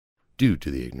Due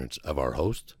to the ignorance of our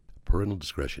host, parental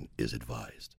discretion is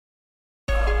advised.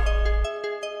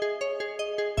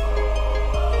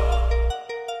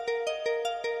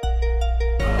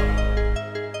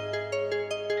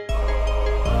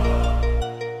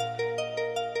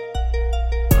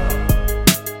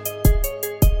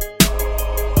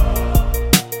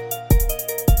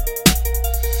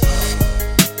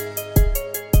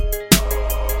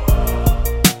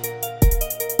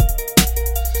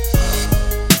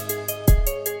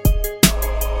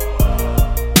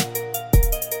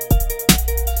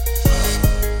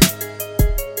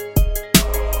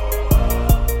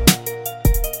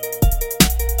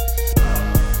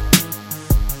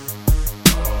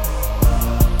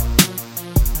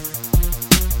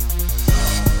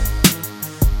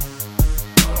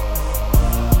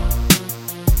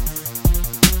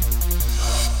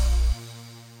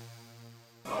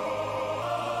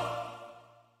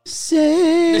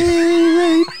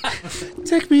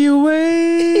 Take me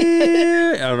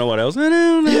away. I don't know what else.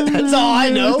 That's all I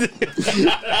know.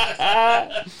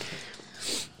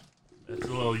 That's a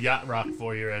little yacht rock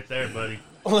for you right there, buddy.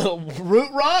 A little root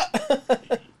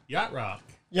rot. Yacht rock.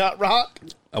 Yacht rock.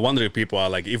 I wonder if people are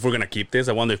like, if we're gonna keep this,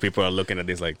 I wonder if people are looking at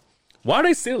this like, why are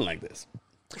they still like this?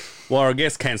 Well, our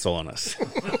guests cancel on us.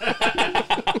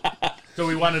 So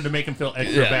we wanted to make him feel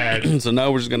extra bad. So now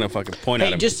we're just gonna fucking point at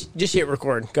Hey, him. just hit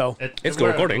record. Go. It's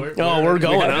recording. We're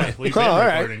going, huh? We've Oh, been all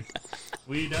right. recording.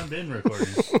 We done been recording.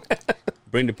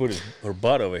 Brenda put her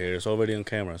butt over here. It's already on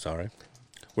camera. It's all right.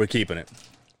 We're keeping it.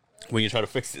 When you try to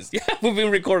fix this, yeah, we've been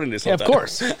recording this. Yeah, Whole of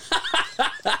time.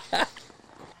 course.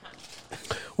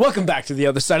 Welcome back to the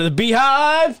other side of the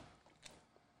beehive.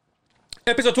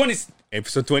 Episode 26.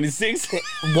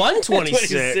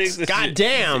 126. God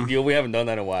damn. Yo, we haven't done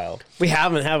that in a while. We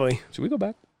haven't, have we? Should we go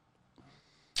back?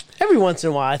 Every once in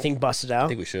a while, I think bust it out. I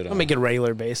think we should. I'll make it a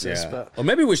regular basis, Yeah. but Or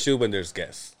maybe we should when there's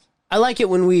guests. I like it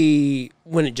when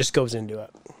it just goes into it.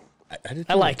 I did.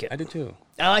 I like it. I did too.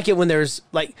 I like it when there's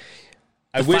like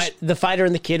I wish. the fighter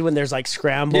and the kid when there's like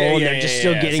scramble Yeah, and yeah, they're just yeah,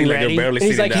 still yeah. getting Seems like they're ready. barely And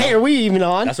he's sitting like, "Hey, down. are we even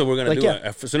on?" That's what we're gonna Like, do. yeah.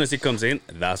 As soon as he comes in,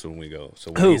 that's when we go.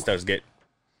 So when Who? he starts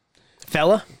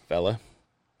Fella fella.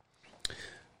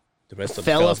 The rest of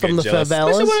Fella the fellas from get the jealous. favelas?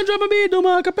 Especially when I drop a beat, do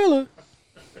my acapella.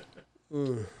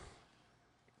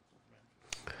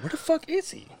 Where the fuck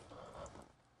is he?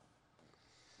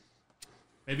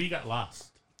 Maybe you got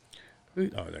lost. Oh,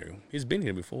 there you go. He's been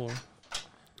here before.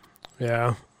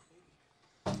 Yeah.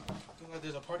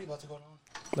 There's a party about to go on.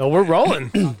 No, we're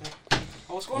rolling. Oh,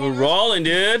 what's going We're on, man? rolling,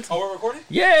 dude. Oh, we're recording?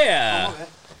 Yeah.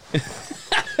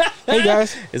 Hey,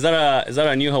 guys. Is that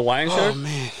a new Hawaiian shirt? Oh,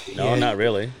 man. No, yeah. not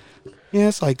really. Yeah,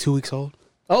 it's like 2 weeks old.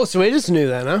 Oh, so it is new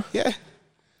then, huh? Yeah.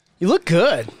 You look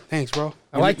good. Thanks, bro.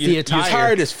 I like the attire. You're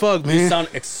tired as fuck, You man. sound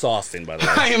exhausting, by the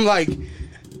way. I am like,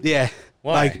 yeah.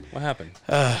 Why? Like, What happened?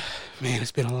 man,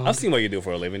 it's been a long I've seen what you do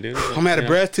for a living, dude. I'm out of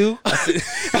breath, too.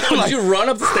 Did you run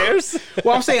up the stairs?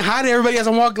 Well, I'm saying hi to everybody as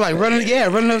I'm walking, like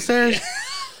running upstairs.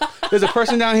 There's a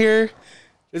person down here.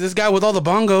 There's this guy with all the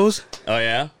bongos. Oh,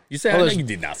 yeah? You said there's- you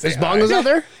did not say There's hi. bongos out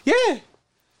there? Yeah.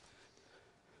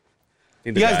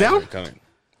 Think the You guys guys down? are coming.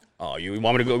 Oh, you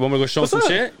want me to go show What's some up?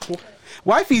 shit?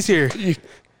 Wifey's here.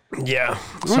 Yeah.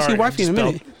 I want to see wifey in a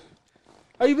minute.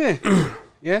 How you been?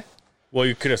 Yeah. Well,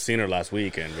 you could have seen her last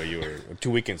weekend, where you were 2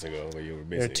 weekends ago, where you were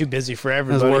busy. They're too busy for I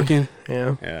was everybody. working.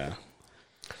 Yeah. Yeah.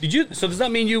 Did you? So does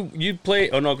that mean you play?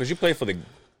 Oh no, because you play for the.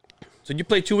 So you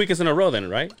played 2 weekends in a row, then,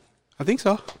 right? I think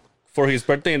so. For his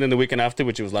birthday, and then the weekend after,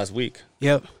 which was last week.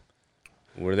 Yep.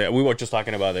 We're there. We were just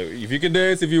talking about it. If you can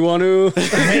dance, if you want to.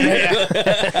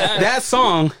 That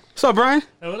song. What's up, Brian?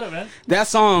 Hey, what up, man? That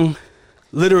song,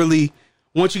 literally,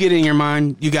 once you get it in your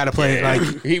mind, you got to play it.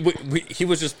 Like, he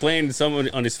was just playing someone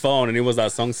on his phone, and it was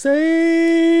that song,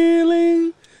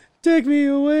 "Sailing, Take Me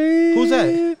Away." who's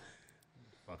that?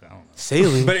 Fuck, I don't know.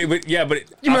 Sailing. But You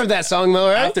remember that song though,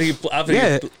 right? after he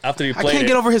Yeah. after he I played can't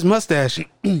get it, over his mustache.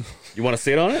 you want to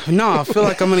sit on it? No, I feel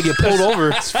like I'm gonna get pulled over.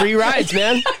 It's free rides,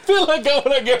 man. I feel like I'm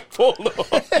gonna get pulled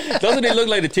over. Doesn't he look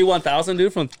like the T-1000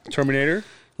 dude from Terminator?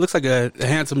 Looks like a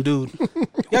handsome dude. You got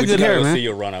We good just gotta hair, go man. see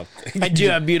you run up. I do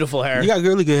have beautiful hair. You got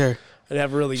really good hair. I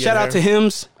have really good Shout hair. out to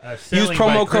Hims. Use Sailing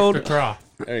promo by code. Krista Croft.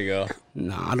 There you go.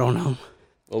 Nah, I don't know.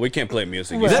 Well, we can't play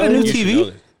music. Is that a new You should TV? know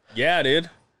this. Yeah, dude.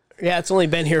 Yeah, it's only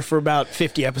been here for about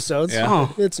 50 episodes. Yeah.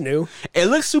 Oh, It's new. it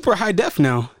looks super high def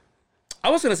now. I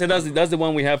was gonna say that's the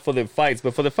one we have for the fights,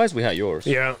 but for the fights we had yours.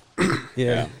 Yeah.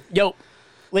 Yeah. Yo,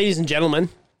 ladies and gentlemen,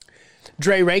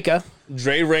 Dre Reka.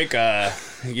 Dre Reka,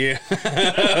 yeah,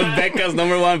 Becca's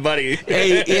 #1 buddy.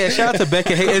 Hey, yeah, shout out to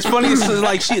Becca. Hey, it's funny. It's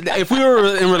like if we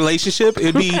were in a relationship,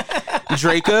 it'd be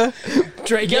Draka,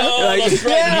 Draco. that's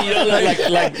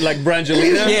right. Like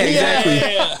Brangelina. Yeah,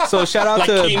 exactly. So shout out Like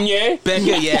to Kimye.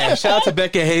 Becca. Yeah, shout out to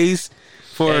Becca Hayes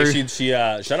for. Hey, she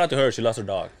shout out to her. She lost her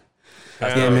dog.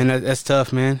 Yeah, man, that's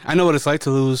tough, man. I know what it's like to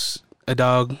lose a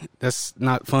dog. That's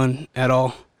not fun at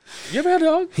all. You ever had a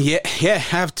dog? Yeah, I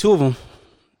have 2 of them,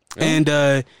 and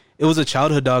it was a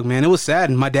childhood dog, man. It was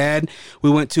sad. My dad, we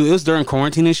went to. It was during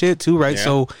quarantine and shit too, right? Yeah.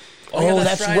 So Oh,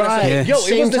 that's right. Yeah. Yo, it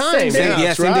Same was the time. same day. Yeah,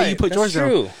 that's same day right. you put That's yours down.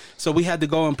 true. So we had to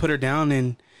go and put her down,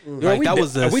 and Are we that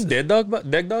was are we dead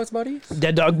dogs, buddy?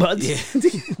 Dead dog buds. Yeah.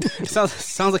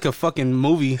 sounds like a fucking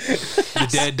movie. The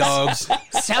Dead Dogs.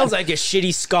 Sounds like a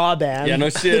shitty ska band. Yeah, no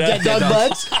shit. Dead dog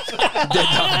buds. Dead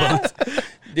Dog Buds.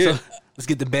 Dude, So let's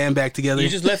get the band back together. you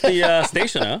just left the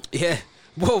station, huh? Yeah.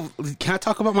 Whoa, can I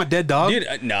talk about my dead dog? Dude,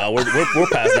 no, we're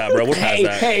past that, bro. We're past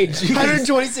Hey, that. hey,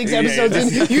 126 episodes in,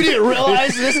 you didn't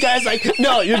realize this guy's like,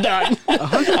 no, you're done.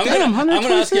 I'm gonna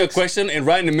ask you a question, and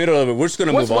right in the middle of it, we're just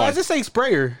gonna move Why on. does it say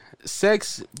sprayer?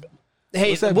 Sex.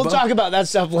 Hey, What's that, we'll Bo? talk about that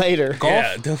stuff later.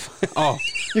 Yeah, Oh,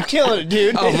 You're killing it,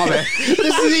 dude. oh, my bad. This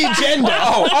is the agenda.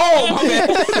 Oh, my bad.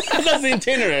 that's the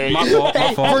itinerary. My fault.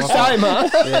 My fault. First time, huh?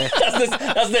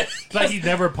 That's It's like he's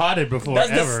never potted before,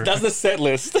 the ever. that's the set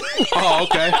list. Oh,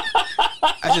 okay.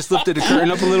 I just lifted the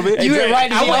curtain up a little bit. You went right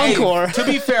to the encore. To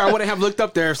be fair, I wouldn't have looked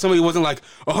up there if somebody wasn't like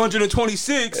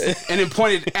 126 and then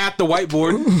pointed at the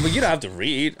whiteboard. But you don't have to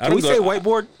read. I Can we don't say go-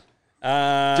 whiteboard?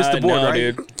 Just the board, no,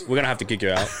 right? dude. We're gonna have to kick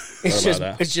you out. It's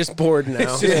just bored now.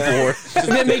 It's just bored. If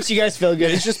it makes you guys feel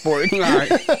good, it's just bored. All right.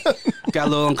 Got a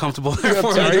little uncomfortable there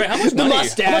for sorry. me. Dre, how much The money?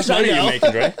 mustache, How much money I are you know.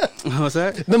 making, Dre? What's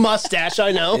that? The mustache,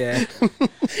 I know. Yeah.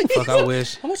 Fuck, I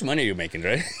wish. How much money are you making,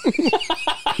 Dre?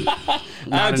 Not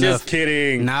I'm enough. just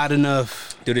kidding, Not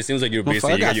enough. dude. It seems like you're busy.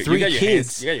 fuck, I got you 3 got your kids.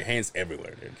 hands. You got your hands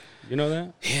everywhere, dude. You know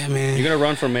that? Yeah, man. You're gonna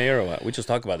run for mayor or what? We just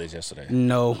talked about this yesterday.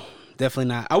 No,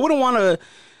 definitely not. I wouldn't want to.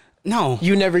 No.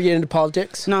 You never get into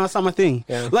politics? No, that's not my thing.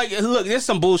 Yeah. Like, look, there's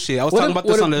some bullshit. I was talking about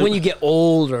this on the. when you get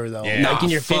older, though? Yeah. Like in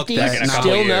your fuck 50s? that. In a couple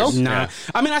Still years. no? Nah. Yeah.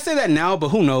 I mean, I say that now, but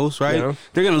who knows, right? Yeah.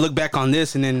 They're going to look back on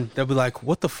this and then they'll be like,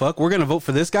 what the fuck? We're going to vote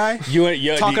for this guy?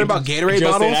 Talking about Gatorade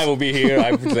Justin bottles? and I will be here. I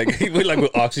was like,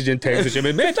 with oxygen tanks and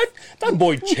shit. Man, that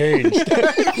boy changed.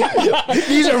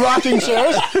 These are rocking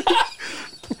chairs.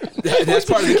 That's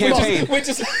part of the campaign. We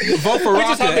just Vote for we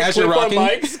just Rocket have to as you're clip our rocking.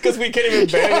 mics because we can't even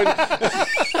bear.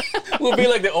 We'll be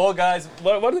like the old guys.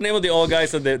 What are the name of the old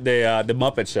guys of the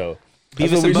Muppet Show?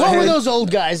 Beavis and What were Butthead. those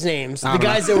old guys' names? The don't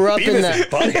guys that were up in Beavis and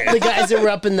Butthead. the guys that were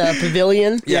up in the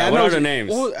pavilion. Yeah, I what know are their names?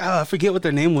 Well, I forget what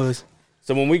their name was.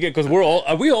 So when we get, because we're all,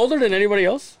 are we older than anybody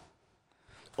else?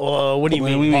 What do you What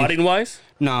do mean? we mean? Potting wise?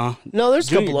 No. No,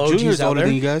 there's a couple Junior's OGs out older there.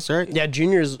 than you guys, right? Yeah,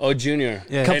 Junior's Oh, Junior.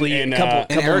 Yeah. couple And couple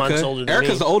months Erica. older than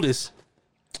Erica's me. the oldest.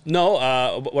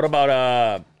 No, what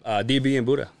about DB and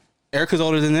Buddha? Erica's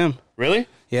older than them. Really?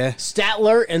 Yeah.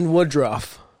 Statler and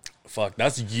Woodruff. Fuck,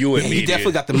 that's you and Yeah, me. he definitely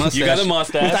dude. got the mustache. You got the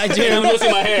mustache. I do. And I'm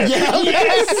losing my hair. Yeah.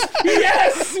 Yes!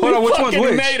 Yes! Hold on, which one's fucking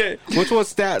which? made it. Which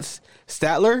one's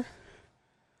Statler?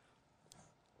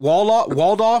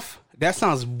 Waldorf? That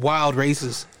sounds wild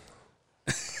racist.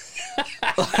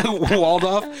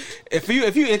 Waldorf? If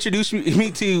you introduce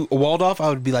me to Waldorf, I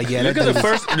would be like, yeah, Look that at the doesn't-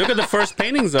 first. Look at the first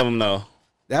paintings of him, though.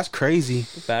 that's crazy.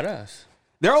 Badass,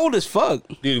 They're old as fuck.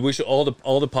 dude. We should all the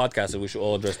podcasters. We should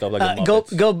all dressed up like the Go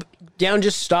Muppets. down.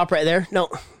 Just stop right there. No,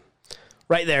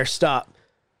 right there. Stop.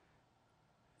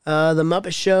 The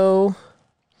Muppet Show.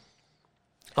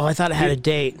 Oh, I thought it had a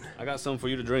date. I got something for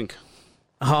you to drink.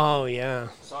 Oh yeah.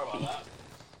 Sorry about that.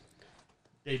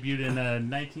 Debuted in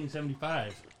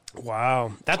 1975.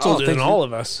 Wow, that's Oh, older than thank you. all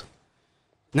of us.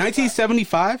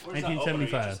 1975.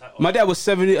 1975. My dad was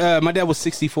 70. My dad was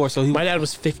 64. So he. My dad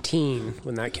was 15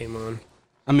 when that came on.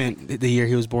 I meant the year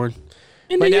he was born.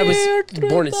 My dad was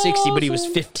born at 60, but he was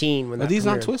 15 when Are that. these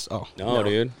not premiered. twists? Oh, No,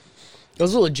 dude.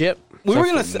 Those are legit. we were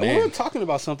Except gonna. for We were man. talking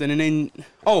about something, and then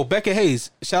Becca Hayes.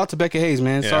 Shout out to Becca Hayes,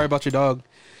 man. Yeah. Sorry about your dog.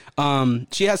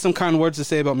 She has some kind words to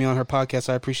say about me on her podcast.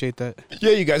 I appreciate that.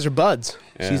 Yeah, you guys are buds.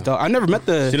 Yeah. She's dog. I never met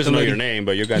the. She doesn't the know lady. your name,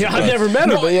 but you guys. Yeah, are I've buds. never met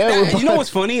her, but yeah, we're You know what's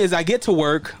funny is I get to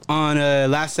work on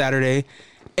last Saturday,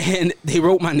 and they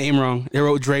wrote my name wrong. They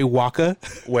wrote Dre Waka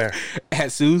Where?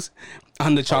 at Sue's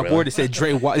on the chalkboard. really? It said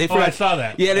Dre Waka. They Oh, I saw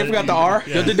that. Yeah, they forgot the R.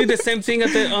 Yeah. They did the same thing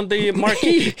on the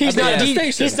marquee. He's at not the D-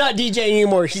 station. he's not DJing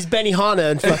anymore. He's Benny Hanna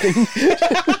and fucking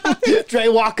Dre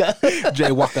Waka.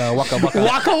 Dre Waka, Waka, Waka.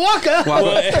 Waka Waka.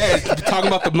 Waka. Hey, talking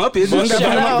about the Muppets. wasn't that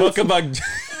Shout funny? out. Talk about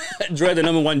Dre, the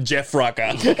 #1 Jeff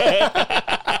Rocka.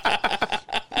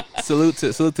 Salute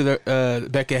to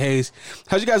Becca Hayes.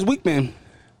 How's you guys' week been?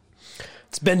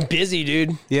 It's been busy,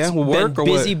 dude. Yeah, It's with work been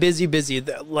or what? busy.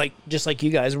 Like just like you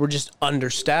guys, we're just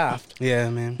understaffed. Yeah,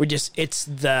 man. It's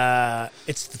the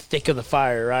thick of the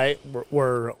fire, right?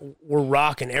 We're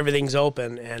rocking, everything's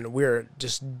open, and we're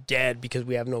just dead because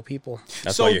we have no people.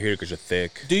 That's So- why you're here, because you're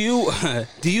thick. Do you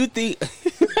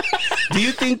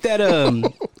think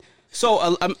that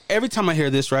so every time I hear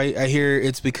this, right, I hear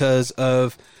it's because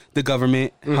of the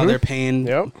government, how they're paying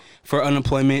Yep. for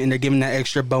unemployment and they're giving that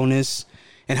extra bonus,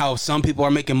 and how some people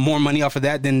are making more money off of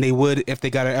that than they would if they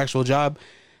got an actual job.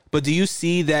 But do you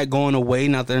see that going away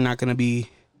now that they're not going to be?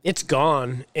 It's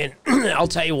gone, and I'll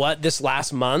tell you what. This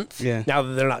last month, Yeah. now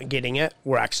that they're not getting it,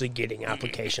 we're actually getting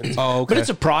applications. Oh, okay. But it's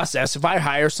a process. If I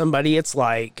hire somebody, it's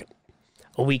like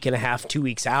a week and a half, 2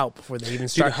 weeks out before they even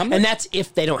start. how much- And that's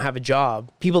if they don't have a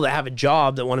job. People that have a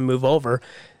job that want to move over,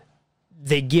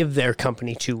 they give their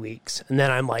company 2 weeks, and then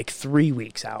I'm like 3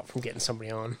 weeks out from getting somebody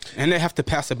on. And they have to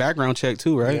pass a background check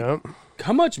too, right? Yep.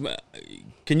 How much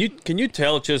can you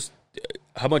tell just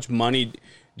how much money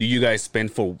do you guys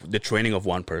spend for the training of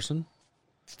one person?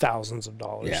 Thousands of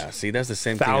dollars. Yeah, see, that's the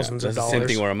same Thousands thing. of That's the same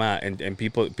dollars. thing where I'm at, and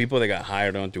people that got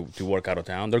hired on to work out of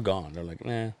town, they're gone. They're like,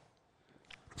 eh,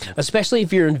 Especially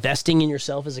if you're investing in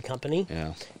yourself as a company.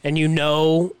 yeah.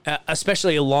 And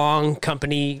especially a long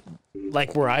company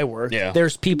like where I work, Yeah.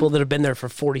 there's people that have been there for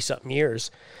 40-something years.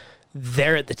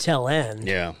 They're at the tail end.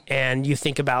 Yeah. And you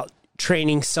think about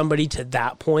training somebody to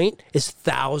that point is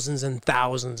thousands and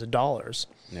thousands of dollars.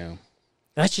 Yeah.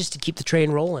 That's just to keep the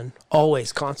train rolling,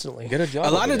 always, constantly. Get a job. A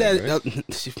lot over of there, that,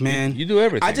 right? man. You do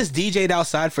everything. I just DJ'd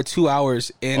outside for 2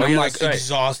 hours and Oh, I'm yeah, like that's right.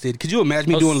 exhausted. Could you imagine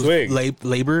me Oh, doing swig.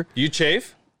 labor? You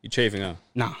chafe? You chafing, huh?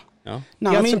 Nah, No. no. You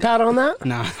I got mean, some pat on that?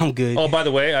 nah, I'm good. Oh, by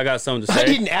the way, I got something to I say.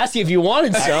 didn't ask you if you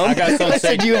wanted some. I got something to I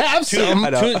say. said you have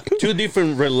some. Two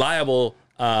different reliable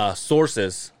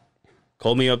sources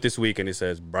called me up this week, and he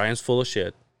says Brian's full of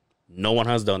shit. No one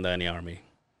has done that in the army.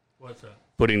 What's up?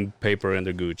 Putting paper in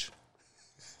their gooch.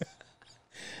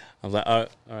 I was like, all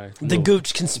right. The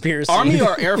Gooch conspiracy. Army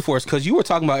or Air Force? Because you were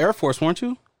talking about Air Force, weren't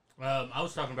you? I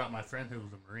was talking about my friend who was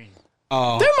a Marine.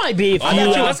 Oh, There might be a few Oh,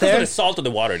 that's out because there. of the salt of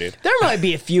the water, dude. There might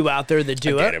be a few out there that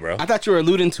do Get it. it, bro. I thought you were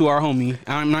alluding to our homie.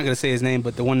 I'm not gonna say his name,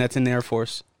 but the one that's in the Air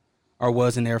Force, or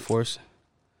was in the Air Force.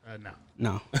 No.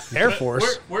 No, Air But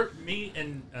Force. We're me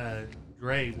and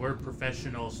Gray. We're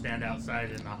professionals. Stand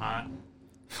outside in the hot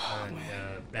and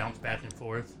bounce back and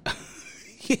forth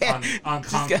yeah. on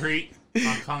concrete.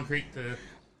 On concrete.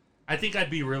 I think I'd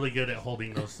be really good at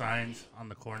holding those signs on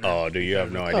the corner. Oh, dude, you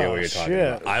have no idea what you're talking shit.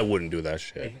 about. I wouldn't do that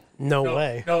shit. No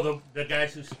way. No, the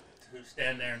guys who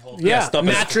stand there and hold. Yeah, Stop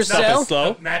mattress it, stop cell? it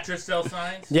slow. Mattress cell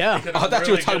signs. Yeah. Because I I'm thought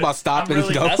you were really talking good about at- stop I'm and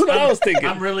really- go. That's what I was thinking.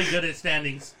 I'm really good at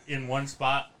standing in one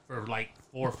spot for like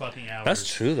 4 fucking hours.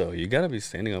 That's true, though. You gotta be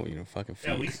standing up with your fucking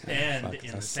feet. Yeah, we stand Fuck,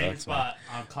 in that the same sucks, man. spot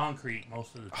on concrete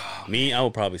most of the time. Me, I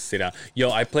would probably sit down.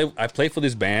 Yo, I play for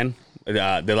this band,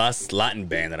 the last Latin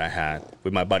band that I had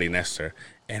with my buddy Nestor,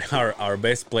 and our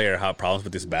bass player had problems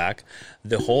with his back.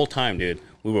 The whole time, dude,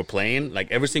 we were playing, like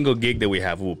every single gig that we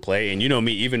have, we would play. And you know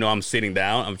me, even though I'm sitting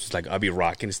down, I'm just like, I'll be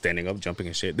rocking, standing up, jumping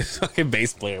and shit. This fucking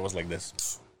bass player was like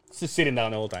this. Just sitting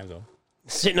down the whole time, though.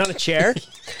 Sitting on a chair.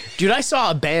 Dude, I saw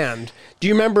a band. Do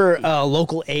you remember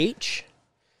Local H?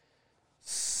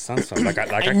 Sounds like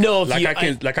I know if like you-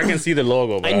 I can see the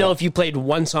logo. But I know if you played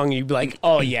one song, you'd be like,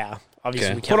 oh, yeah. Obviously,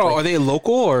 Okay. we can't Hold on, play. are they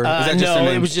local or is that just no, their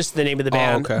name? it was just the name of the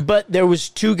band. okay. But there was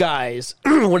two guys.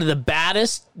 One of the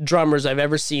baddest drummers I've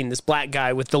ever seen. This black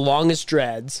guy with the longest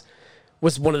dreads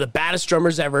was one of the baddest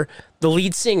drummers ever. The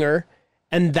lead singer,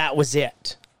 and that was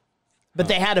it. But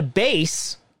they had a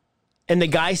bass, and the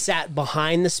guy sat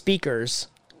behind the speakers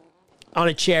on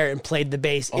a chair and played the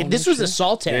bass. This was a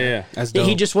Saltaire. Yeah. That's He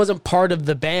dope. just wasn't part of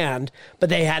the band, but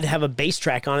they had to have a bass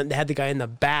track on it. They had the guy in the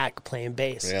back playing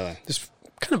bass. Really? Just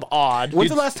kind of odd. When's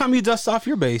the last time you dust off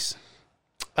your bass?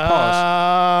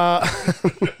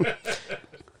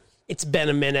 It's been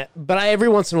a minute, but every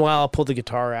once in a while I'll pull the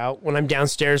guitar out when I'm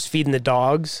downstairs feeding the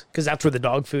dogs, because that's where the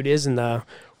dog food is, and where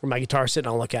my guitar's sitting.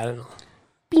 I'll look at it.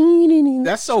 And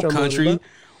That's so Strum a little country. bit.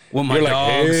 With my You're like,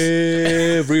 dogs.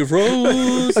 every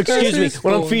rose. excuse me,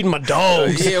 when I'm feeding my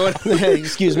dogs. Yeah, when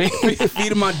Excuse me.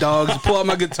 feeding my dogs, pull out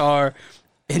my guitar,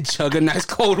 and chug a nice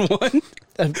cold one.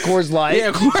 Of Coors Light. Yeah,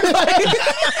 of course.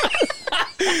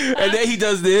 And then he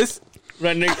does this.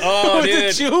 Redneck. Oh, Was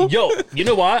it dude. you? Yo, you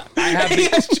know what? I have He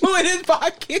been, has chew in his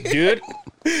pocket. dude.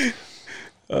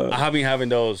 I have been having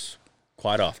those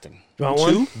quite often. You want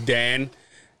one?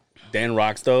 Dan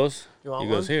rocks those. You want He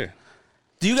goes one? here.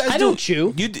 Do you guys I don't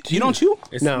chew. You don't chew?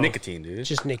 It's No. nicotine, dude. It's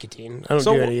just nicotine. I don't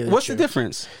So do any of the what's chew. the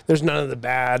difference? There's none of the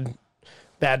bad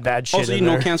shit Also, you in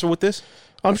know there. cancer with this?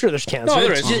 I'm sure there's cancer. No,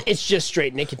 there it's, is. just, it's just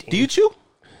straight nicotine. Do you chew?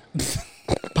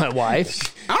 My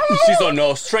wife. She's on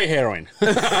no straight heroin.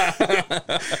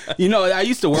 You know, I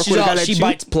used to work with a guy that She chewed.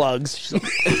 bites plugs. She's like,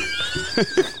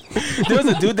 There was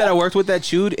a dude that I worked with that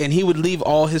chewed, and he would leave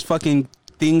all his fucking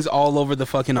things all over the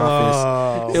fucking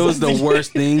office. It was the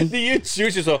worst thing. Do you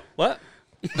choose yourself? What?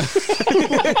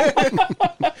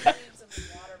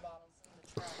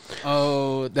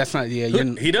 Oh, that's not. Yeah,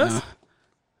 you're, He does? no.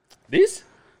 These?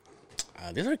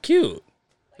 These are cute.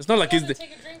 It's not like he's.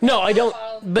 no, I don't.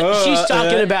 But she's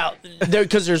talking about there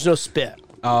because there's no spit.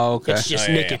 Oh, okay, It's just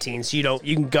Oh, yeah, nicotine, so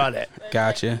you can gut it.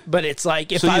 gotcha. But it's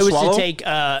like if So you I was swallow? to take,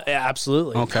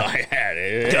 absolutely. Okay. I had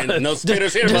it. No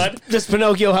spitters here, bud. Does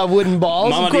Pinocchio have wooden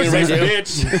balls? Mama Of course didn't they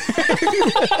raise a do.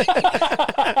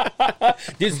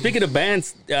 bitch. Dude, speaking of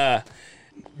bands,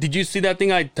 did you see that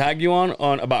thing I tagged you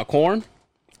on about Korn?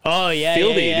 Oh yeah,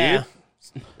 Fieldy, yeah.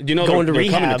 dude. You know Going to they're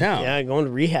rehab. coming to town. Yeah, going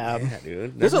to rehab. Yeah,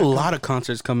 dude. There's a lot of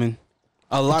concerts coming.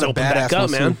 A lot It's of open back badass up,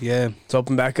 ones man. too. Yeah, It's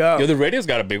open back up. Yo, the radio's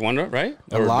got a big one, right?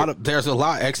 there's a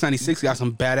lot. X96 got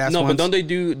some badass No, ones. but don't they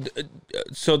do?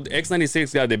 So the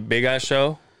X96 got the big ass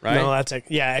show, right? No, that's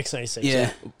X96.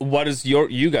 Yeah, What is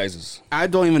you guys's? I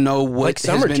don't even know what Like has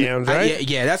Summer been- Jams, right?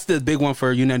 yeah, that's the big one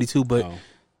for U92, but Oh.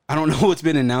 I don't know what's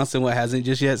been announced and what hasn't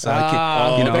just yet. So I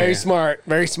can't, you know. Very smart.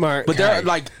 Very smart. But there,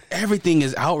 like everything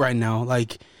is out right now.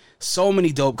 Like so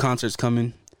many dope concerts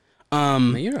coming.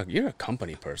 Man, you're a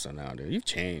company person now, dude. You've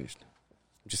changed.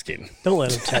 I'm just kidding. don't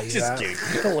let him tell you Just that. kidding.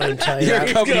 Don't let him tell you You're that.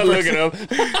 a company Gotta look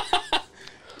person. it up.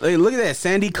 Like, look at that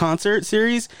Sandy concert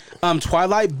series.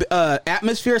 Twilight,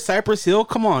 Atmosphere, Cypress Hill.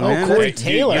 Come on, man. Corey Hey,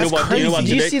 Taylor. you know what- you know what Did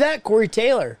you today- see that? Corey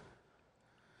Taylor.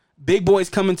 Big Boy's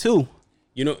coming too.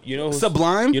 You know who's,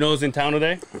 Sublime? You know who's in town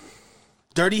today?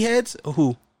 Dirty Heads.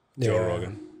 Who? Joe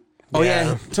Rogan. Oh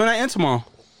Yeah. yeah, tonight and tomorrow.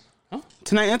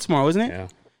 Tonight and tomorrow, isn't it? Yeah.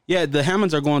 Yeah, the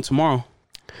Hammonds are going tomorrow.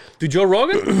 To Joe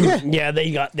Rogan? Yeah,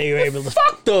 they were able to.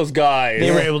 Fuck those guys.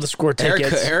 They were able to score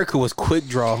tickets. Erica was quick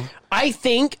draw. I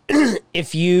think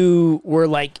if you were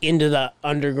like into the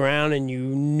underground and you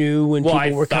knew when Well, I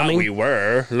people were thought coming, we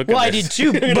were. Look well, at I this. did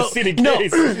too. Look at the But, city no,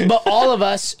 case. but all of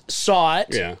us saw it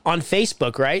Yeah. on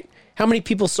Facebook, right? How many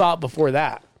people saw it before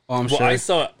that? Oh, I'm Well,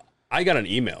 sure. I got an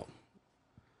email.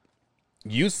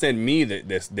 You sent me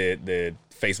the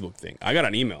Facebook thing. I got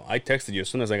an email. I texted you as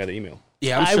soon as I got the email.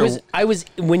 Yeah, I'm sure. I was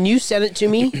when you sent it to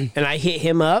me and I hit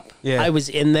him up. Yeah. I was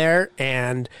in there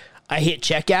and I hit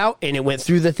checkout and it went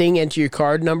through the thing, enter your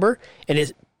card number, and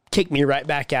it kicked me right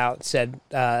back out. It said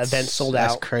event sold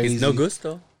That's out. crazy. It's no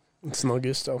gusto. It's no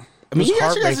gusto. I mean, It was you guys are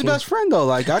your heartbreaking. best friend though.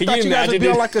 Like I Can thought you you guys would imagine be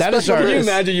on it? like a That is special. our- Can you list.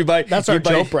 imagine you buy? That's you our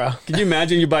buy- Jopra. Can you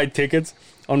imagine you buy tickets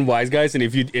on Wise Guys and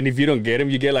if you don't get them,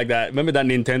 you get like that. Remember that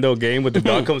Nintendo game with the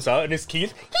dog comes out and his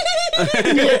keys?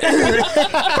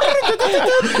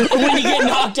 When you get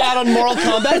knocked out on Mortal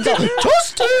Kombat, it's all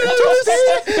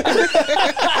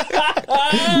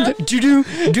toasty. Do do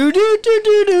do do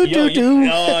do do Yo, do do.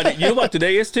 you know what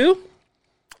today is too?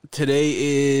 Today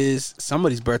is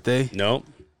somebody's birthday, No,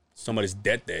 somebody's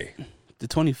dead day. the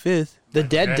 25th. The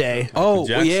Dead Day. Oh, well,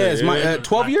 Jackson, yeah, it's my yeah.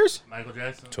 12 years, Michael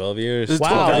Jackson. 12 years. It's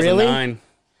Wow, really? 2009.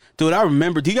 dude. I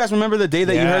remember. Do you guys remember the day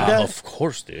that you Yeah. heard that? Of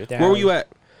course, dude. Yeah. Where were you at?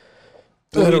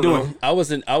 What were you doing? I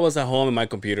was at home in my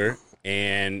computer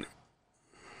and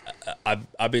I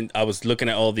was looking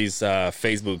at all these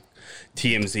Facebook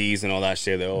TMZs and all that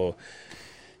shit. That, oh,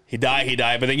 he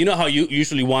died. But then you know how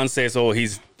usually one says, oh,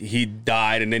 he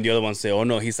died, and then the other one say, oh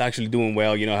no, he's actually doing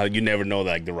well. You know how you never know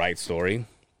like the right story.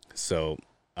 So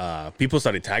people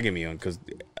started tagging me on because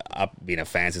I've been a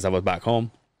fan since I was back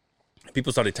home.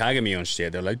 People started tagging me on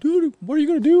shit. They're like, dude, what are you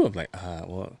gonna do? I'm like,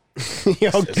 well.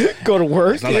 Go to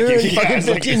work. It's not like, dude. yeah, Fucking it's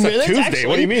like 15 minutes, Tuesday.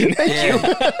 What do you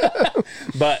actually. mean?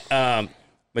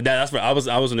 But that's when I was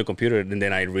on the computer, and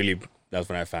then that's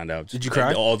when I found out. Did you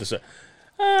cry? All this.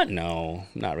 No,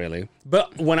 not really.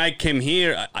 But when I came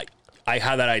here, I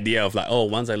had that idea of like, oh,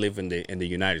 once I live in the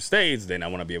United States, then I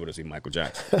want to be able to see Michael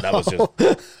Jackson. That was just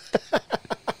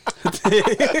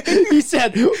He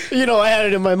said, I had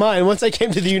it in my mind. Once I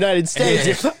came to the United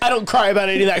States, I don't cry about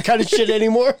any of that kind of shit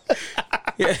anymore.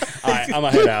 all right, I'm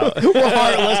gonna head out.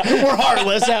 We're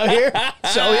heartless out here.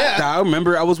 So yeah. I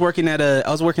remember I was working at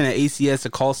ACS, a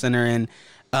call center, and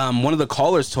one of the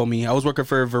callers told me I was working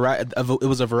for it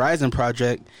was a Verizon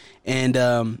project, and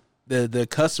the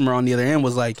customer on the other end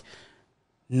was like,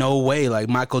 "No way! Like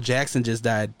Michael Jackson just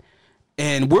died."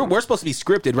 And we're supposed to be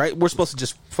scripted, right? We're supposed to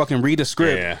just fucking read a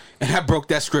script. Yeah. And I broke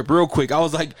that script real quick. I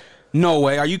was like, "No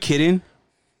way! Are you kidding?"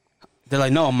 They're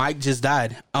like, "No, Mike just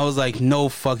died." I was like, "No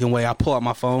fucking way!" I pull out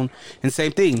my phone, and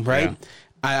same thing, right? Yeah.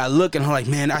 I look and I'm like,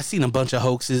 man, I've seen a bunch of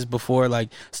hoaxes before. Like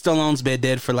Stallone's been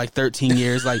dead for like 13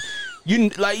 years. Like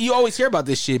you always hear about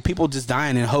this shit. People just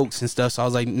dying in hoax and stuff. So I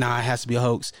was like, nah, it has to be a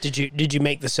hoax. Did you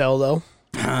make the sell though?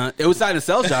 It was not a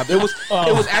sales job. It was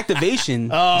it was activation.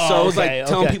 So it was like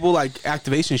telling people like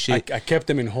activation shit. I kept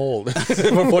them in hold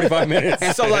for 45 minutes.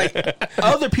 And so like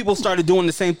other people started doing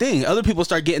the same thing. Other people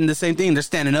start getting the same thing. They're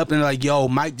standing up and they're like, "Yo,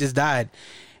 Mike just died."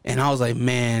 And I was like,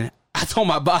 man, I told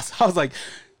my boss, I was like,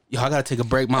 yo, I gotta take a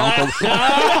break. My uncle.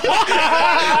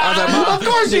 I was like, Of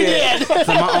course you did.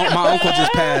 So my uncle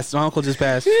just passed. My uncle just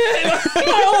passed.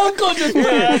 My uncle just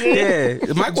passed.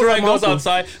 Yeah, Mike was Dre like my goes uncle.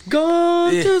 outside.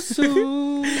 Gone too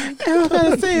soon. And what I'm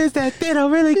trying to say is that they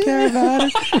don't really care about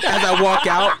us. As I walk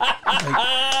out,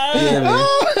 like, yeah,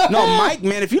 man. No, Mike,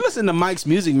 man. If you listen to Mike's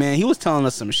music, man, he was telling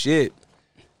us some shit.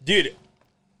 Dude,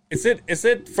 is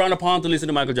it frowned upon to listen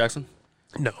to Michael Jackson?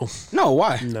 No. No,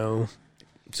 why? No.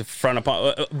 It's a frowned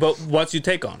upon. But what's your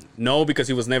take on? No, because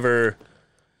he was never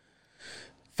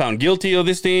found guilty of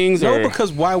these things? No, or?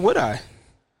 because why would I?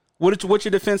 What's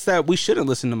your defense that we shouldn't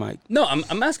listen to Mike? No,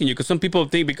 I'm asking you because some people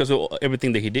think because of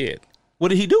everything that he did. What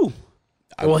did he do?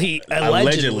 Well, he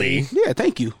allegedly. Yeah,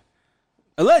 thank you.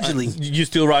 Allegedly. You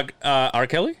still rock R.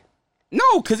 Kelly?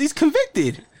 No, because he's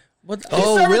convicted. What?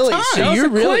 Oh, several really? times. So That was you a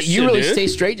really question, dude. stay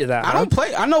straight to that. I don't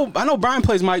play. I know Brian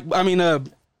plays Mike. I mean,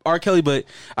 R. Kelly, but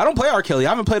I don't play R. Kelly. I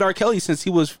haven't played R. Kelly since he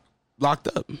was locked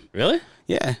up. Really?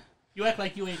 Yeah. You act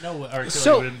like you ain't know what R. Kelly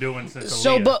So- been doing since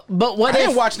So, Aaliyah. but what I if?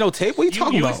 didn't watch no tape. What are you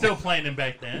talking you about? were still playing him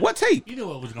back then. What tape? You knew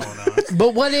what was going on.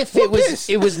 But what if What it was? piss?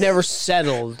 It was never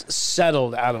settled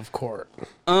out of court.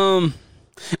 I'm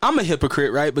a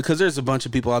hypocrite, right? Because there's a bunch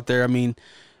of people out there. I mean,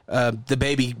 the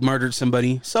baby murdered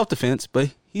somebody, self-defense, but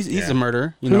he's a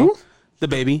murderer. You know, the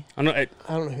baby. I know. I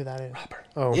don't know who that is. Robert.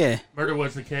 Oh, Yeah. Murder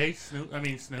was the case. Snoop. I Yeah,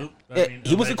 mean,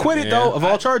 he was allegedly. acquitted Yeah. though of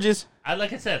all charges.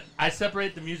 Like I said, I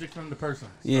separate the music from the person.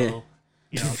 So, Yeah.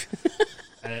 You know,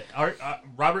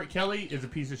 Robert Kelly is a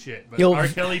piece of shit, but Yo, R.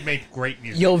 Kelly made great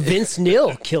music. Yo, Vince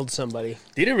Neil killed somebody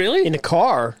Did it really? in a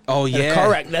car. Oh, In a yeah. car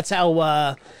wreck. That's how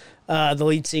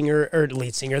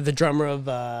the drummer of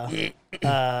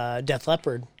Def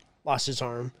Leppard lost his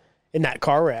arm in that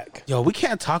car wreck. Yo, we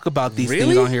can't talk about these Really?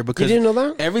 things on here because didn't know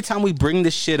that? every time we bring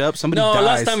this shit up, somebody No, dies.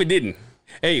 last time we didn't.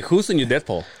 Hey, who's in your death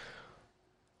poll?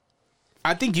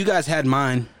 I think you guys had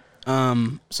mine.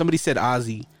 Somebody said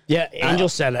Ozzy. Yeah, Angel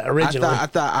said it originally. I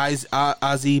thought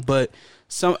Ozzy, but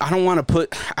I don't want to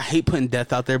put. I hate putting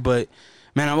death out there, but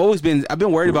man, I've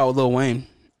been worried about Lil Wayne.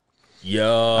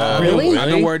 Yo, Really? I've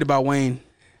been worried about Wayne.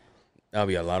 That'll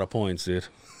be a lot of points, dude.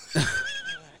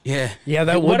 Yeah, Yeah,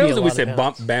 that would What be else a did we lot say? of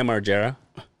counts. Bam Margera,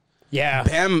 Yeah.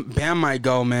 Bam might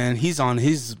go, man. He's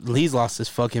lost his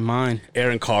fucking mind.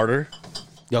 Aaron Carter.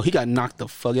 Yo, he got knocked the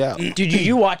fuck out. Did Did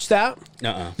you watch that? you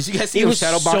guys see It him was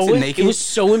shadowboxing so naked? it was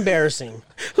so embarrassing.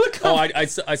 Look Oh, up, I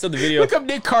saw the video. look up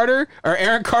Nick Carter or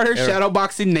Aaron Carter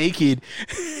shadowboxing naked.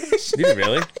 Did it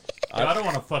really? I don't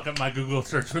want to fuck up my Google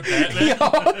search with that.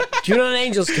 Man. Do it on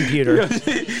Angel's computer.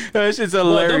 That shit's Well,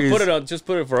 hilarious. don't put it on. Just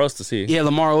put it for us to see. Yeah,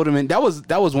 Lamar Odom.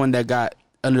 That was one that got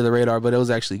under the radar, but it was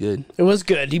actually good. It was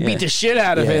good. He Yeah. beat the shit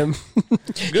out of Yeah. him.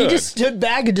 He Good. just stood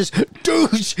back and just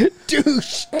douche,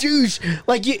 douche, douche.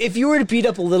 Like if you were to beat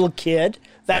up a little kid,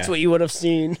 that's Yeah. what you would have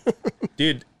seen.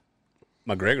 Dude,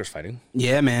 McGregor's fighting.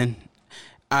 Yeah, man.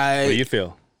 What do you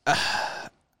feel?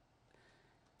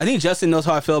 I think Justin knows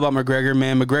how I feel about McGregor,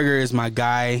 man. McGregor is my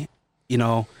guy. You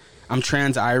know, I'm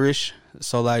trans-Irish,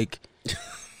 so like,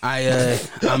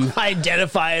 I'm I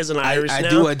identify as an Irish I now.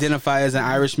 do identify as an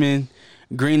Irishman.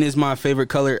 Green is my favorite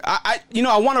color. I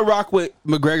want to rock with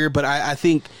McGregor, but I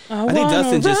think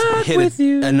Dustin just hit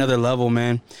another level,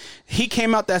 man. He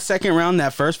came out that second round,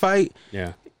 that first fight.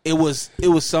 Yeah. It was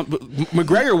something.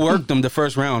 McGregor worked him the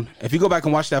first round. If you go back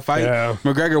and watch that fight, Yeah.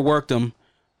 McGregor worked him.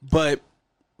 But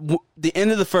the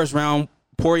end of the first round,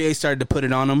 Poirier started to put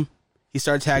it on him. He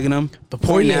started tagging him,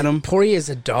 pointing at him. Poirier is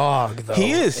a dog, though.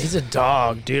 He is. He's a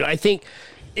dog, dude. I think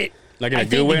it. Like in I a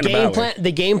good think way the and a game bad way. plan.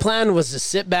 The game plan was to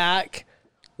sit back,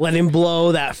 let him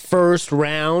blow that first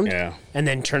round, Yeah. and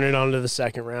then turn it on to the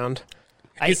second round.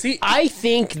 see- I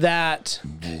think that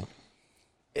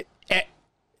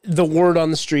the word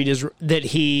on the street is that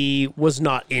he was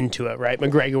not into it. Right,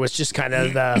 McGregor was just kind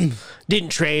of the didn't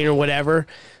train or whatever.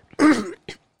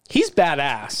 He's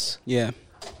badass, Yeah,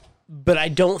 but I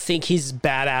don't think he's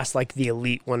badass like the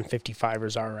elite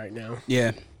 155ers are right now.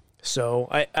 yeah. So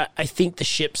I think the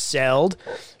ship sailed.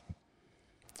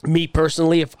 Me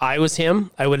personally, if I was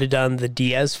him, I would have done the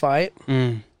Diaz fight,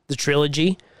 the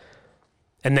trilogy,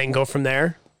 and then go from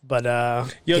there. But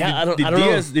Yo, yeah, did, I don't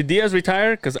know. Did Diaz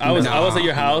retire? Because I was at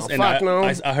your house and fuck no.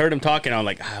 I heard him talking. I'm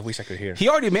like, I wish I could hear. He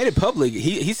already made it public.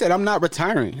 He said, "I'm not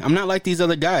retiring. I'm not like these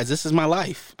other guys. This is my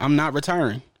life. I'm not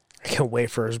retiring." I can't wait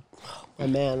for my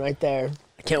man right there.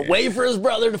 I can't wait for his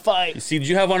brother to fight. See, did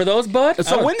you have one of those, bud? I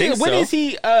So don't when think is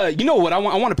he? You know what? I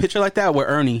want a picture like that with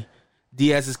Ernie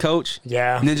Diaz's coach.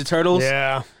 Yeah. Ninja Turtles.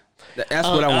 Yeah. That's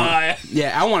what I want.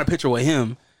 Yeah, I want a picture with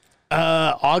him.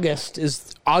 August,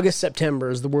 September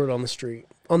is the word on the street,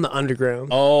 on the underground.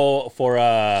 Oh, for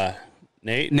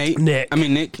Nate? Nick. I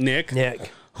mean Nick.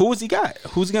 Nick. Who has he got?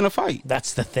 Who's he gonna fight?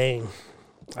 That's the thing.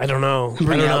 I don't know.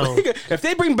 Bring I out- don't know. if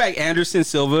they bring back Anderson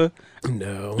Silva,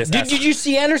 No. Let's Did, ask- did you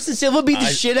see Anderson Silva beat the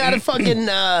shit out of fucking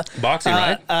Boxing,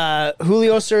 right?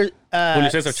 Julio Cesar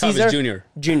Chavez Jr.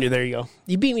 Jr. There you go.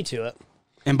 You beat me to it.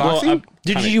 in boxing, I'm-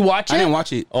 Did Kinda- you watch it? I didn't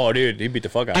watch it. Oh, dude, he beat the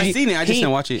fuck out of I him. seen it. I just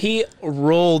didn't watch it. He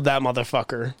rolled that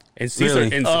motherfucker. And Cesar,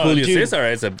 Really? and Oh, Julio dude. Cesar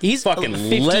is a He's fucking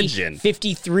 50, legend.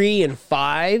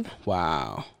 53-5.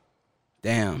 Wow,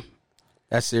 damn,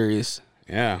 that's serious.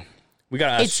 Yeah. We got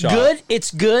to ask It's Shaw. good.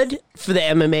 It's good for the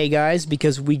MMA guys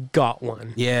because we got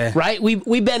one. Yeah. Right? We've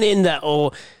been in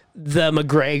the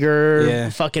McGregor, Yeah.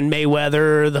 fucking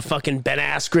Mayweather, the fucking Ben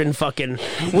Askren, fucking.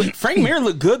 Frank Mir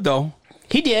looked good though,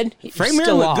 He did. He Frank Mir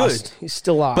still looked lost. good. He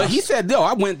still lost. but he said, "Yo,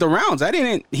 I went the rounds. I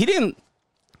didn't. He didn't.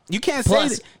 You can't say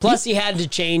that. Plus, he had to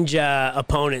change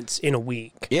opponents in a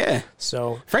week. Yeah,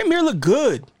 So Frank Mir looked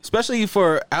good, especially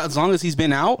for as long as he's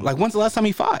been out. Like, when's the last time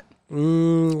he fought?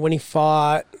 when he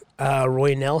fought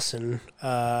Roy Nelson,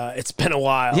 it's been a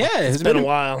while. Yeah, it's been a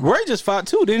while. Roy just fought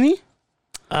too, didn't he?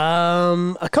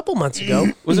 A couple months ago.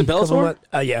 Was it Bellator?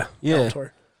 Yeah. Yeah.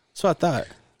 Bellator. That's what I thought.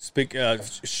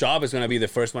 Schaub is going to be the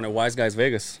first one at Wise Guys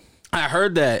Vegas. I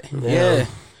heard that. Yeah.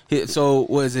 So,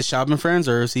 was it Schaub and Friends,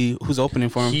 or is he who's opening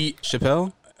for him?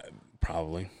 Chappelle.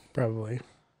 Probably. Probably.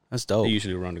 That's dope. They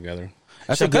usually run together.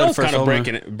 That's a good Chappelle's first kind of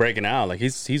opener. breaking out. Like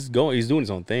he's doing his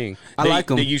own thing. I like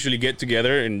him. They usually get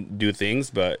together and do things,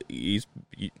 but he's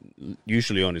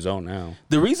usually on his own now.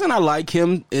 The reason I like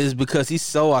him is because he's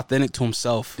so authentic to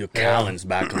himself. Dude, Callan's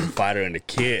back on Fighter and the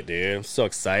Kid, dude. I'm so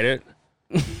excited.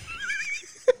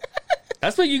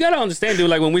 That's what you gotta understand,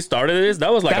 dude. Like when we started this,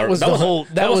 that was like That our, was that the was whole.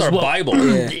 that was our what- Bible.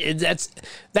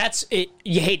 That's it.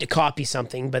 You hate to copy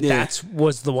something, but Yeah. that's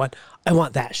was the one. I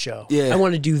want that show. Yeah. I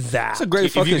want to do that. It's a great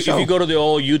If fucking you, show. if you go to the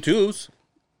old U2s,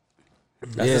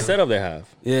 that's Yeah. the setup they have.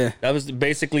 Yeah. That was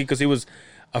basically because he was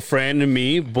a friend and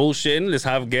me bullshitting. Let's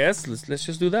have guests. Let's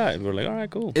just do that. And we're like, all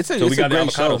right, cool. It's a- so it's we a got the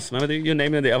great show. avocados. Remember you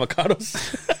naming the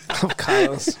avocados?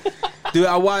 Kyle's. Dude,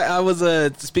 I was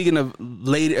speaking of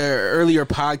earlier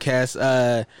podcasts,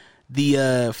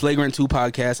 the Flagrant 2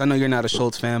 podcast. I know you're not a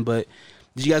Schultz fan, but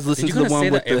did you guys listen Did you to the gonna one say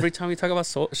with that the every time you talk about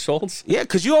Schultz? Yeah,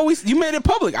 because you made it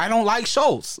public. I don't like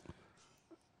Schultz.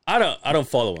 I don't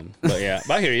follow him, but yeah,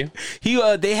 but I hear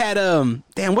you. They had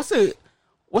damn, what's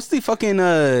the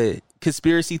fucking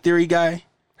conspiracy theory guy?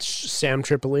 Sam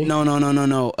Tripoli. No.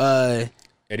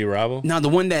 Eddie Bravo. No, the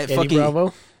one that Eddie fucking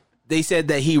Bravo. they said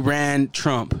that he ran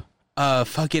Trump.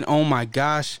 Fucking oh my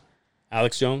gosh.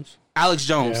 Alex Jones. Alex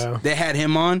Jones. Yeah. They had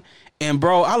him on, and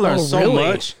bro, I learned Oh, so really?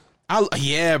 much.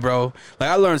 Yeah, bro. Like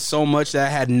I learned so much that I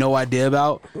had no idea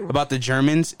about the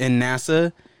Germans and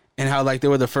NASA and how like they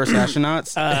were the first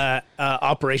astronauts.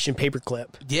 Operation Paperclip.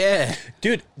 Yeah,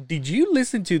 Dude, did you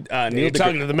listen to Neil You're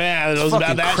talking to the man that knows fucking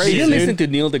about that crazy, Did you shit, listen dude.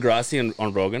 to Neil deGrasse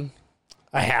on Rogan?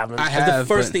 I haven't. I The have.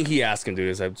 first but- thing he asked him, dude,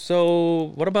 is like,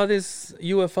 so what about this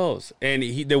UFOs? And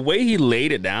the way he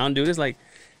laid it down, dude, is like,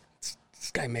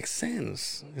 this guy makes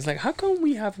sense. It's like, how come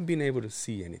we haven't been able to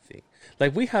see anything?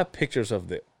 Like we have pictures of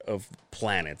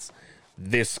planets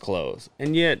this close,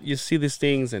 and yet you see these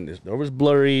things, and they're always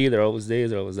blurry. They're always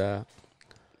this, they're always that.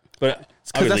 But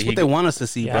because that's what they want us to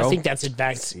see, Yeah, bro. I think that's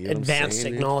advanced what I'm advanced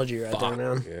saying, technology right Fuck,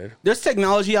 there, man. dude. There's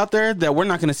technology out there that we're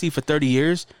not going to see for 30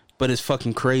 years, but it's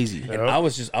fucking crazy. And I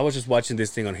was just watching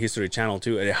this thing on History Channel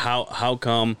too. And how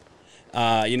come,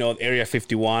 Area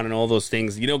 51 and all those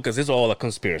things, because it's all a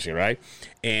conspiracy, right?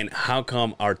 And how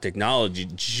come our technology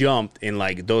jumped in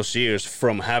like those years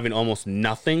from having almost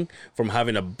nothing, from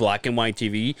having a black and white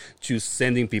TV to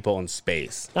sending people on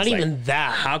space? Not It's even like,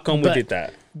 that. How come we but- did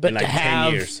that but in like to 10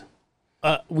 have- years?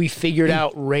 We figured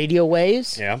out radio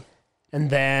waves, Yeah.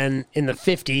 and then in the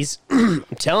 50s, I'm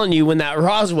telling you, when that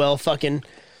Roswell fucking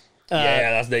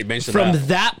That's they mentioned from that.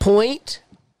 that point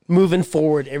moving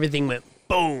forward, everything went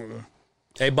boom.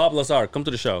 Hey, Bob Lazar, come to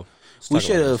the show. Let's We talk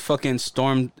should about have fucking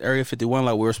stormed Area 51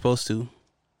 like we were supposed to. this.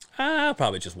 I'll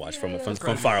probably just watch from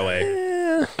far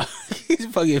away. He's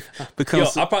fucking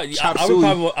becomes Yo, I'll chop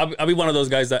suey. I'll be one of those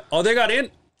guys that, they got in?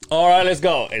 All right, let's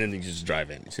go. And then you just drive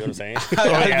in. You see what I'm saying?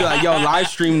 I'd be like, yo, live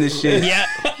stream this shit. Yeah,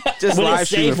 Just when live it's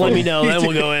stream it safe, for let me know. Then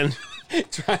we'll go in.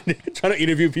 trying to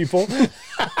interview people.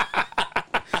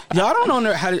 Yo, I don't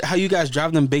know how you guys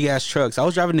drive them big ass trucks. I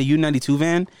was driving the U92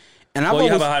 van, and I've Well,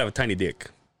 you always, have a tiny dick.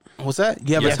 What's that?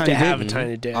 You have You a have tiny to dick? have a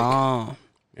tiny dick. Oh,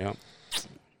 Yeah.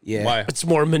 yeah. Why? It's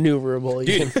more maneuverable.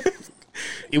 You Dude, can-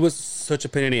 it was such a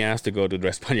pain in the ass to go to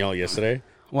Español yesterday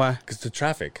Why? because the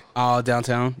traffic. Oh,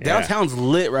 downtown. Yeah. Downtown's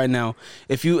lit right now.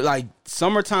 If you like,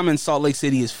 summertime in Salt Lake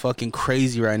City is fucking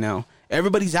crazy right now.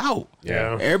 Everybody's out.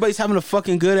 Yeah. Everybody's having a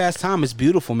fucking good ass time. It's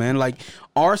beautiful, man. Like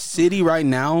our city right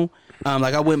now.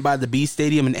 Like I went by the B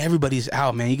Stadium and everybody's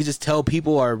out, man. You can just tell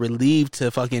people are relieved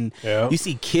to fucking. Yeah. You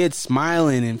see kids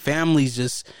smiling and families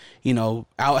just, out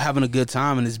having a good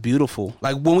time, and it's beautiful.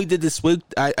 Like when we did this swig,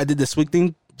 I did the swig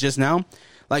thing just now.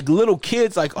 Like little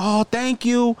kids, like, oh, thank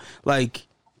you. Like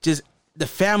just the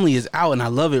family is out, and I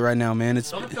love it right now, man. It's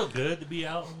Don't it feel good to be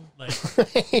out like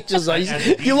just like,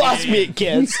 As a you lost DJ. me at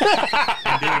kids.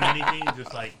 and doing anything, just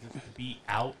to be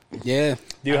out, yeah,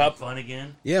 Do you have have fun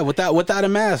again? yeah. Without a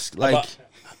mask, like.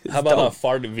 how about dope. a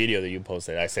fart video that you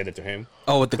posted? I said it to him.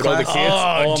 Oh, with the With all the class.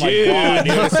 kids. Oh, my dude. god,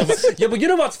 dude. It's so fu- yeah, but you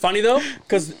know what's funny though?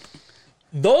 Because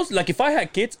those, like, if I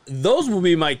had kids, those would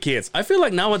be my kids. I feel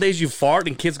like nowadays you fart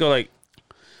and kids go like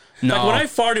No, when I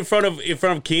fart in front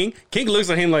of King looks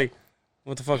at him like,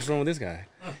 what the fuck's wrong with this guy?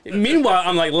 Meanwhile,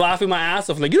 I'm like laughing my ass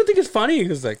off. Like, you don't think it's funny?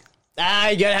 He's like,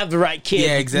 You gotta have the right kid.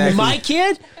 Yeah, exactly. My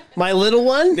kid, my little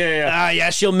one. Yeah,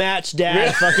 yeah. She'll match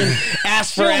dad. Fucking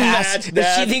ass for She'll ass. match If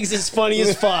dad. she thinks it's funny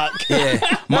as fuck. yeah,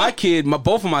 my kid,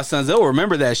 both of my sons, they'll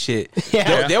remember that shit.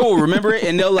 Yeah. They will remember it,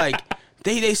 and they'll like.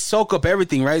 They soak up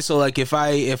everything, right? So like if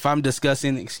I'm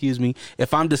discussing,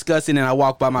 if I'm discussing and I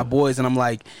walk by my boys and I'm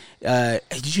like, hey,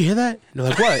 did you hear that? They're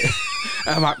like, what?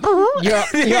 I'm like,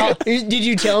 Did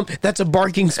you tell him that's a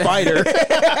barking spider?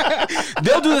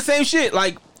 they'll do the same shit.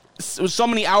 Like so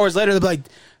many hours later, they'll be like,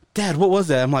 Dad, what was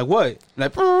that? I'm like, what?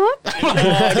 Like,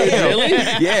 damn. really?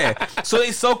 Yeah. So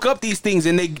they soak up these things,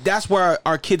 and that's where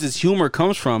our kids' humor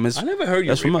comes from. I never heard you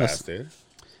That's from rip us. ass, dude.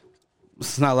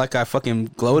 It's not like I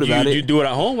fucking gloat about You it. do it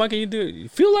at home? Why can't you do it? You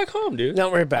feel like home, dude.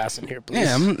 Don't worry, bass in here, please.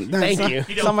 Yeah, Thank you.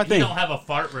 He It's not my he thing. don't have a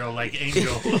fart reel like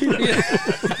Angel.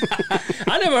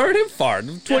 I never heard him fart.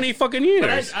 20 fucking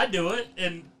years. But I do it,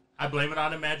 and I blame it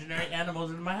on imaginary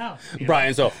animals in my house. you know?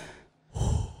 Brian, so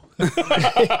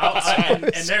And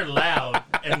they're loud,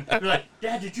 and they're like,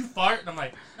 "Dad, did you fart?" And I'm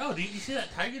like, "No, did you see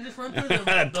that tiger just run through the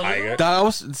Tiger. Dog, I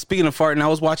was speaking of farting. I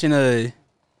was watching a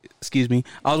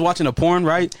porn,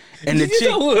 right? And the you chick,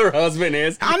 know who her husband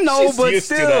is? I know, She's but used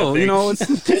to that still, thing.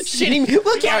 it's, Shitting me.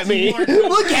 Look at me. Look at me.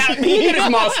 Look at his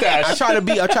mustache. I try to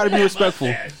be respectful.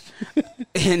 Mustache.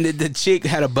 And the chick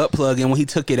had a butt plug, and when he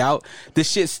took it out, the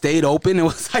shit stayed open. It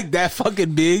was like that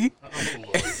fucking big.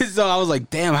 So I was like,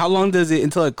 damn, how long does it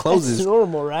until it It's closes?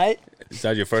 normal, right? Is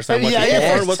that your first time watching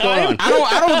Yeah, porn? What's going on?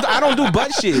 I don't do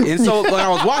butt shit. And so when I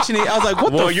was watching it, I was like,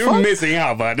 what Well, the you're fuck? missing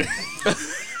out, bud.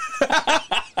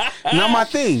 Not my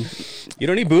thing. You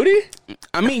don't need booty?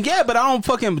 I mean, yeah, but I don't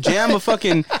fucking jam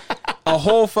a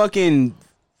whole fucking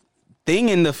thing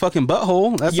in the fucking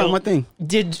butthole. That's Yo, not my thing.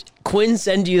 Did Quinn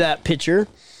send you that picture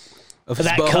Of of his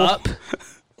that butthole? cup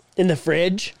in the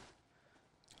fridge?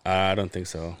 I don't think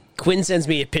so. Quinn sends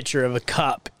me a picture of a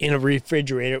cup in a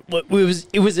refrigerator.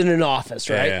 It was in an office,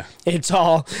 right? Yeah. It's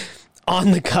all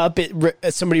on the cup.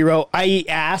 Somebody wrote, "I eat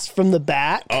ass from the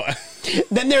back." Oh,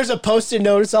 Then there's a post-it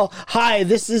notice all, "Hi,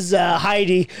 this is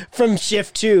Heidi from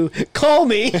Shift 2. Call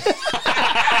me."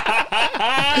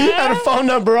 Had a phone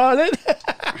number on it.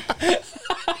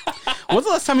 When's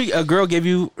the last time a girl gave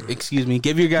you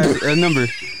guys a number?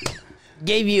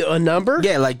 Gave you a number?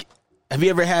 Yeah, like, have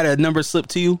you ever had a number slipped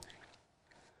to you?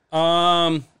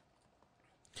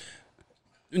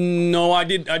 no, I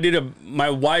did. My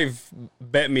wife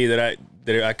bet me that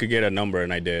I could get a number,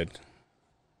 and I did.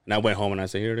 And I went home and I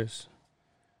said, "Here it is."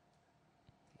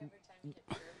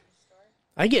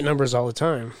 I get numbers all the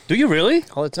time. Do you really?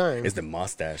 All the time. It's the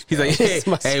mustache. He's like,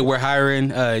 hey, we're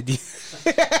hiring. oh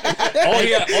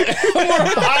yeah,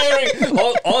 we're hiring.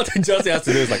 All Justin has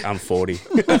to do is like, I'm 40. You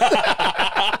get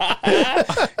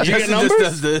Justin numbers? just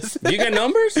does this. Do you get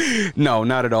numbers? No,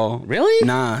 not at all. Really?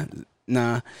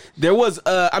 Nah. There was,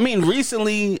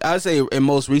 recently, I'd say in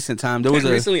most recent time, there was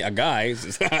Recently, a guy.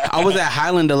 I was at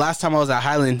Highland. The last time I was at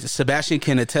Highland, Sebastian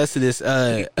can attest to this.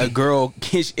 A girl,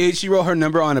 she wrote her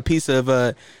number on a piece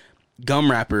of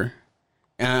gum wrapper,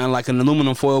 like an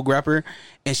aluminum foil wrapper,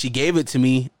 and she gave it to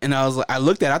me. And I was like, I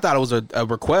looked at it, I thought it was a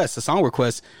request, a song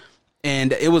request,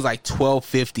 and it was like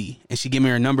 $12.50. And she gave me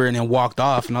her number and then walked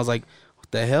off. And I was like,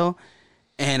 what the hell?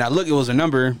 And I looked, it was her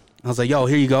number. I was like, yo,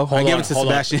 here you go. I gave it to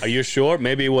Sebastian. Are you sure?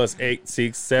 Maybe it was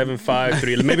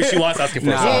 86753. Maybe she was asking for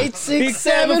a Nah. song.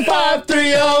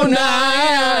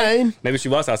 8675309. Maybe she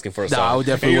was asking for a song. Nah, it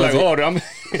definitely and you're like, oh,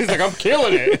 he's like, I'm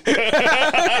killing it.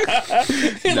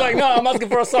 He's like, no, I'm asking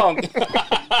for a song.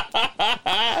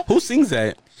 Who sings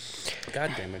that?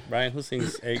 God damn it, Brian. Who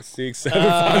sings 8, 6, 7,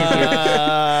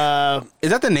 5? Is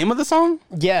that the name of the song?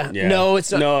 Yeah. Yeah. No,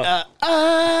 it's not. No.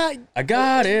 I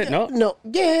got it. No. No.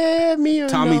 Give me your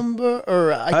Tommy- number.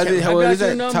 Or I What can't. is got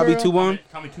that? your Tommy number. Two-Bone?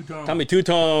 Tommy Two-Tone. Tommy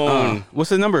Two-Tone. What's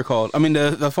the number called? I mean,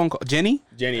 the phone call. Jenny?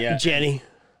 Jenny, yeah. Jenny.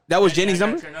 That was I Jenny's got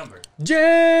number? your number.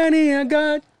 Jenny, I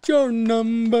got your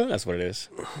number. That's what it is.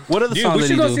 What other Dude, songs we did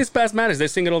should he go do? see Spasmatics. They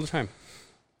sing it all the time.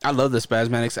 I love the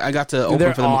Spasmatics. I got to open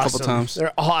They're for them awesome. a couple times.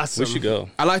 They're awesome. We should go.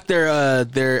 I like their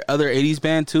other 80s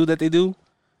band too that they do.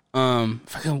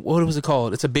 Fucking, what was it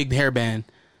called? It's a big hair band.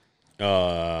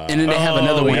 And then they have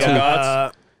another one Metal too.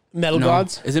 Gods? Metal No.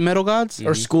 Gods Is it Metal Gods?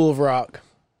 or School of Rock.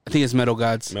 I think it's Metal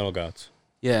Gods. Metal Gods.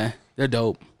 Yeah, they're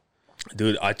dope.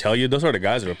 Dude, I tell you, those are the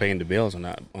guys that are paying the bills on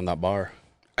that bar.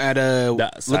 At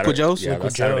That Saturday- Liquid Joe's? Yeah,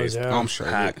 Liquid that Saturday Joe's, is yeah. I'm sure.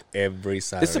 packed every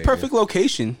Saturday. It's the perfect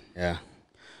location. Yeah.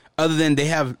 Other than they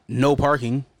have no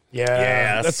parking. Yeah,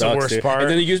 Yeah, that's sucks, the worst dude. part. And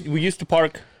then we used to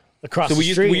park. Across So the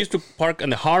street. we used to park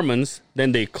in the Harmons.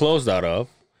 Then they closed out of,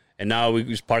 and now we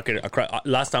just park it across.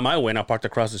 Last time I went, I parked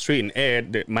across the street, and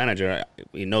Ed, the manager,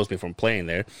 he knows me from playing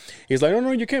there. He's like, "Oh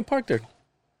no, you can't park there.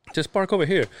 Just park over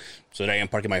here." So then I'm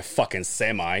parking my fucking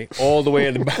semi all the way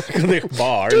at the back of the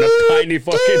bar in a tiny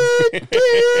fucking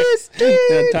space.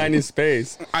 In a tiny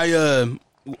space.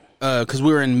 Because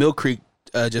we were in Mill Creek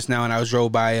just now, and I was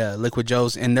drove by Liquid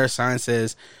Joe's, and their sign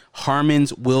says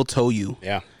Harmon's will tow you.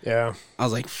 Yeah. yeah. I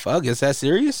was like, fuck, is that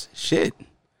serious? Shit.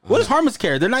 What does Harmon's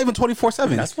care? They're not even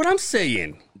 24/7. That's what I'm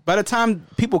saying. By the time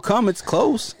people come, it's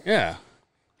closed. Yeah.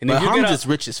 And But if you Harmon's get is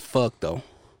rich as fuck, though.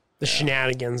 The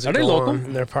shenanigans Are that they go local? on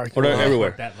in their parking Or they're lot.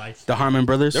 everywhere. That life. The Harmon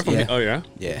brothers. They're from yeah. Oh yeah.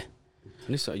 Yeah,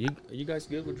 Are you guys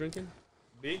good with drinking?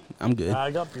 I'm good. I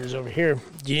got beers over here.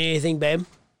 Do you need anything, babe?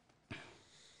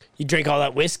 You drink all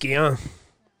that whiskey, huh?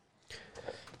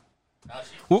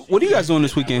 What are you guys doing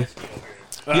this weekend?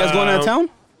 You guys going out of town?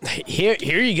 Here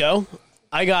you go.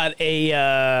 I got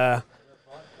a.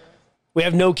 We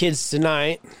have no kids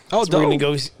tonight. Oh, So we're gonna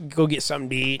dope. go get something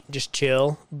to eat, just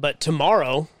chill. But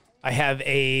tomorrow I have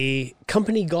a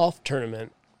company golf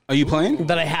tournament Are you playing?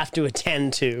 that I have to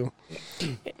attend to.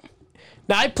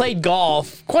 Now I played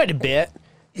golf quite a bit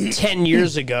 10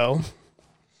 years ago,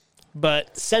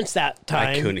 but since that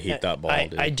time couldn't hit that ball,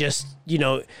 dude. I just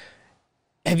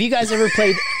have you guys ever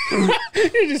played?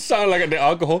 You just sound like the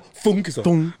alcohol. Funk is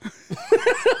Boom.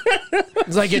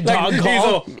 It's like a dog he's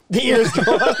call. all- The ears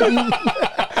go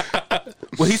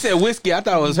Well, he said whiskey. I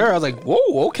thought it was her. I was like,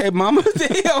 whoa, okay, mama.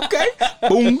 Okay.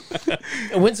 Boom.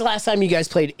 When's the last time you guys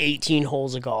played 18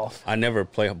 holes of golf? I never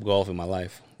played golf in my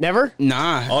life. Never?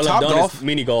 Nah. All Top I've done golf. is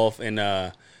mini golf in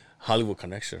Hollywood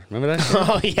Connection. Remember that?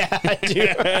 Oh yeah,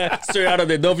 dude. Straight out of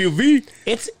the WV.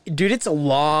 It's a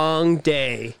long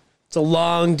day. It's a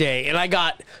long day. And I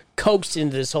got coaxed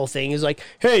into this whole thing. He's like,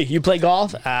 hey, you play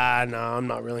golf? No, I'm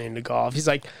not really into golf. He's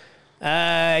like,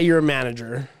 you're a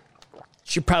manager.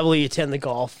 Should probably attend the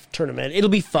golf tournament. It'll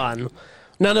be fun.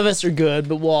 None of us are good,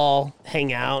 but we'll all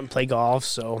hang out and play golf.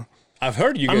 So, I've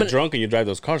heard you get gonna- drunk and you drive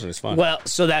those cars and it's fun. well,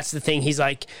 so that's the thing. He's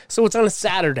like, so it's on a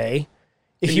Saturday.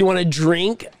 If you want to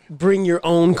drink, bring your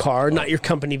own car, not your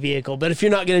company vehicle. But if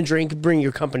you're not going to drink, bring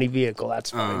your company vehicle.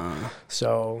 That's fine.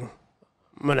 So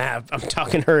I'm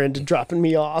talking her into dropping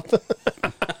me off.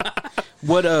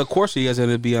 What course are you guys going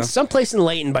to be on? Someplace in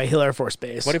Layton by Hill Air Force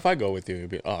Base. What if I go with you? It'd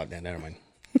be, oh, damn, never mind.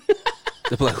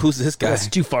 They'll be like, who's this guy? That's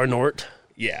too far north.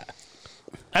 Yeah.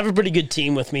 I have a pretty good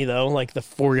team with me though, like the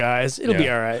 4 guys. It'll be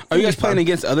Yeah. all right. Are you guys playing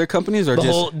against other companies or the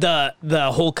just? whole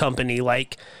the whole company,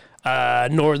 like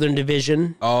Northern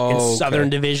Division Oh, and okay. Southern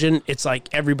Division? It's like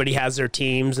everybody has their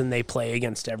teams and they play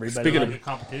against everybody. Speaking Like a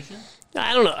competition?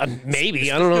 I don't know.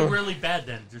 Maybe I don't Do know. really bad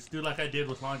then. Just do like I did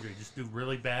with laundry. Just do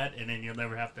really bad, and then you'll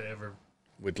never have to ever.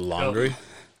 With laundry.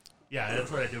 Yeah,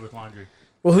 that's what I did with laundry.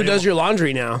 Well, who does your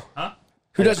laundry now? Huh?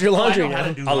 Who does your Well, I laundry know how now?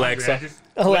 to do laundry. Alexa. I just,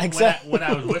 Alexa. When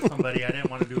I was with somebody, I didn't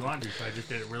want to do laundry, so I just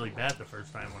did it really bad the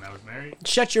first time when I was married.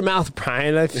 Shut your mouth,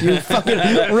 Brian. If you fucking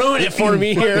ruin it for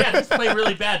me Yeah, here. just play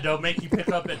really bad though. Make you pick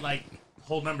up at like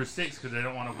hole number 6 because I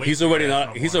don't want to wait. He's already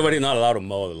not allowed to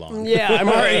mow the lawn. Yeah, I'm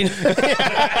already.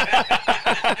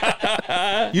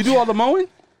 You do all the mowing?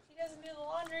 He doesn't do the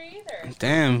laundry either.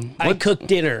 Damn. I cook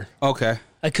dinner. Okay.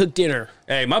 I cook dinner.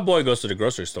 Hey, my boy goes to the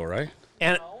grocery store, right?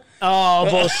 And oh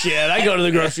bullshit! I go to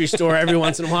the grocery store every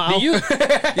once in a while. Do you?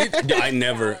 I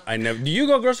never. Do you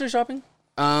go grocery shopping?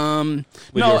 No,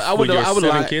 your- I would. with your I would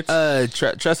 7 lie. kids?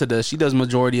 Tressa does. She does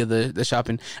majority of the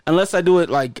shopping. Unless I do it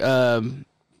like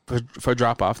for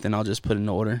drop off, then I'll just put in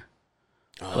the order.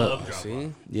 I love drop See,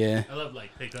 off. Yeah. I love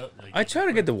like pick up. Like, I try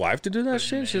to get the wife to do that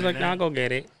shit. She's like, "Nah, go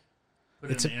get it."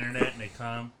 put it on the internet, and they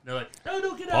come. They're like, "No,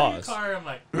 don't get out Pause. of your car." I'm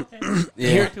like, "Okay."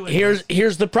 Yeah.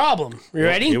 Here's the problem. You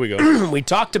ready? Here we go. We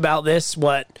talked about this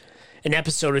an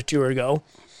episode or two ago.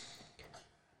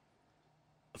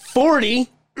 40,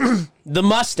 the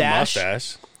mustache.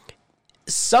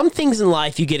 Some things in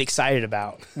life you get excited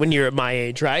about when you're at my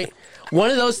age, right? One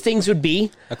of those things would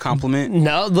be A compliment.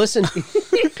 no. Listen.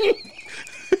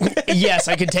 Yes,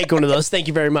 I could take one of those. Thank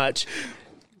you very much.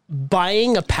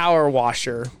 Buying a power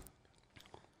washer,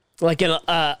 like you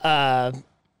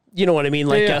know what I mean,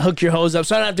 like Yeah. hook your hose up,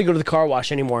 so I don't have to go to the car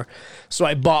wash anymore. So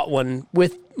I bought one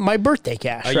with my birthday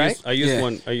cash. Right? I used Yeah.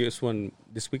 one. I used one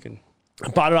this weekend. I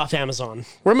bought it off Amazon,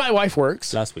 where my wife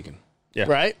works. Last weekend. Yeah.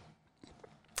 Right?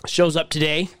 Shows up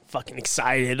today. Fucking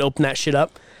excited. Open that shit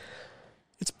up.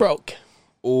 It's broke.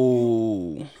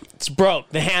 Oh, It's broke.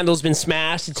 The handle's been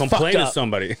smashed. It's Complain fucked to up.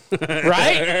 somebody.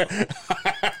 Right?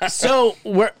 So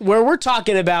where we're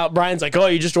talking about, Brian's like, oh,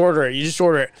 you just order it. You just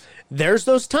order it. There's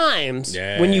those times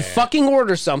when you Yeah. fucking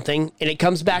order something and it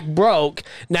comes back broke.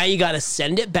 Now you got to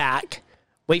send it back.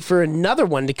 Wait for another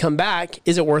one to come back.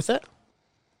 Is it worth it?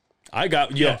 I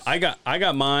got Yes. I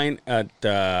got mine at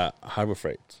Harbor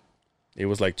Freight. It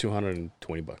was like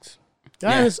 $220.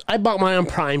 I bought mine on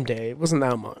Prime Day. It wasn't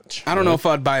that much. I don't know if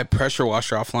I'd buy a pressure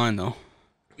washer offline though.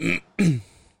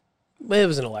 But it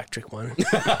was an electric one,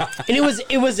 and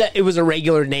it was a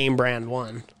regular name brand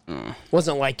one.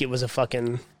 Wasn't like it was a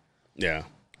fucking. Yeah.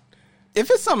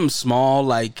 If it's something small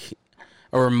like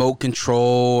a remote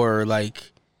control or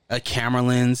like a camera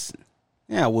lens,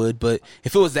 yeah, I would. But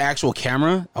if it was the actual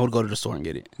camera, I would go to the store and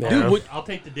get it. Yeah. Dude, I'll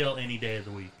take the deal any day of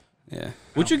the week. Yeah.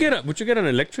 would you get an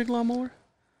electric lawnmower?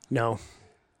 No,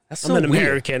 That's I'm so an weird.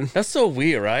 American. That's so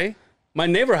weird, right? My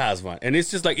neighbor has one, and it's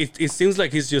just like it seems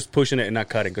like he's just pushing it and not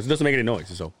cutting because it doesn't make any noise.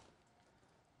 So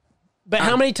But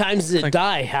how many times does it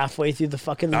die halfway through the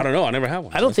fucking? I don't know. I never had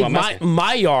one. I don't That's think why I'm asking.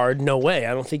 my yard. No way.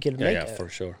 I don't think it'd make Yeah, it. for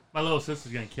sure. My little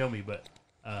sister's gonna kill me, but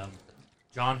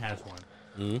John has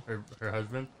one. Her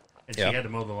husband, and Yeah. she had to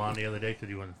mow the lawn the other day because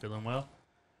he wasn't feeling well.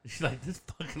 She's like, "This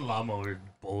fucking lawnmower is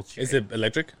bullshit." Is it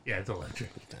electric? Yeah, it's electric.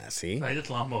 See, Like, this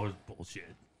lawnmower is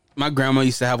bullshit. My grandma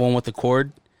used to have one with the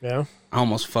cord. Yeah. I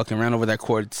almost fucking ran over that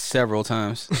cord several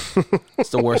times. It's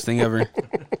the worst thing ever.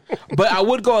 But I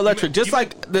would go electric, just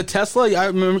like the Tesla. I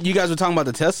remember you guys were talking about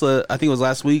the Tesla. I think it was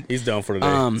last week. he's done for the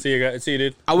day. See you guys. See you,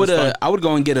 dude. I would It was fun. I would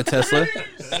go and get a Tesla.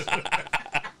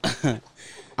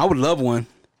 I would love one.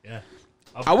 Yeah.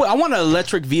 I want an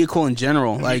electric vehicle in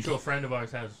general. A Like, mutual friend of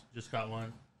ours just got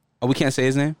one. oh, we can't say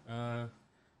his name. Uh,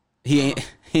 He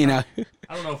ain't out.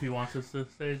 I don't know if he wants us to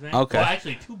say his name. Okay. Well,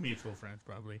 actually, two mutual friends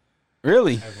probably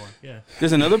Really? has one. Yeah.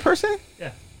 There's another person.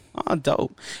 Yeah. Oh,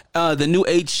 dope. The new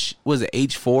H was it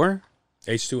H4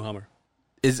 H2 Hummer.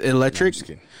 is electric. Just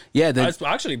kidding. Yeah, the, It's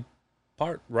actually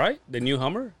part right. The new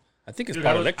Hummer. I think it's Dude,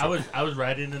 part I electric. was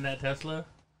riding in that Tesla,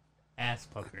 ass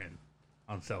puckering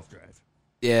on self drive.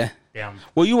 yeah. Down.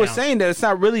 Well, you were down- saying that it's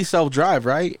not really self drive,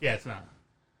 right? Yeah, it's not.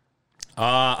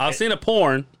 I've seen a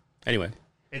porn. Anyway,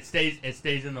 It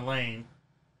stays in the lane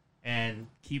and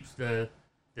keeps the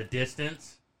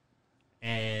distance,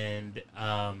 and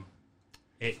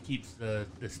it keeps the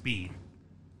speed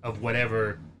of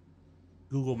whatever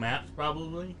Google Maps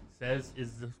probably says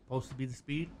is supposed to be the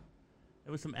speed.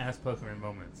 There was some ass puckering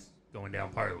moments going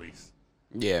down Parley's,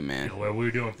 Yeah, man. where we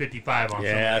were doing 55 on.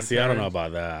 yeah. some See, I don't know turns,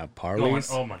 about that. going,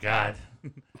 Parley's. oh my god.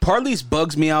 Parley's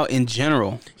bugs me out in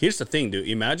general. Here's the thing, dude.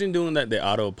 Imagine doing that, the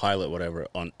autopilot, whatever,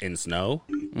 in snow.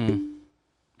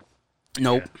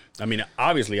 Nope. I mean,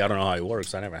 obviously, I don't know how it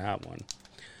works. I never had one.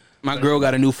 My girl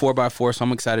got a new 4x4, so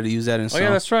I'm excited to use that in Oh snow. yeah,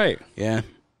 that's right, Yeah.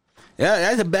 Yeah,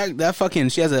 that's a back. That fucking.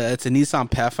 She has it's a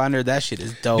Nissan Pathfinder. That shit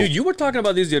is dope. dude. You were talking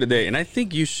about this the other day, and I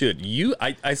think you should.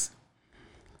 It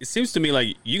seems to me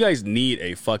like you guys need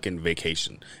a fucking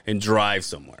vacation and drive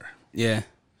somewhere. Yeah.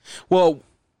 Well,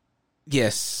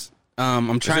 yes.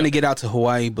 I'm trying to get out to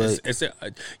Hawaii, but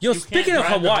Yo, You speaking can't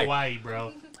of drive to Hawaii,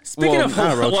 bro. speaking well, of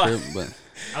not a road Hawaii, trip, but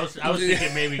I was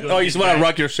thinking maybe go. oh, see you just the want to guy-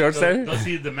 rock your shirts there? Go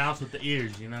see the mouse with the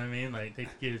ears. You know what I mean? Like take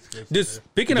the kids. Dude,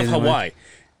 speaking of Disneyland. Hawaii,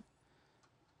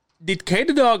 did K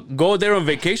the dog go there on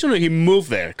vacation or he moved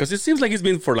there? Because it seems like he's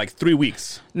been for like 3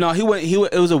 weeks. no, he went.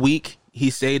 It was a week. He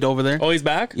stayed over there. Oh, he's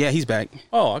back? Yeah, he's back.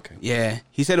 Oh, okay. Yeah,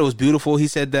 he said it was beautiful. He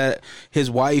said that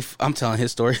his wife. I'm telling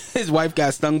his story. His wife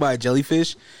got stung by a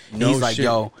jellyfish. And he's like, shit.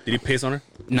 "Yo, Did he piss on her?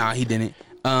 nah, he didn't."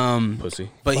 Pussy.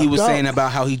 But he was Fucked up. saying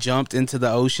about how he jumped into the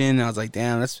ocean. And I was like,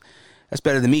 "Damn, that's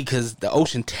better than me because the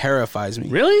ocean terrifies me."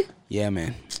 Really? Yeah,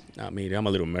 man, Not me. Dude. I'm a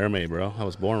little mermaid, bro. I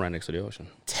was born right next to the ocean.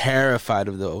 terrified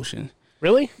of the ocean.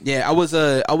 Really? Yeah, I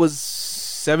was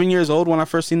 7 years old when I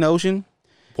first seen the ocean.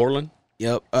 Portland?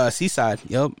 Yep, Seaside.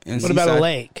 Yep. And What about a Seaside.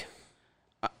 lake?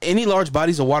 Any large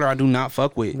bodies of water I do not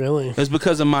fuck with. Really? It's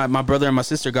because of my brother and my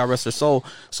sister, God rest their soul.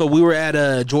 So we were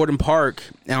at Jordan Park.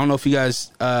 I don't know if you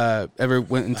guys ever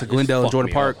went into Glendale and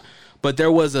Jordan Park, but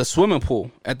there was a swimming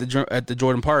pool at the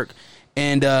Jordan Park,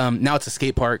 and now it's a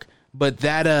skate park. But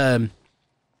that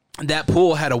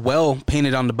pool had a well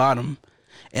painted on the bottom,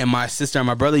 and my sister and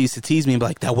my brother used to tease me and be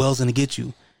like, "That well's gonna get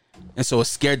you," and so it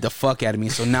scared the fuck out of me.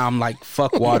 So now I'm like,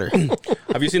 "Fuck water."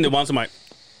 Have you seen the ones on my?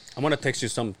 I'm gonna text you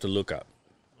something to look up.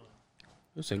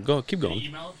 Listen, go, keep going.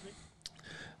 Email it to me?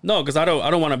 No, because I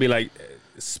don't want to be like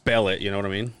spell it. You know what I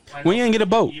mean? When you gonna get a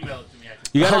boat? Email it to me.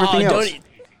 You got everything don't else.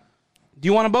 Do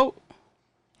you want a boat?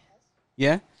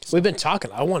 Yeah. We've been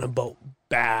talking. I want a boat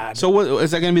bad. So what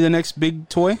is that gonna be the next big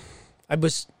toy?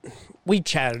 We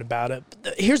chatted about it.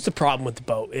 But here's the problem with the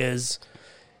boat is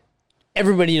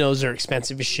everybody knows they're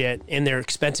expensive as shit and they're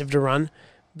expensive to run.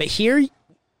 But here,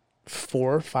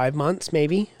 4 or 5 months,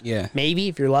 maybe. Yeah. Maybe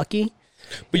if you're lucky.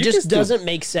 But it you just can still- doesn't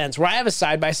make sense. Where I have a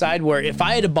side-by-side where if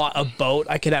I had bought a boat,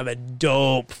 I could have a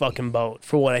dope fucking boat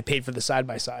for what I paid for the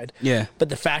side-by-side. Yeah. But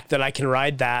the fact that I can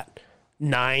ride that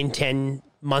 9-10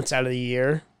 months out of the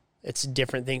year, it's a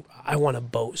different thing. I want a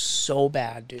boat so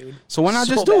bad, dude. So why not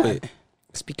So just do bad. it?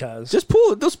 It's because Just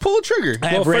pull it. Just pull a trigger. I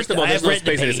Well, have first of all, I there's have no rent to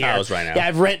space in pay his here. house right now. Yeah, I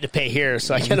have rent to pay here,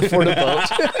 so I can't afford a boat.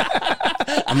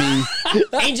 I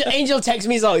mean, Angel texts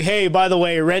me, he's like, "Hey, by the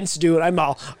way, rent's due." And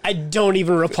I don't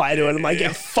even reply to it. I'm like,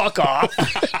 "Yeah, fuck off."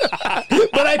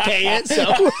 But I pay it, so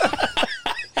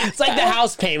it's like the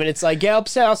house payment. It's like, "Yeah,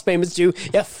 house payment's due."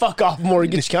 Yeah, fuck off,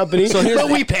 mortgage company. So here's-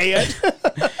 but we pay it.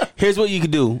 here's what you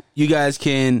can do. You guys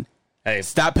can Hey,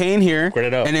 stop paying here, Spread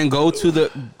it out. and then go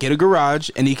to get a garage,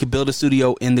 and you can build a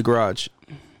studio in the garage.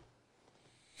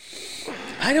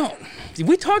 I don't.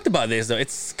 We talked about this though.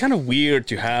 It's kind of weird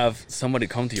to have somebody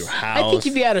come to your house. I think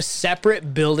if you had a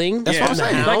separate building, That's what I'm in the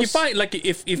saying. house, Like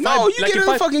if I No, you like get if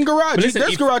a I- fucking garage. But listen,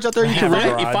 There's if- garage out there you can have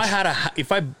a rent. If I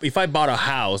had if I bought a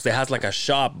house that has like a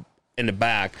shop in the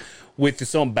back with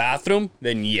its own bathroom,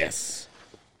 then yes.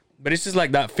 But it's just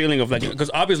like that feeling of like,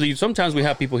 because obviously sometimes we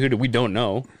have people here that we don't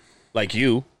know, like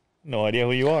you, no idea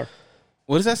who you are.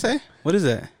 What does that say? What is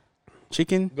that?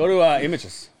 Chicken? Go to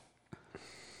images.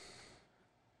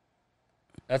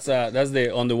 That's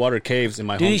the underwater caves in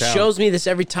my dude, he hometown. shows me this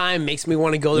every time, makes me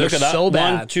want to go there Look at that. so 1,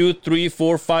 bad. 2, 3,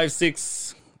 4, 5,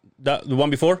 6. The one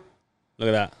before. Look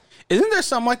at that. Isn't there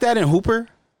something like that in Hooper?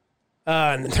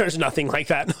 There's nothing like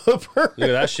that in Hooper. Look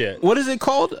at that shit. What is it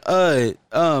called?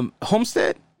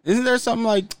 Homestead? Isn't there something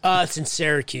like? It's in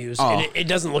Syracuse. Oh. And it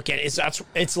doesn't look at it.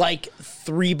 It's like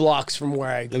 3 blocks from where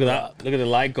I grew Look at up. that. Look at the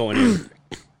light going in.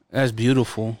 That's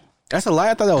beautiful. That's a lie.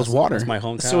 I thought that was water. That's my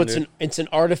hometown. So dude. it's an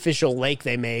artificial lake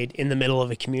they made in the middle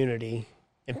of a community,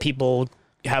 and people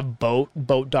have boat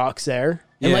docks there.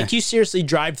 And Yeah. like you seriously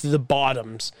drive through the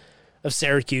bottoms of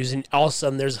Syracuse, and all of a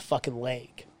sudden there's a fucking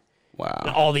lake. And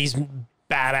Wow. all these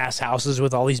badass houses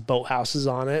with all these boat houses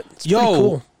on it. It's pretty Yo,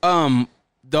 cool.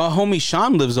 the homie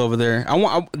Sean lives over there.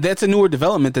 That's a newer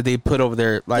development that they put over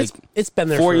there. Like, It's been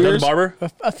there 4 for years? The barber.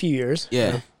 a few years.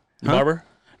 yeah. The barber.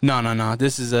 No.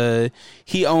 This is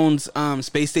he owns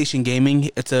Space Station Gaming.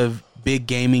 It's a big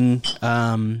gaming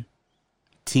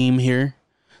team here.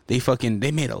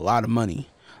 They made a lot of money.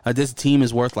 This team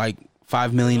is worth like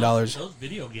 $5 million. Those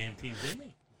video game teams, they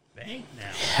make bank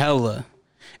now. Hella.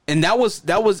 And that was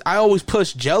I always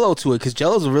push Jello to it because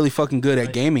Jello's really fucking good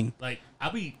at gaming. Like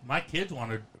my kids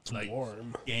want to like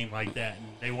game like that, and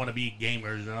they want to be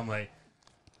gamers, and I'm like,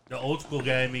 the old school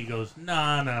guy in me goes, no.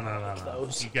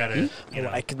 You gotta, I you know.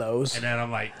 like those. And then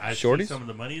I'm like, I see Shorties? some of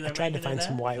the money that I tried to find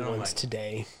some white ones Like,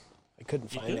 today. I couldn't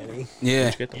find good? any.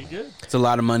 Yeah, Get them. you good? it's a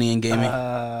lot of money in gaming.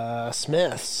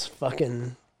 Smiths,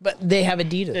 fucking, but they have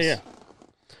Adidas. Yeah.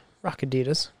 Rock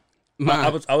Adidas. I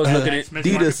was looking at. Smith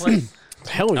Adidas. Marketplace.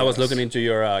 Hell, I was yes. looking into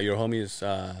your homie's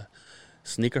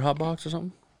sneaker hot box or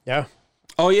something. Yeah,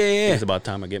 Oh yeah. It's about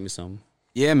time I get me some.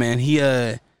 Yeah, man. He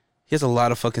has a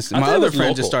lot of fucking. I My thought it other was friend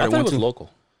local. just I started thought it one was too. local.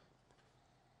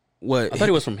 What? I thought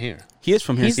he was from here. He is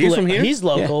from here. He's from here? He's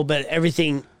local, but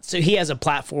everything. So he has a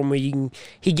platform where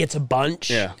he gets a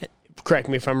bunch. Yeah. Correct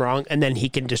me if I'm wrong, and then he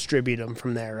can distribute them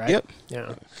from there, right? Yep.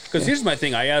 Yeah. Because here's my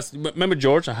thing. I asked. Remember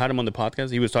George? I had him on the podcast.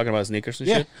 He was talking about sneakers and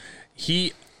Yeah.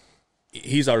 shit.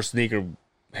 He's our sneaker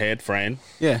head friend.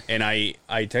 Yeah. And I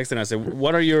texted and I said,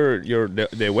 "What are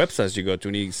the websites you go to?"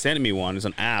 And he sent me one. It's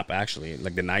an app actually,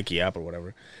 like the Nike app or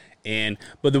whatever.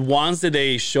 But the ones that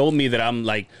they showed me that I'm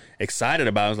like excited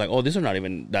about, I was like, "Oh, these are not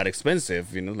even that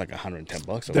expensive." You know, like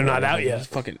 $110. Or They're not whatever. out Like, yet. it's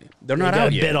fucking, they're not gotta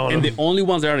out yet. bid on And them. the only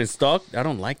ones that are in stock, I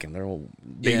don't like them.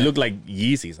 They Yeah. look like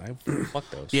Yeezys. Fuck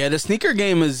those. Yeah, the sneaker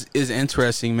game is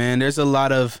interesting, man. There's a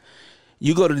lot of,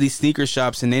 you go to these sneaker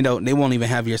shops and they won't even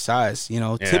have your size. You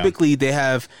know, Yeah. typically they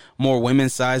have more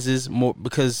women's sizes, more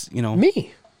because you know.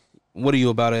 Me. What are you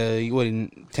about a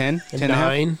 10? 10 and a half?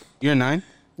 9. You're a 9.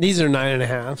 These are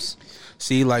 9.5s.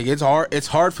 See, like it's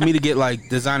hard for me to get like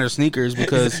designer sneakers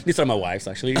because These are my wife's,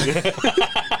 actually.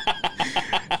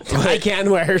 I can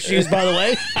wear her shoes, by the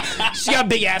way. She's got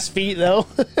big ass feet, though.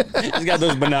 He's got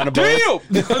those banana boats.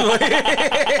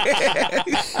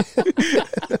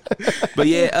 But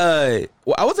yeah,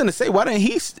 well, I was gonna say, why didn't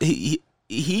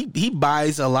he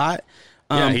buys a lot?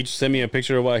 Yeah, he just sent me a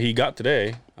picture of what he got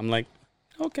today. I'm like,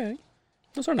 okay,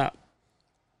 those are not.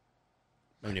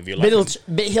 I mean, if you like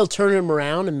But he'll turn them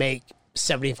around and make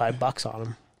 $75 on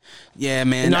them, Yeah,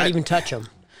 man. and not even touch them.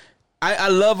 I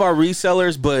love our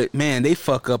resellers, but man, they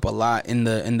fuck up a lot in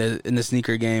the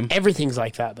sneaker game. Everything's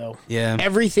like that, though. Yeah.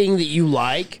 Everything that you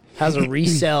like has a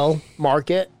resell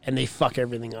market, and they fuck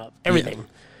everything up. Everything.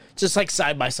 Just like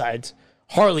side by sides.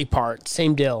 Harley parts,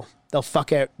 same deal.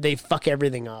 They fuck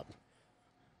everything up.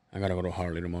 I gotta go to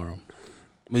Harley tomorrow.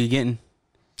 What are you getting?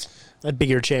 A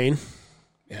bigger chain.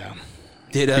 Yeah,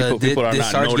 Did people are did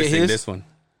not Sarge get noticing his? this one.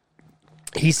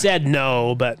 He said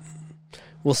no, but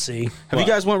we'll see. Have you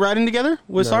guys went riding together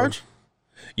with No. Sarge?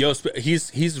 Yo,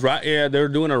 he's right. Yeah, they're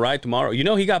doing a ride tomorrow. You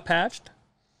know, he got patched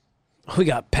We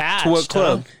got patched. To what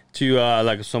club? to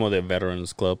like some of the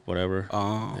veterans club, whatever.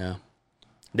 Oh. Yeah,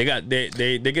 they get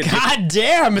God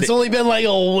damn, it's only been like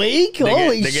a week?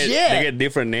 Holy shit. They get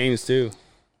different names too.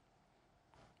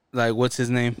 Like, what's his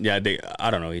name? Yeah,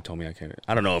 I don't know. He told me I can't.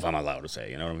 I don't know if I'm allowed to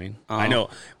say. You know what I mean? I know.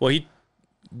 Well, he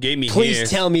gave me. Please his.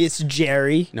 tell me it's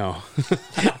Jerry. No.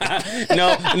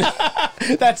 no.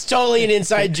 That's totally an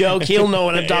inside joke. He'll know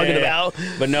what I'm talking about.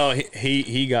 But no,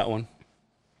 he got one,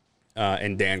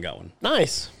 and Dan got one.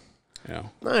 Nice. You know,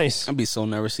 Nice. I'd be so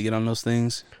nervous to get on those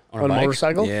things. on On a bike.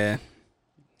 motorcycle? Yeah.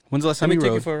 When's the last Let time me you take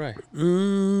rode? you for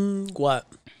a ride. What?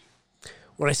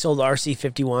 When I sold the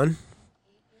RC51,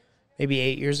 maybe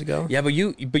 8 years ago. Yeah, but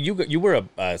you were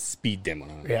a speed demo.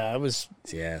 Yeah, it was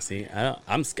Yeah. See,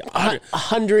 I'm scared.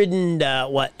 100 and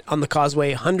on the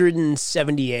causeway,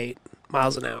 178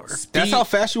 miles an hour. That's how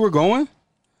fast you were going?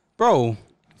 Bro,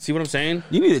 See what I'm saying?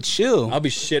 you need to chill. I'll be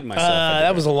shitting myself.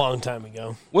 That was a long time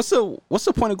ago. What's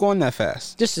the point of going that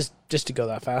fast? Just to go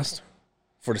that fast.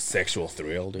 for the sexual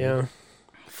thrill, dude. Yeah.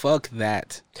 Fuck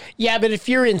that. Yeah, but if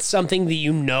you're in something that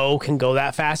you know can go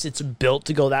that fast, it's built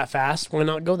to go that fast, why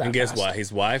not go that And guess fast? what?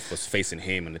 His wife was facing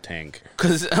him in the tank.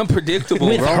 Because it's unpredictable,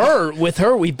 With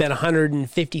her, we've been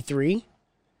 153.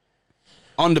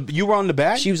 You were on the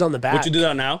back? She was on the back. Would you do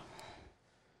that now?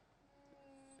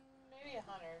 Maybe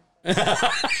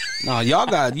 100. No, y'all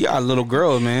got little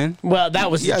girl, man. Well,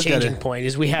 that was You the guys changing gotta- point.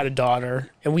 Is we had a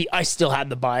daughter, and I still had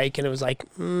the bike, and it was like,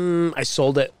 I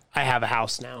sold it. I have a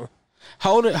house now.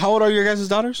 How old are your guys'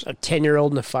 daughters? A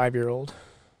 10-year-old and a 5-year-old.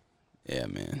 Yeah,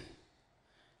 man.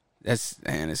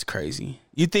 It's crazy.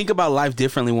 You think about life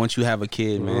differently once you have a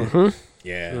kid, man. Mm-hmm.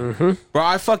 Yeah. Bro,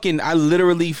 I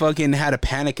literally fucking had a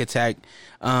panic attack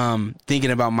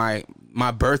thinking about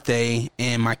my birthday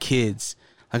and my kids.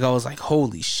 Like, I was like,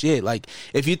 holy shit. Like,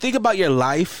 if you think about your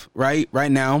life right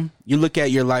now, you look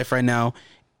at your life right now,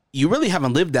 you really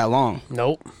haven't lived that long.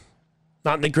 Nope.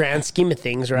 Not in the grand scheme of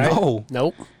things, right? No.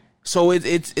 Nope. So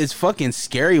it's fucking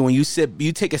scary when you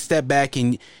take a step back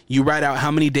and you write out how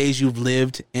many days you've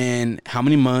lived and how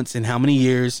many months and how many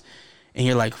years, and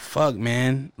you're like, fuck,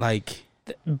 man. Like,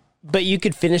 But you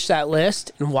could finish that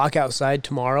list and walk outside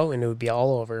tomorrow, and it would be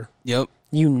all over. yep.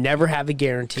 You never have a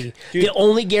guarantee. The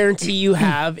only guarantee you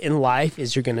have in life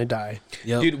is you're going to die.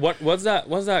 Yep. Dude, what's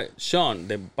that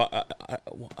Sean?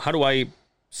 How do I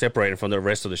separate it from the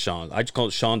rest of the Sean? I just call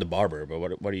it Sean the barber, but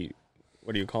what do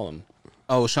you call him?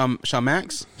 Oh, Sean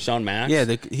Max? Sean Max. Yeah,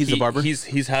 he's the barber.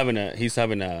 He's having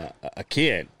a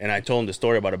kid, and I told him the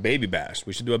story about a baby bash.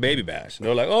 We should do a baby bash. And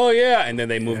they're like, oh yeah, and then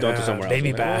they moved on to somewhere baby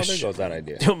else. I'm like, bash. Oh, there goes that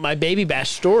idea. My baby bash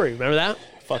story. Remember that?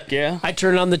 Fuck yeah. I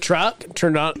turned on the truck.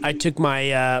 I took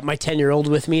my my 10-year-old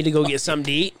with me to go get something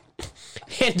to eat.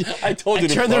 And I told you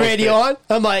to turned the post radio it. on.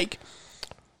 I'm like,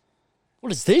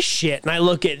 what is this shit? And I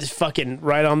look at fucking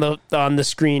right on the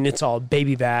screen. It's all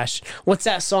Baby Bash. What's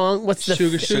that song? What's the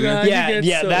Sugar, Yeah, you get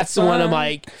yeah, so that's the one. I'm fine.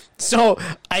 like, so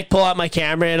I pull out my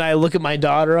camera and I look at my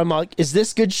daughter. I'm like, is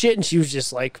this good shit? And she was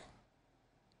just like,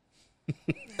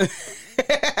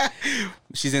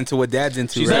 She's into what dad's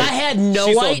into, but I right? had no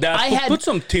She's all idea. that. Put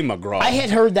some Tim McGraw. I had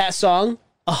heard that song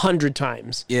 100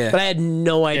 times. Yeah. But I had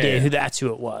no idea Yeah. that's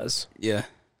who it was. Yeah.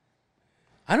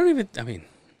 I don't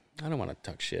want to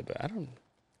talk shit, but I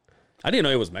didn't know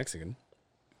he was Mexican.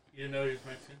 You didn't know he was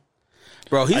Mexican?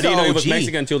 Bro, I he's didn't an know he was OG.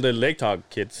 Mexican until the Lake Talk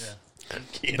kids.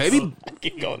 Baby,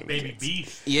 Keep going. Baby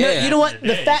Beast. yeah. No, you know what?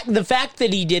 Today. The fact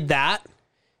that he did that,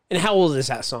 and how old is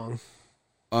that song?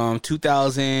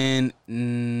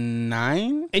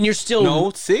 2009? And you're still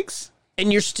No, 6?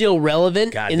 and you're still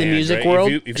relevant God in the damn, music Dre.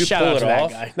 world. If you Shout pull out it to that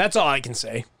off- guy. That's all I can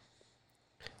say.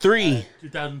 3.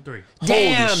 2003.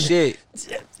 Damn. Holy shit.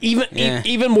 Yeah.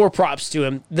 Even more props to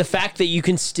him. The fact that you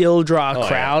can still draw a yeah.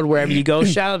 crowd wherever you go.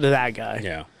 Shout out to that guy.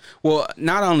 Yeah. Well,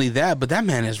 not only that, but that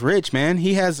man is rich, man.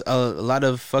 He has a lot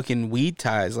of fucking weed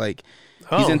ties. Like,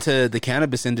 he's Oh. into the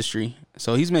cannabis industry.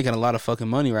 So he's making a lot of fucking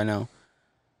money right now.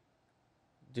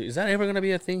 Dude, is that ever gonna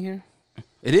be a thing here?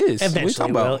 It is. What are you Eventually,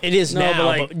 talking will. about? It is No, now. but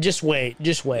like- but just wait.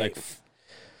 Just wait. Like,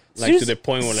 Soon like to as- the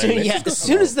point where like, soon, let's yeah, just go as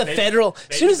soon as the Baby- federal,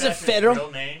 as soon as the Baby Bash's federal.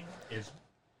 real name is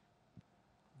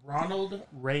Ronald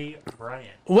Ray Bryant.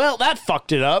 Well, that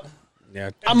fucked it up. Yeah,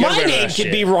 My get rid of name that could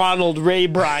shit. be Ronald Ray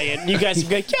Bryant. You guys would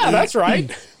be like, yeah, that's right.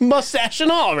 Mustache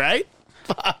and all, right?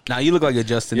 Nah, you look like a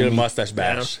Justin. You're to a me. mustache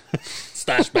bash.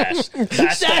 Stash bash.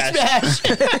 Bash Stash bash.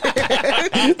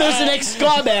 Bash. There's an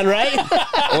ex-ska band, right?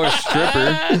 Or a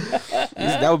stripper.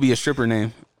 That would be a stripper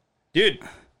name. Dude,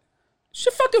 it's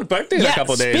your fucking birthday in a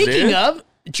couple days, speaking dude. of,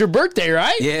 it's your birthday,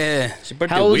 right? Yeah. It's your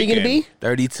birthday How old are you going to weekend. be?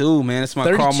 32, man. It's my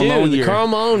Karl 32, Malone the year. Karl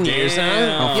Malone years, huh? Damn. Give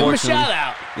him a Unfortunately. shout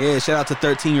out. Yeah, shout out to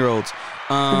 13-year-olds.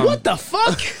 What the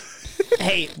fuck?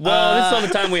 Hey, Well, this is all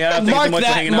the time we have. Thank you so mark much for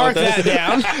that, hanging out mark with that us.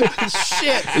 down.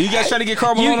 Shit. You guys trying to get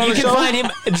Karl Malone on You the can show? find him,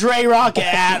 Dre Rocket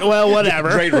at, well, whatever.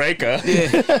 Great Reka.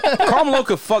 Karl Malone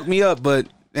could fuck me up, but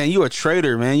man, you a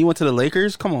traitor, man. You went to the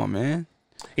Lakers? Come on, man.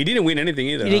 He didn't win anything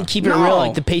either. You didn't keep it No. real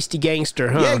like the pasty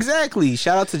gangster, huh? Yeah, exactly.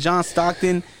 Shout out to John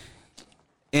Stockton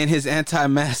and his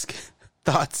anti-mask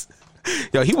thoughts.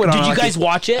 Yo, he went on. Did you like guys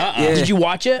watch it? Yeah. Did you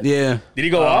watch it? Yeah. Did he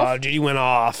go Oh, off? dude, he went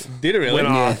off. Did he really? Went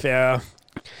Yeah. off, yeah.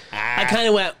 I kind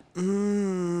of went,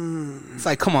 It's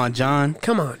like, come on, John.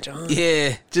 come on, John.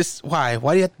 Yeah, just why?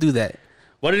 Why do you have to do that?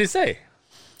 What did he say?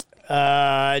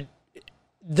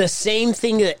 The same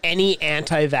thing that any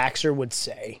anti-vaxxer would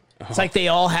say. It's like they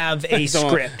all have a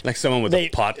script. Like someone with They- a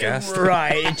podcast.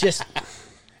 Right. It just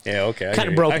Yeah, okay. I kind hear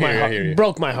of you. broke I my hear you, I heart. hear you.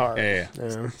 Broke my heart. Yeah,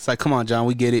 It's like, come on, John.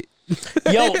 We get it.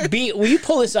 Yo, B, will you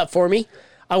pull this up for me?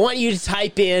 I want you to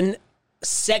type in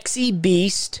 "Sexy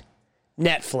Beast"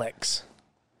 Netflix.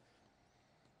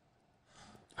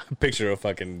 Picture of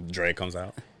fucking Dre comes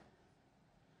out.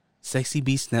 Sexy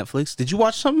Beast Netflix. Did you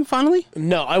watch something finally?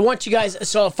 No, I want you guys.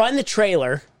 So find the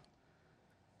trailer.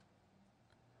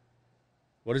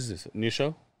 What is this? New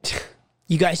show?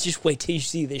 You guys just wait till you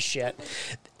see this shit.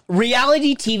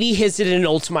 Reality TV has hit an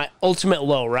ultimate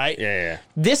low, right? Yeah, yeah.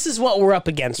 This is what we're up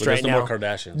against But right there's no now. more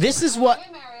Kardashians. This is what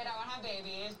Get married. I want to have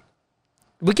babies.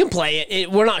 we can play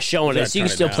it. We're not showing We it, gotta so you can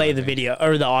turn it still down, play I the think. video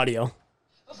or the audio.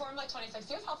 Before I'm like 26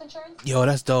 years, health insurance. Yo,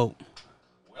 that's dope.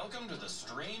 Welcome to the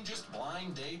strangest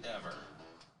blind date ever.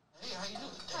 Hey, how you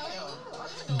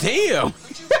doing? Damn.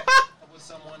 With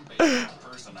someone based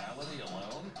on personality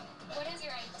alone? What is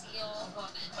your ideal woman?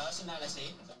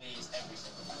 Personality for me is everything.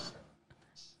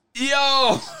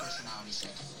 Yo.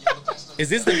 Is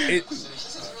this the This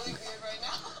is really weird right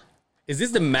now. is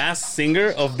this the masked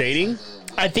singer of dating?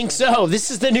 I think so. This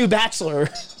is the new Bachelor.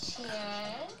 Yes.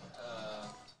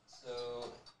 So,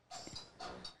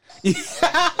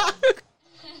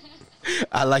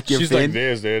 I like your She's fin. like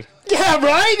this, dude. Yeah,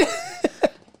 right?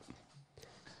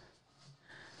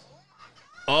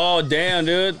 Oh damn,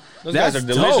 dude. Those That's guys are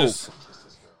delicious.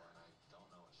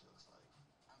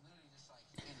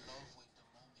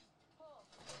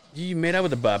 You made out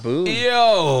with a baboon.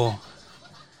 Yo.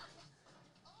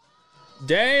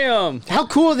 Damn. How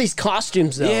cool are these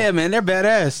costumes, though? Yeah, man, they're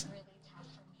badass. Really tough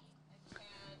for me. I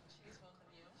can't choose both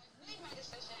of you. I've made my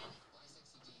decision.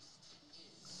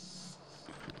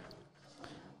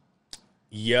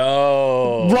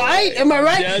 Yo. Right? Am I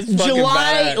right? That's fucking July,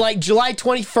 bad. like July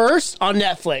 21st on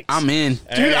Netflix. I'm in.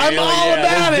 Dude, I'm hell all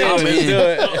about it. Let's do I'm it.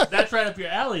 Let's do it. That's right up your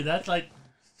alley. That's like,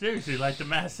 seriously, like the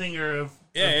mass singer of.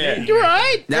 Yeah, of yeah. dating. You're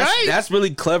right. That's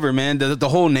really clever, man. The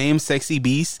whole name, Sexy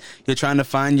Beast. You're trying to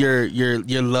find your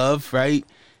love, right?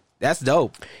 That's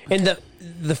dope. And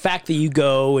the fact that you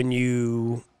go and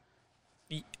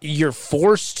you're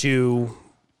forced to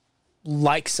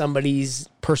like somebody's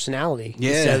personality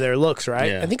Yeah. instead of their looks,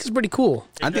 right? Yeah. I think it's pretty cool.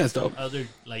 I think it's There's dope. some other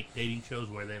like dating shows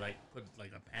where they like put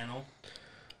like a panel.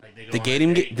 Like they go The on a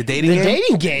dating, date. the dating The game.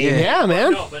 dating game, yeah,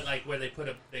 man. No, but like where they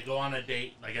they go on a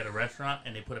date like at a restaurant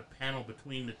and they put a panel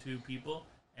between the two people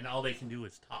and all they can do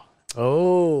is talk.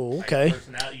 Oh, Like, okay.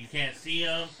 personality, you can't see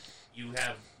them. You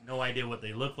have no idea what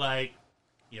they look like.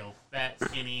 You know, fat,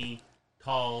 skinny,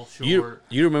 tall, short.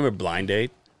 You remember Blind Date?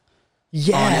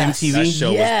 Yes. MTV? That show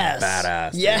was yes.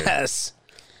 badass, dude. Yes.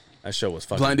 That show was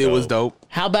fucking Blind Date was dope.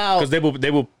 How about because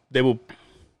they will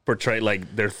portray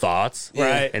like their thoughts,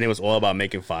 Right. And it was all about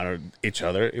making fun of each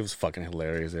other. It was fucking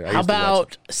hilarious. I how used to watch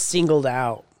about Singled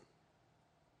Out?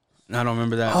 I don't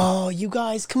remember that. Oh, you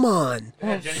guys, come on.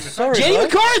 Yeah, Jenny McCarthy. Jenny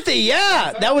McCarthy,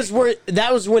 yeah. That was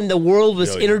when the world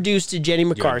was Yo, introduced to Jenny Yo,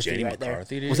 McCarthy Jenny right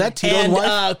McCarthy, dude. Was that Tito's there. And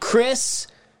wife?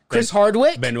 Chris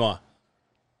Hardwick. Benoit?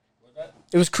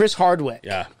 It was Chris Hardwick.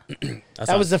 Yeah,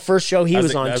 That was the first show he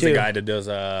was on that's too. the guy that does.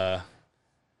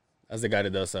 That's the guy that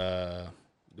does The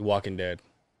Walking Dead.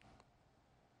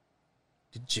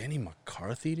 Did Jenny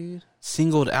McCarthy, dude?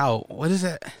 Singled Out. What is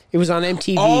that? It was on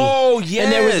MTV. Oh, yes.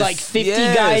 And there was like 50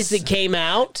 yes. guys that came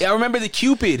out. Yeah, I remember the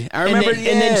Cupid. I And remember.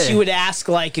 then she would ask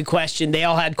like a question. They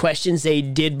all had questions they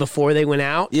did before they went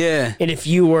out. Yeah. And if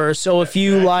you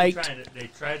They're liked,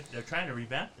 they're trying to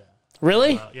revamp that.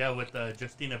 really, Yeah, with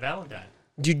Justina Valentine.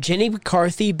 dude, Jenny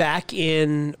McCarthy back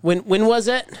in when was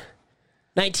it?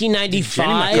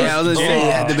 1995. Yeah, I was gonna say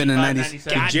it had to have been in the 90s.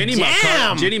 97. God Jenny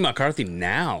damn! Jenny McCarthy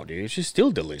now, dude. She's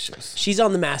still delicious. She's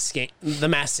on the Masked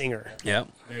Singer. Yep.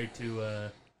 Married to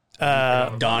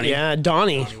Donnie. Yeah,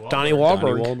 Donnie Wahlberg. Donnie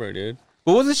Wahlberg. Wahlberg, dude.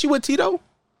 But wasn't she with Tito?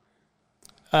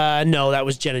 No, that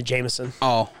was Jenna Jameson.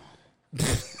 Oh.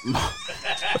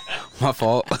 My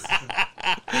fault.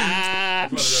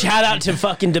 Shout out to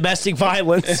fucking domestic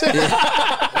violence.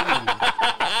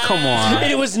 Come on.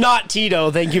 And it was not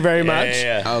Tito. Thank you very much.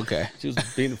 Yeah. Okay. She was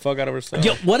beating the fuck out of herself.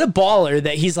 Yo, what a baller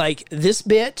that he's like, this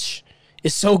bitch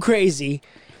is so crazy.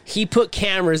 He put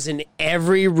cameras in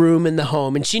every room in the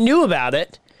home, and she knew about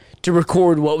it to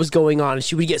record what was going on. And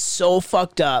she would get so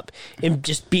fucked up and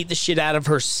just beat the shit out of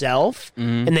herself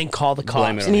and then call the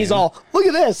Blame it cops. on And he's him. all, look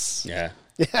at this. Yeah.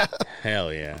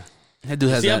 Hell yeah. That dude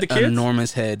has he have an the kids?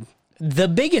 enormous head. The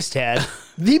biggest head.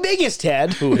 The biggest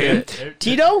head. Who hit?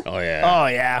 Tito? Oh yeah. Oh,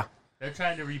 yeah. They're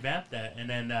trying to revamp that, and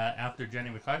then after Jenny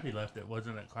McCarthy left, it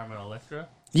wasn't it Carmen Electra?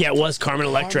 Yeah, it was Carmen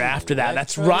Electra after that.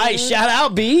 That's right. Shout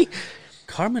out, B.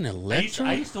 Carmen I used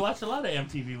Electra. to watch a lot of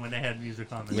MTV when they had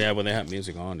music on. Yeah, when they have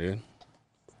music on, dude.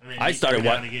 mean, I started every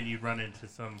now wa- and again you'd run into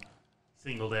some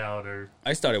Singled Out or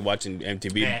I started watching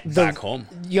MTV Yeah. back home.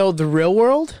 Yo, The Real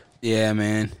World? Yeah,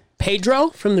 man. Pedro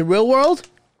from The Real World?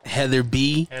 Heather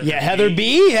B. Heather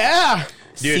B. Yeah.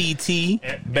 Dude. CT.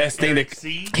 Best thing Eric that-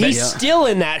 C. He's Yeah. still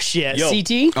in that shit. Yo.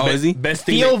 CT? Oh, is he? Best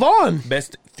thing. Theo that- Vaughn.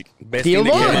 Best Theo thing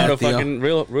that Vaughn. came out of Theo. fucking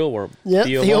real world. Yep,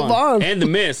 Theo Vaughn. And the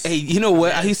Miss. Hey, you know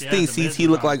what? I used to Yeah, think the CT Miz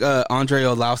looked was like Andre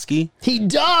Orlowski. He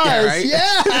does. right?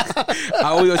 Yeah. I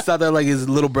always thought that like his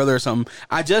little brother or something.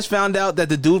 I just found out that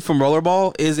the dude from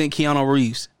Rollerball isn't Keanu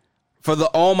Reeves. For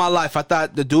all my life, I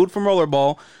thought the dude from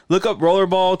Rollerball. Look up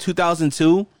Rollerball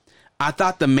 2002. I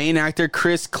thought the main actor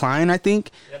Chris Klein. I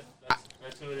think Yep,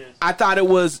 that's who it is. I thought it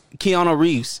was Keanu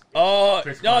Reeves. Oh,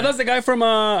 Chris no, Klein. that's the guy from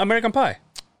American Pie.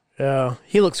 Yeah.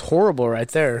 He looks horrible right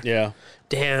there. Yeah.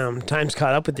 Damn. Time's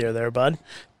caught up with you there, bud.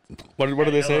 What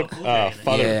do they say? LL Cool J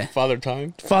in it. Yeah. Father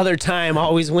Time. Father Time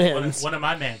always One wins. of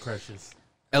my man crushes.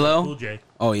 Hello. Cool J.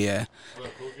 Oh yeah. LL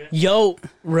Cool J. Yo,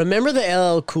 remember the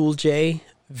LL Cool J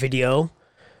video?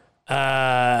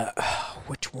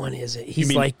 Which one is it? He's You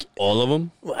mean like, all of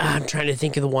them? I'm trying to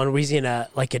think of the one where he's in a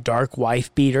dark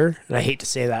wife beater, and I hate to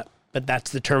say that, but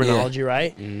that's the terminology,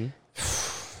 right? Mm-hmm.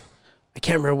 I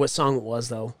can't remember what song it was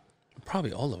though.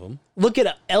 Probably all of them. Look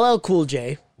at LL Cool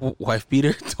J. Wife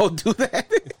beater. Don't do that.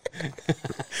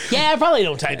 Yeah, I probably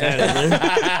don't type that in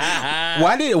there.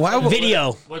 Why?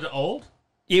 Video. Was it old?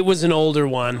 It was an older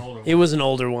one. older one. It was an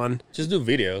older one. Just do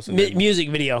videos. and then- Music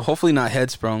video. Hopefully not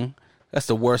Headsprung. That's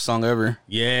the worst song ever.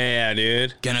 Yeah,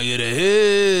 dude. Can I get a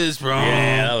Headsprung?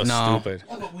 Yeah, that was no. stupid.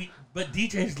 Yeah, but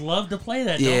DJs love to play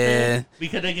that, don't Yeah. they?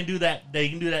 Because they can do that. They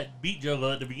can do that beat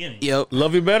juggle at the beginning. Yep.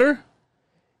 Love you better?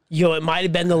 Yo, it might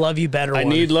have been the Love You Better I one.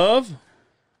 need love?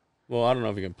 Well, I don't know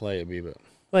if you can play it, B, but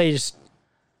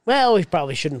Well, we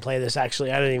probably shouldn't play this,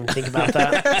 actually. I didn't even think about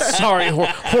that. Sorry,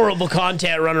 horrible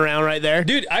content run around right there.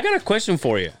 dude, I got a question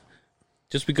for you.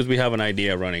 Just because we have an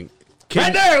idea running.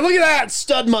 Right there, look at that,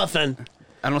 stud muffin.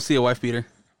 I don't see a wife beater.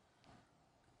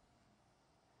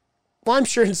 Well, I'm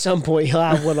sure at some point he'll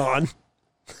have one on.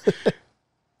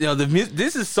 Yo,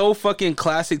 this is so fucking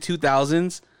classic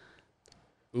 2000s.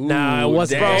 Nah, it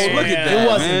wasn't. damn. This one. Look at It that,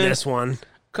 wasn't man. this one.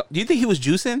 Do you think he was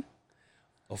juicing?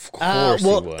 Of course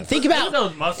Well, he was. think Look at about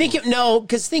those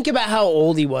muscles. think about how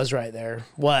old he was right there.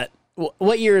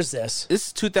 What year is this? This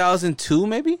is 2002,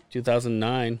 maybe.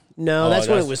 2009. No, that's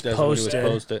when it was that's when posted.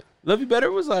 posted. Love You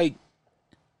Better was like,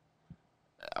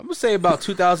 I'm gonna say about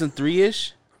 2003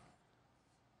 ish.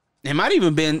 It might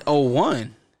even been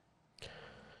 01.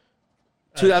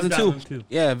 2002. 2002.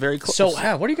 Yeah, very close. So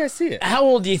Yeah, where do you guys see it? how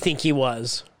old do you think he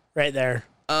was right there?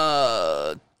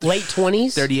 Late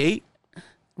 20s? 38.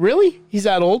 Really? He's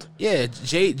that old? Yeah,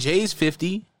 Jay's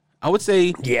 50. I would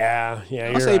say. Yeah,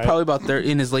 you're I'd say right. probably about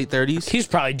in his late 30s. He's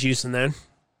probably juicing then.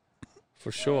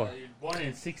 For sure. He was born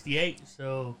in 68,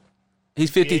 so He's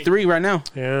 53 right now.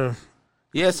 Yeah.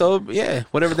 Yeah, so yeah,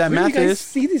 whatever that math is.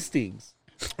 see these things?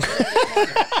 in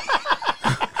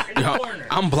the corner.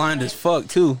 I'm blind as fuck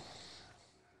too.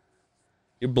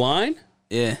 You're blind?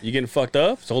 Yeah. You getting fucked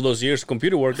up? It's all those years of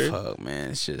computer work, dude. Fuck,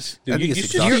 man, it's just. Dude, I think you it's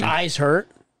should- exhaustion. Your eyes hurt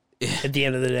at the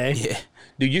end of the day. Yeah.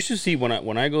 Dude, you should see when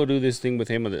I go do this thing with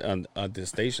him at the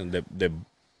station, the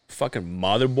fucking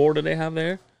motherboard that they have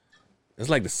there. It's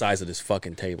like the size of this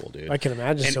fucking table, dude. I can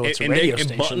imagine. and, So it's a and radio and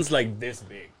station. buttons like this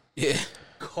big, Yeah.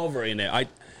 covering it.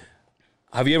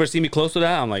 Have you ever seen me close to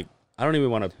that? I'm like, I don't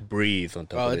even want to breathe on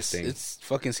top Oh, of this thing. it's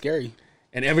fucking scary.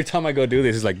 And every time I go do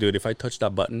this, it's like, dude, if I touch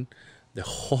that button, the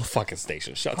whole fucking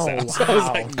station shuts Oh, down. So I was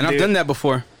wow. like, And I've done that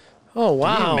before. Oh, Can you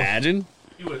wow. imagine?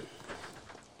 He was.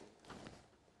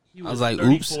 He was like, 34,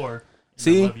 oops. and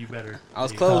See? I love you better. I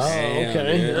was close. Oh, Damn,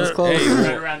 okay. dude. That's close. Hey,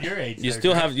 Right around your age. you there,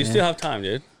 still Greg. have time,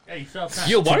 dude. Yeah, you still have time.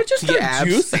 Yo, why don't you To start get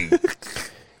abs. juicing?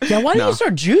 Yeah, why didn't No. you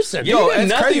start juicing? Yo, Yo, got it's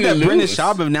nothing crazy to that Brendan lose.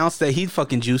 Schaub announced that he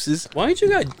fucking juices. Why don't you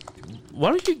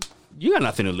got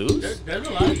nothing to lose? There's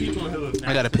a lot of people who have.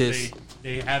 I gotta announced that piss.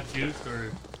 They have juice,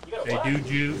 or they do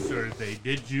juice, or they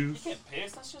did juice.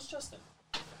 Piss? That's just Justin.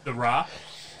 The Rock.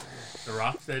 The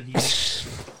Rock said he's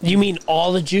You mean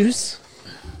all the juice?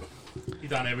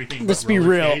 on everything. Let's but be roller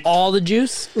real. skates. All the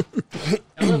juice?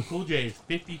 LL Cool J is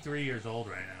 53 years old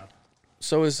right now.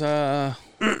 So is Joe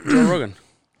Rogan.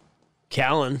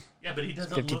 Callan. Yeah, but he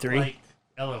doesn't 53. look like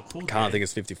LL Cool J. I don't think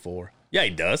it's 54. Yeah, he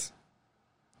does.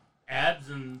 Abs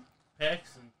and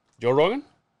pecs and Joe Rogan?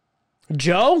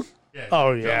 Joe? yeah.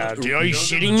 Oh, yeah. Dude, are you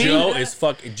Joe's shitting me? Joe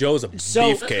is Joe's a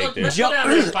So- beefcake, dude. Let's go down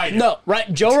there and fight him. No,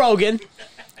 right. Joe Rogan.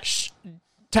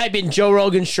 Type in Joe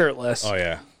Rogan shirtless. Oh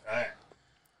yeah. Alright.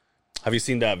 Have you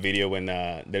seen that video when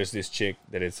there's this chick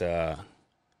that is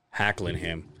hackling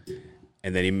him,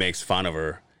 and then he makes fun of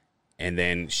her, and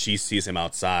then she sees him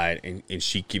outside, and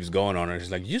she keeps going on her.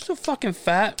 She's like, "You're so fucking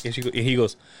fat," and he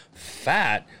goes,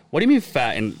 "Fat? What do you mean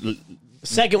fat?" And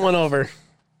Second one over.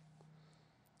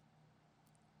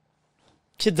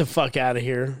 Get the fuck out of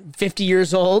here. 50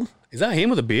 years old? is that him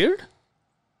with a beard?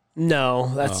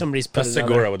 No, that's somebody's put That's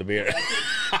another. Segura with a beard.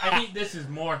 I think this is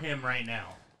more him right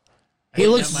now. He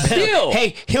looks That might- better. Still.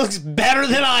 Hey, he looks better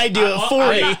than I do at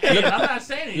 40. I'm not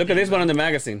saying anything. Look at this one in the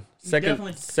magazine.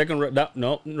 definitely-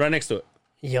 Right next to it.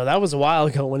 Yo, that was a while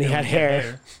ago when he had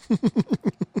hair.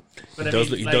 But He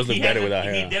does look better without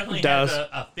hair. He definitely Does. has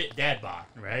a fit dad bod,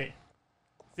 right?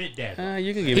 Fit dad bod.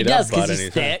 You can give He me that does because butt he's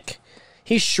anytime. thick.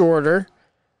 He's shorter.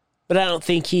 But I don't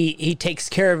think he takes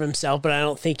care of himself, but I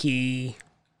don't think he...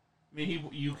 I mean,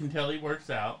 you can tell he works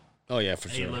out, Oh yeah, for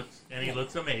and sure. he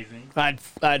looks amazing.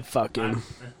 I'd fuck him.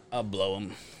 I'll blow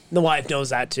him. The wife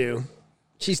knows that too.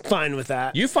 She's fine with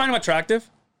that. You find him attractive?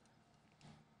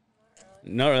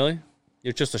 Not really.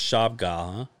 You're just a shop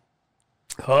guy,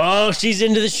 huh? Oh, she's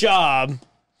into the shop.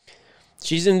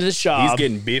 She's into the shop. He's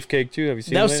getting beefcake too. Have you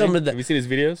seen? That him was lately? some of the- Have you seen his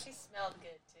videos? He smelled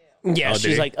good too. Yeah, Oh, did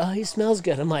she's he? like, oh, he smells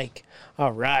good. I'm like,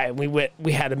 all right.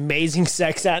 We had amazing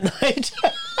sex that night.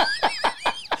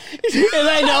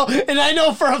 and I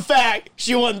know for a fact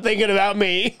she wasn't thinking about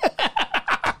me.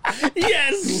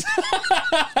 Yes.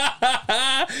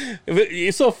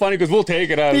 It's so funny because we'll take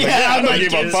it out. Yeah, I I'm don't like,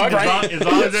 give a it's fuck. great. As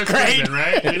long as they're great. tripping,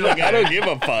 right? We look I at don't it. give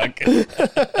a fuck.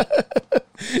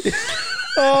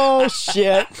 Oh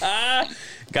shit.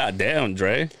 God damn,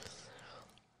 Dre.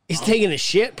 He's taking a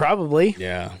shit probably.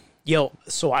 Yeah. Yo,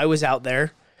 so I was out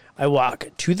there. I walk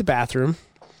to the bathroom.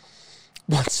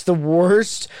 What's the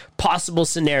worst possible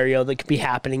scenario that could be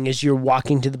happening is you're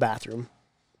walking to the bathroom?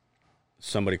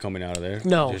 Somebody coming out of there.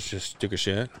 No. Just took a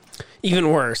shit. Even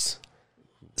worse.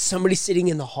 Somebody sitting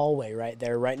in the hallway right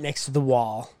there, right next to the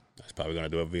wall. He's probably gonna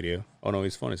do a video. Oh no,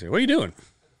 he's funny. What are you doing?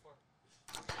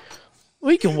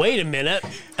 We can wait a minute.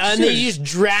 And they just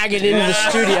drag it into the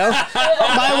studio.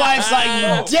 My wife's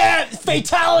like, death,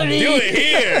 fatality. Do it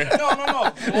here.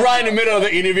 No. Right in the middle of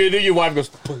the interview, then your wife goes,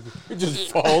 it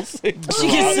just falls. She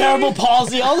gets cerebral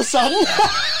palsy all of a sudden.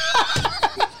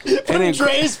 From then-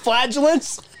 Dre's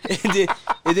flatulence. It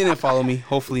didn't follow me.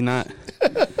 Hopefully not.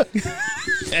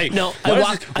 Hey, No, why I does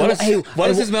walk- it- why I- does- hey, why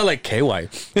does I- it smell like KY?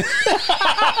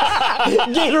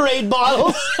 Gatorade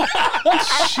bottles.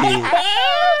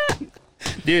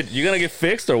 Dude, you gonna get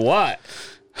fixed or what?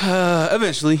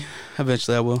 Eventually I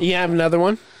will. You have another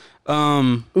one?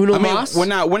 Uno Uno I mean, mas? we're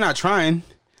not trying,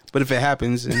 but if it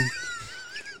happens, then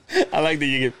I like that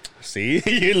you get. See,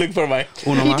 you look for my.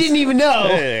 uno He mas. didn't even know.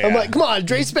 Yeah. I'm like, come on,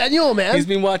 Dre Spaniel, man. He's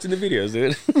been watching the videos,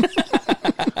 dude.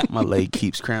 My leg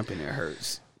keeps cramping. It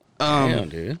hurts. Damn,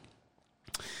 dude.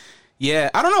 Yeah,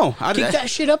 I don't know. Keep that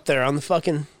shit up there on the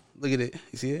fucking. Look at it.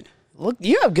 You see it? Look,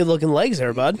 you have good looking legs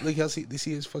there, bud. Look how you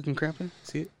see it's fucking cramping.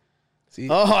 See it? See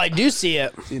it? Oh, I do see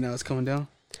it. See now it's coming down.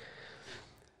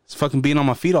 It's fucking being on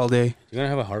my feet all day. You gonna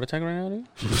have a heart attack right now, dude?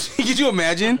 Could you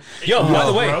imagine? Yo, by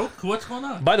the way, Broke? What's going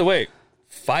on? by the way,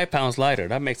 5 pounds lighter.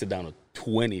 That makes it down to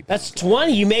 20. That's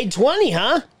 20. You made 20,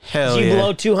 huh? Hell you yeah.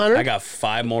 below 200? I got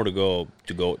 5 more to go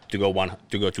to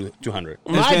 200.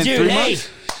 My been dude, 3 hey. months?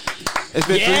 It's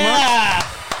been 3 months? Yeah.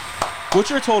 What's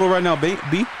your total right now, B?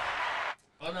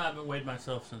 Oh no, I haven't weighed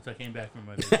myself since I came back from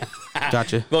my vacation.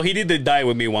 Gotcha. Well, he did the diet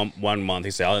with me one month.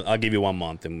 He said, I'll give you 1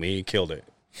 month. And he killed it.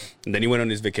 And then he went on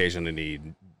his vacation and he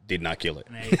did not kill it.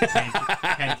 And I ate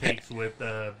pancakes with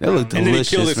That looked And then he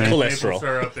killed delicious, his man. maple cholesterol.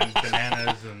 syrup and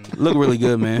bananas and Look really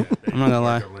good, man. I'm not gonna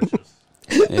lie. delicious.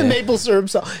 The maple syrup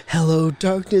song. Hello,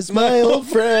 darkness, my old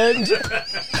friend.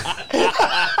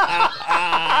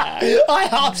 I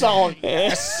hops on.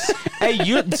 Yes. Hey,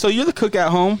 you're the cook at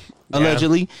home,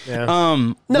 allegedly. Yeah.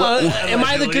 No, No, am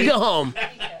I the cook at home?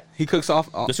 he cooks off.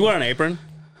 Does he wear an apron?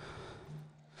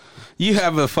 You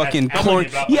have a fucking That's corny.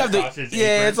 about You my have the sausage yeah.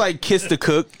 apron. It's like kiss the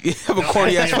cook. You have a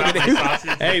corny ass About fucking. my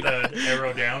sausage Hey. with the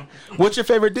arrow down. What's your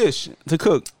favorite dish to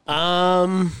cook?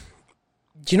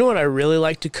 Do you know what I really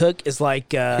like to cook is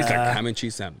like He's like ham and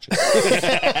cheese sandwiches.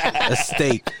 A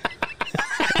steak.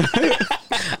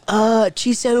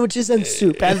 cheese sandwiches and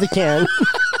soup as the can.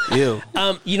 Ew.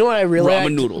 You know what I really Ramen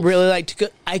like, noodles. really like to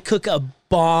cook? I cook a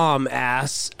bomb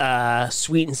ass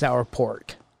sweet and sour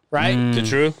pork. Right? Is it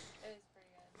true?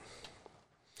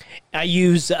 I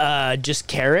use just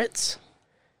carrots,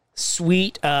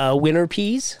 sweet winter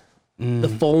peas, the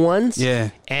full ones. Yeah.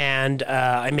 And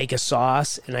I make a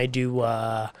sauce, and I do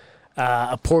a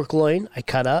pork loin. I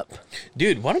cut up.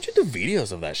 Dude, why don't you do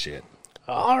videos of that shit?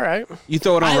 All right. You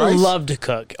throw it on I rice. love to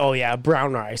cook. Oh yeah,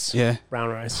 brown rice. Yeah, Brown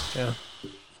rice. Yeah.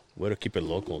 Way to keep it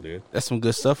local, dude. that's some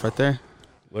good stuff right there.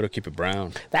 Way to keep it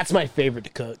brown. That's my favorite to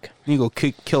cook. You can go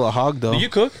kill a hog though. Did you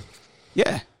cook?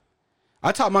 Yeah.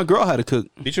 I taught my girl how to cook.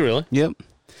 Did you really? Yep.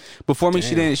 Before me,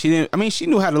 she Damn. didn't. I mean, she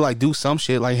knew how to like do some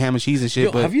shit like ham and cheese and shit.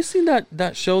 Yo, but have you seen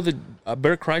that show that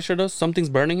Bert Kreischer does? Something's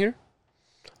Burning Here?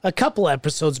 A couple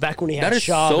episodes back when he had That is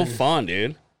Shaw. so fun,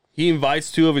 dude. He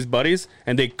invites 2 of his buddies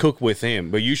and they cook with him.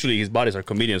 But usually his buddies are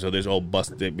comedians, so there's all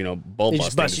busted, ball They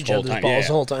just busting bust the each whole other's time. balls Yeah.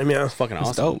 the whole time. Yeah. Fucking it's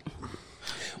awesome. dope.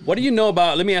 What do you know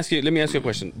about? Let me ask you a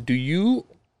question. Do you?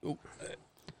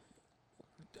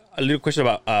 A little question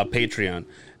about Patreon.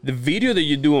 The video that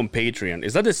you do on Patreon,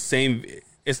 is that the same?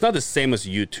 It's not the same as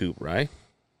YouTube, right?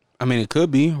 I mean, it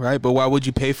could be right, but why would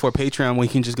you pay for Patreon when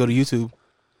you can just go to YouTube?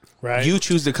 Right. You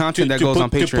choose the content that goes on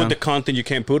To Patreon. put the content you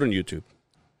can't put on YouTube.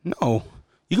 No,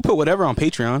 you can put whatever on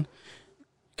Patreon.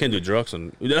 Can't do drugs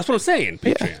on. That's what I'm saying.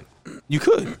 Patreon. You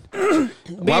could. But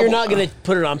you're not going to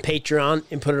put it on Patreon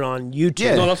and put it on YouTube.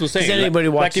 Yeah. No, that's what I'm saying. Because anybody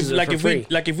watches like it if for we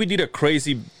free. if we did a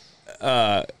crazy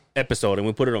episode and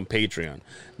we put it on Patreon,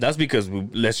 that's because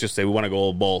let's just say we want to go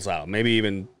all balls out. Maybe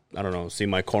even I don't know, see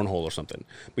my cornhole or something.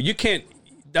 But you can't.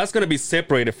 That's gonna be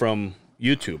separated from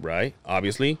YouTube, right?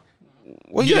 Obviously.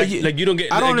 Well, You- yeah, like you don't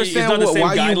get. I don't like, it's understand not the same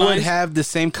why you would guidelines. have the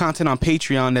same content on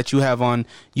Patreon that you have on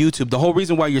YouTube. The whole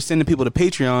reason why you're sending people to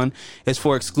Patreon is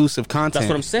for exclusive content. That's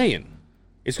what I'm saying.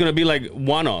 It's gonna be like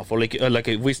one off, or like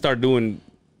if we start doing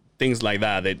things like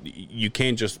that you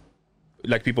can't just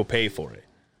like people pay for it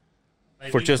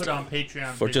Like For we just- put on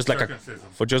Patreon for his just like circumcision.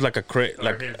 a Or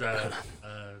like his,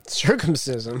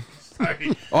 Circumcision.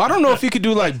 sorry. Oh, I don't know if you could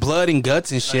do like blood and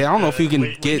guts and shit. I don't know if you can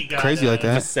when he get got, crazy like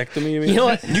that. vasectomy. You mean? You know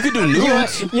what? You could do You know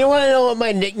nudes. what? You want to know what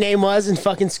my nickname was in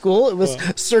fucking school? It was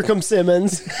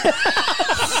Circumsimmons.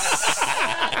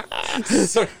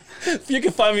 If you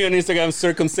can find me on Instagram,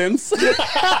 circumsims.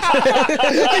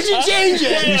 I should change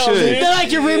it. You should. Then I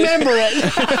can remember it.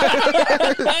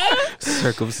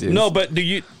 Circumcision. No, but do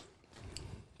you?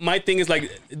 My thing is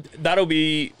like that'll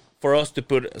be for us to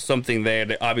put something there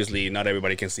that obviously not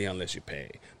everybody can see unless you pay.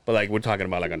 But like we're talking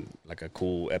about like a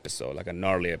cool episode, like a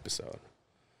gnarly episode.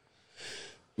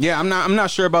 Yeah, I'm not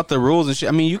sure about the rules and shit.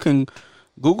 I mean, you can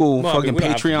Google Well, I mean, fucking we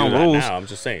don't have to do Patreon that rules. now. I'm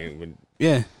just saying.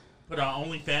 Yeah. Put on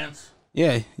OnlyFans.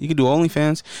 Yeah, you could do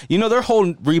OnlyFans. You know their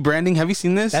whole rebranding. Have you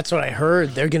seen this? That's what I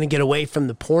heard. They're going to get away from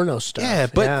the porno stuff. yeah,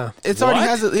 but it's What?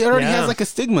 it already Yeah. has like a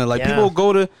stigma. Like Yeah. people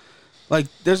go to like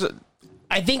there's a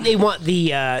I think they want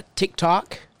the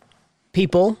TikTok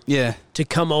people yeah. to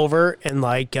come over and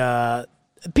like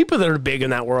people that are big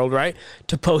in that world, right?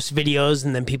 To post videos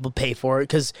and then people pay for it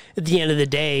because at the end of the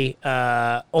day,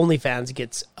 OnlyFans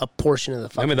gets a portion of the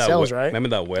fucking Remember that? sales, right? Remember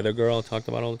that weather girl I talked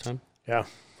about all the time Yeah.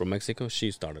 from Mexico?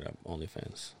 She started up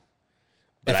OnlyFans.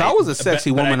 But If I was a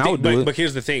sexy woman, I would do it. But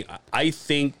here's the thing: I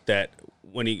think that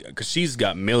because she's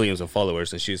got millions of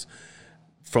followers and she's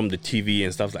from the TV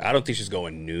and stuff, I don't think she's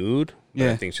going nude. But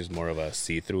Yeah. I think she's more of a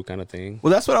see-through kind of thing.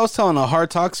 Well, that's what I was telling the Hard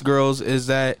Talks girls is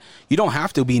that you don't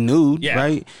have to be nude, Yeah.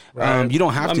 right? You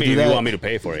don't have I to mean, do if that. you want me to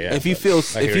pay for it, yeah. if you but feel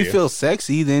I hear if you feel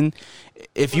sexy, then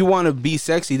if you want to be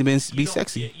sexy, then be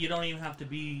sexy. You don't even have to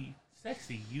be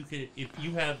sexy. You could, if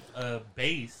you have a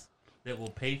base that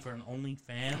will pay for an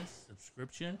OnlyFans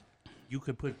subscription, you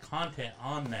could put content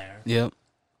on there, Yep.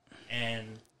 and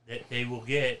that they will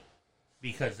get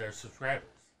because they're subscribers.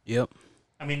 Yep.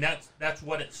 I mean, that's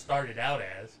what it started out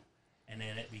as, and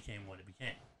then it became what it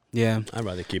became. Yeah. I'd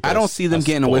rather keep. I it don't as- see them as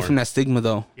getting away porn. from that stigma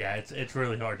though. Yeah, it's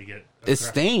really hard to get. It's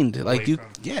stained. Like you, from-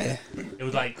 yeah. It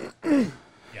was like,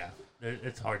 yeah,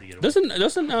 it's hard to get away.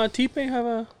 Doesn't T-Pain have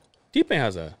a? T-Pain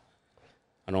has an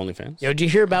OnlyFans. Yo, did you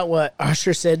hear about what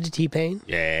Usher said to T-Pain?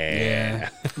 Yeah.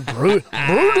 Brutal.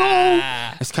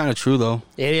 It's kind of true though.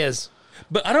 It is.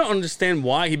 But I don't understand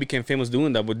why he became famous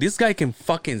doing that. But this guy can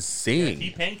fucking sing.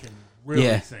 T-Pain can really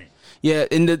Yeah. sing. Yeah,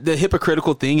 and the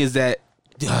hypocritical thing is that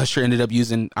Usher ended up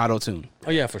using auto-tune.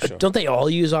 Oh yeah, for sure. Don't they all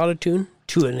use autotune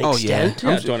to an Oh, yeah. extent?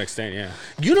 Yeah, to an extent, yeah.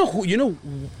 You know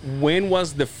when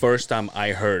was the first time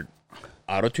I heard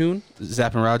autotune?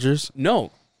 Zapp and Rogers.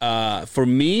 No. For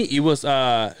me it was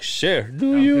Cher.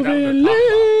 Do No, you that was a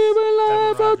believe top in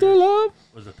love box. after love?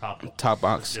 Was a top box. Top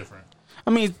box. Different. I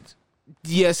mean,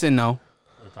 yes and no.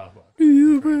 Was a top box. Do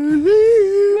you believe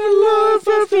in love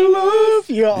after love?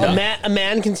 A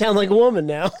man can sound like a woman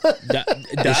now.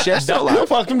 Is Cher still alive?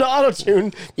 Welcome to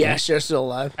autotune. Yeah, Cher's still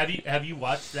alive. Have you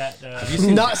watched that? you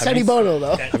seen- Not have Sonny you- Bono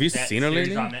though. Have you that seen her series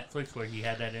lately? on Netflix where he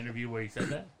had that interview where he said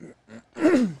that?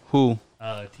 Who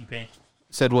T-Pain.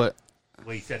 said what?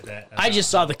 Where he said that. I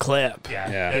just saw the clip. Yeah.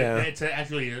 Yeah. It's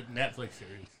actually a Netflix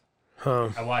series. Huh.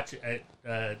 I watch it.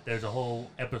 There's a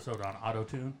whole episode on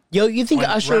autotune. Yo, you think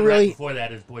Usher Right really? before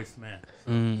that is Boyz II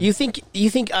Men. You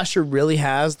think Usher really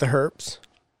has the herps?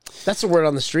 That's the word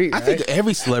on the street, I right? think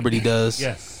every celebrity does.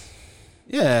 Yes.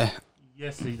 Yeah,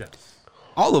 Yes, he does.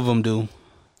 all of them do.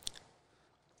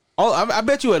 I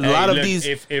bet you a lot of look, these.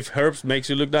 If Herbs makes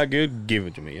you look that good, give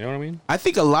it to me. You know what I mean? I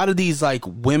think a lot of these like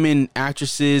women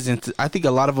actresses, and I think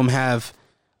a lot of them have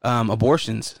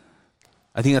abortions.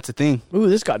 I think that's a thing. Ooh,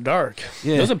 this got dark.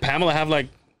 Yeah. Doesn't Pamela have like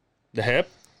the hip?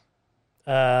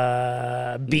 B,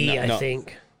 No, I no.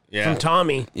 think. Yeah. From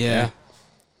Tommy. Yeah.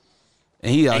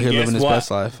 And he out And here guess living his what?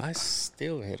 best life. I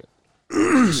still hit it.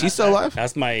 She's still alive?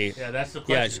 That's my. Yeah, that's the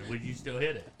question. Would you still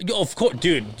hit it? Yo, of course,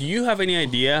 dude. Do you have any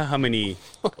idea how many?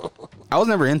 I was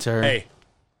never into her. Hey,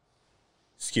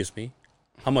 excuse me.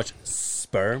 How much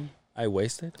sperm I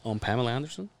wasted on Pamela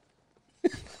Anderson?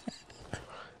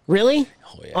 Really?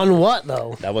 Oh yeah. On what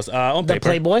though? That was on The paper.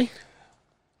 Playboy?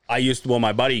 I used. Well,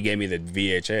 my buddy gave me the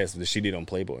VHS that she did on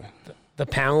Playboy. The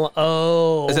Pamela?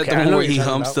 Oh, Is that okay, the I one know where what he you're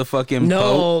talking humps about. the fucking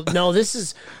boat? No, this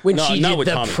is when No, she not did with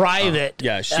the Tommy. private.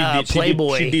 Yeah, she did.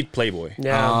 Playboy. She did Playboy.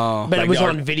 Yeah, Oh. but Like it was the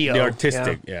on video. The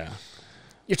artistic. Yeah. Yeah.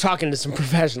 You're talking to some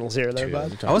professionals here, there,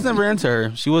 bud. I was never into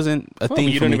her. She wasn't a Well, thing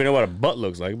you for don't me. even know what a butt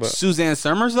looks like, but Suzanne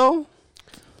Summers though?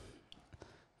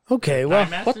 Okay, well,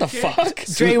 Time what the Master fuck?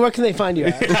 Dre, where can they find you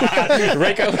at? No,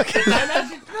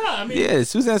 I mean, Yeah,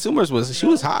 Suzanne Summers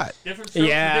was hot. different shows for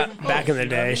Yeah, different back folks, in the you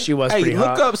know what I day, mean? she was Hey, pretty look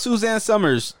hot. up Suzanne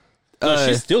Summers. no,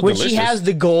 she's still When delicious. she has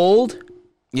the gold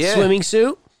Yeah, swimming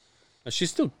suit.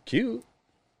 She's still cute.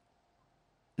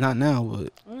 not now,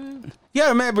 but yeah,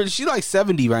 remember she's like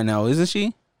 70 right now, isn't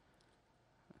she?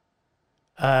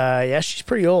 Yeah, she's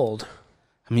pretty old.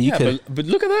 I mean, you Yeah, could but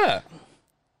look at that.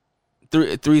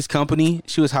 Three's Company.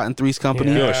 She was hot in Three's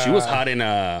Company. Yo, she was hot in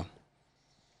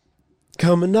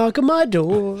Come and knock on my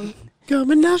door. Come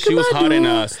and knock She on was my hot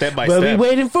door. in Step by We'll be Step.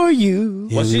 waiting for you.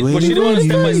 Was she waiting the one on for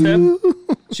Step by you.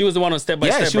 Step? She was the one on Step by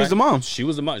Yeah, Step. she was right? the mom. She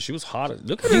was the mom. She was hot.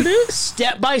 Look at her, dude.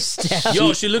 Step by step.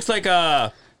 Yo, she looks like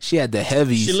She had the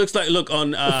heavies. She looks like look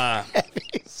on.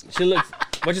 She looks.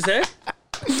 What you say?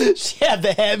 She had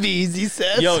the heavies, he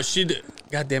says. Yo, she.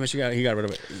 God damn it! He got rid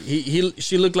of it.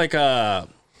 She looked like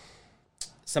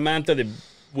Samantha the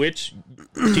witch,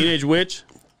 teenage witch.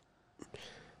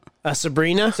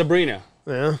 Sabrina. Sabrina.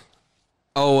 Yeah.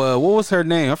 Oh, what was her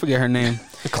name? I forget her name.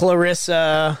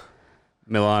 Clarissa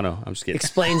Milano. I'm just kidding.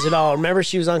 Explains It All. Remember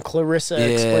she was on Clarissa Yeah,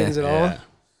 Explains It All? Yeah.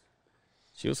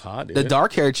 She was hot, dude. The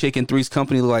dark haired chick in Three's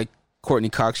Company looked like Courtney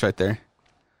Cox right there.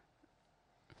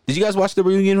 Did you guys watch the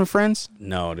reunion with Friends?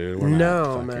 No, dude. We're not No,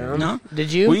 fucking- man. No?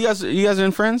 Did you? Were you guys are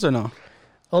in Friends or no?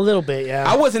 A little bit, yeah.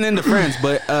 I wasn't into Friends,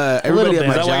 but everybody bit. at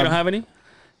my Is that job. why you don't have any?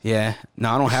 Yeah,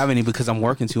 no, I don't have any because I'm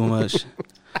working too much.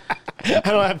 I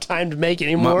don't have time to make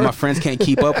any My, more. my friends can't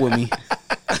keep up with me.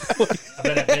 I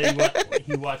bet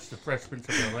he watched the Fresh Prince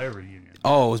of Bel-Air reunion.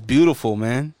 Oh, it was beautiful,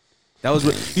 man. That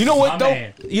was. You know what My though?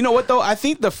 man. You know what though? I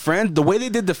think the way they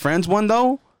did the Friends one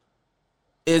though,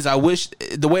 is I wish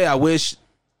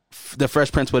the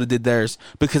Fresh Prince would have did theirs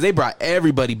because they brought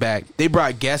everybody back. They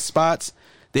brought guest spots.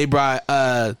 They brought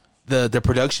the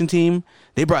production team.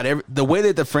 They brought the way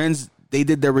that the Friends they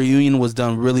did their reunion was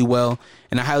done really well,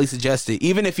 and I highly suggest it.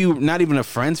 Even if you're not even a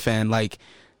Friends fan, like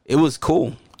it was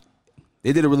cool.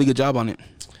 They did a really good job on it.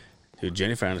 Dude,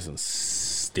 Jennifer Aniston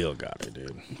still got it,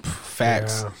 dude.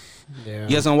 Facts. Yeah.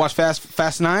 You guys gonna watch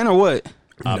Fast 9 or what?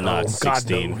 I'm not God,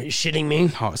 16. no. Are you shitting me?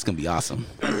 Oh, it's gonna be awesome.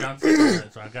 John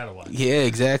Cena, so I gotta watch. Yeah,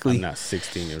 exactly. I'm not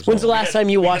 16 years When's the old. last time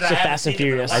you watched Because the I Fast and haven't seen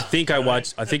it in a Furious? I think I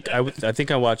watched. I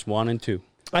think I watched 1 and 2.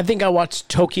 I think I watched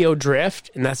Tokyo Drift,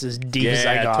 and that's as deep as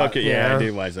I got. I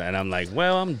did watch that, and I'm like,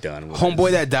 well, I'm done with Homeboy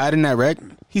this. that died in that wreck,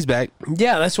 he's back.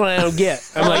 Yeah, that's what I don't get.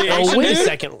 I'm like, the oh, action wait a dude?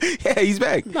 second. Yeah, he's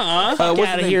back. Aw. What's Get his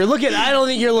out of name? here. Look at. I don't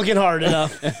think you're looking hard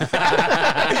enough. He's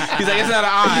like, it's not an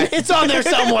eye. It's on there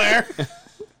somewhere.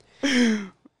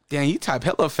 Damn, you type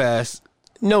hella fast.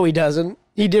 No, he doesn't.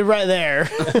 He did right there.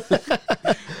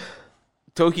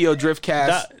 Tokyo Drift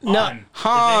cast. No.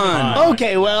 Han.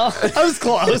 Okay, well, I was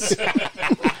close.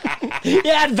 You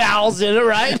had vowels in it,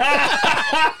 right?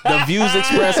 The views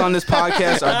expressed on this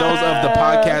podcast are those of the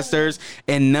podcasters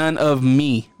and none of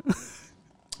me.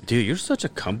 Dude, you're such a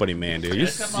company man, dude.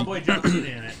 It's got my boy John Cena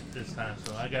in it this time,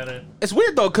 so I gotta. It's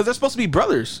weird though, because they're supposed to be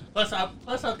brothers. Plus, I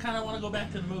kind of want to go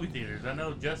back to the movie theaters. I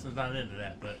know Justin's not into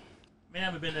that, but man, I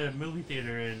haven't been to a movie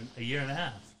theater in a year and a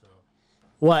half. So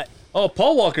What? Oh,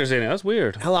 Paul Walker's in it. That's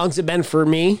weird. How long's it been for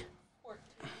me?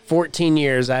 14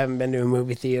 years. I haven't been to a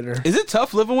movie theater. Is it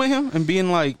tough living with him and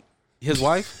being like his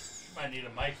wife? you might need a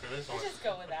mic for this one. Just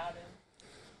go without him.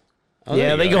 Oh, Yeah,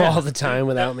 there they you go all the time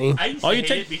without me. I used Oh, to you hate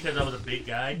take- it because I was a big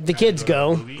guy. The kids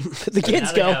go. The The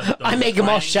kids go. I make them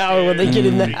all shower when they get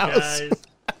in the house.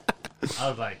 I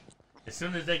was like, as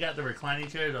soon as they got the reclining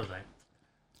chairs, I was like,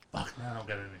 fuck, now I don't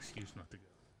got an excuse not to go.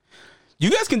 You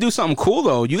guys can do something cool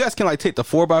though. You guys can like take the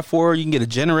 4x4. You can get a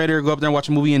generator, go up there and watch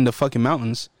a movie in the fucking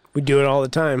mountains. We do it all the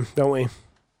time, don't we?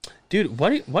 Dude,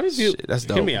 what if you Shit, that's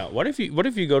hear dope. me out? What if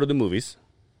you go to the movies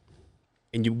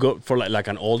and you go for like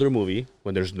an older movie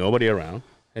when there's nobody around,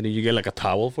 and then you get like a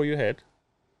towel for your head,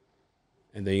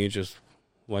 and then you just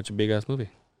watch a big ass movie?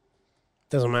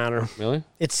 Doesn't matter. Really?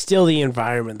 It's still the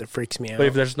environment that freaks me out. But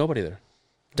if there's nobody there,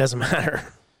 Doesn't matter.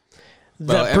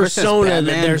 Bro, The ever since persona that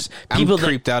Batman, there's I'm people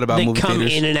creeped out about that movie come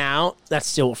theaters. in and out. That's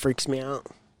still what freaks me out.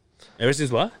 ever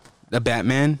since what? The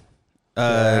Batman,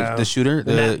 Yeah. the shooter,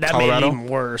 the That made it Colorado. even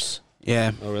worse.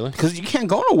 Yeah. Oh, really? Because you can't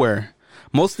go nowhere.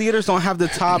 Most theaters don't have the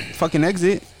top fucking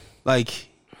exit. Like,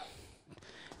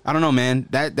 I don't know, man.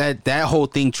 That whole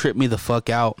thing tripped me the fuck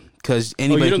out. Because Oh,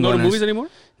 anybody you don't can go to in movies there. anymore?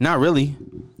 Not really.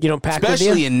 You don't pack with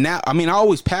Especially you? in now. I mean, I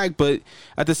always pack, but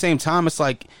at the same time, it's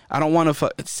like I don't want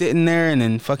to sit in there and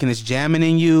then fucking it's jamming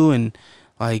in you and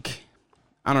like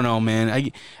I don't know,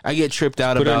 man. I get tripped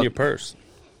out Put it in about. your purse.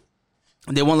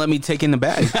 They won't let me take in the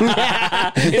bag,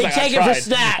 They take it for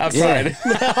snacks. I've Yeah.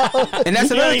 tried. and that's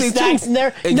You got another any thing snacks too. in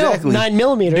there? Exactly. No,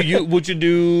 9mm. Would you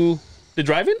do the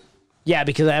drive-in Yeah,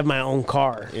 because I have my own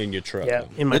car. in your truck? Yeah,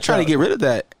 in my They're trying to get rid of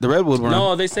that. The Redwood one.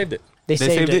 No, they saved it. They they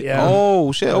saved it. Yeah.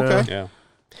 Oh shit. Okay. Yeah.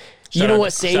 You know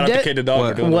what saved shout out to it? Kid the Dog for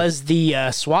What? doing it. Was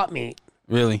the swap meet.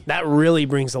 Really? That really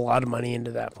brings a lot of money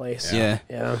into that place. Yeah.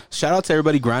 Yeah. Shout out to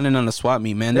everybody grinding on the swap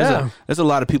meet, man. Yeah. There's a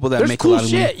lot of people that There's make cool a lot of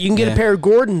shit. money. You can get Yeah. a pair of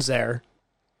Gordons there.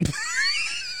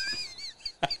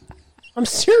 I'm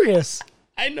serious.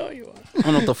 I know you are. I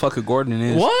don't know what the fuck a Gordon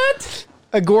is. What?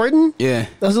 A Gordon? Yeah.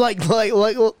 Those are like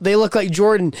they look like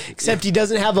Jordan, except he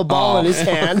doesn't have a ball in his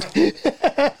hand.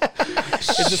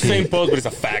 It's the same pose, but it's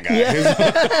a fat guy. and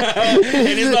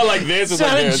it's not like this. It's It's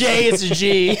not like a this. J, it's a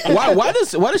G. Why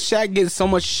does Shaq get so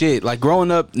much shit? Like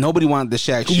growing up, nobody wanted the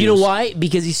Shaq shoes. You know why?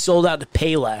 Because he sold out to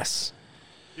Payless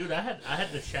Dude, I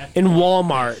had the Shaq in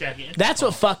Walmart. Shaq- That's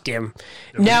what fucked him.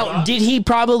 Now, Reebok? did he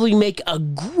probably make a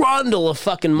grundle of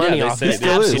fucking money they off said it? he did.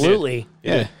 Absolutely.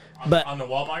 Yeah. But on the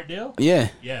Walmart deal. Yeah.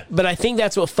 Yeah. But I think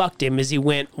that's what fucked him is he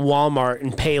went Walmart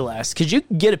and Payless because you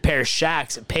could get a pair of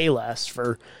Shaqs at Payless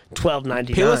for $12.99.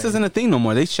 Payless isn't a thing no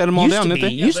more. They shut them all Used down, to didn't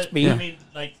be. they? Used but, to be. I mean,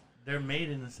 like they're made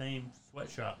in the same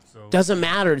sweatshop, so Doesn't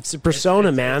matter. It's a persona,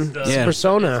 it's man. the- It's Yeah. a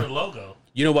persona. It's the logo.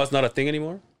 You know what's not a thing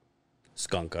anymore?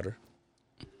 Skunk Cutter.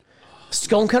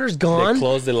 Stonecutter's They gone.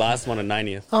 closed the last one on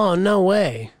 90th. Oh no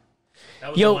way!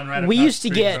 That was Yo, the one right we across used the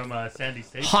to street get from, Sandy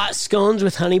Station. Hot scones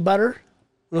with honey butter.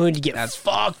 We'd get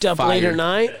fucked up fire. late at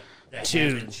night. That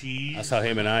Dude. ham and cheese. That's how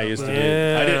him and I used to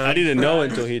Yeah. do. I didn't know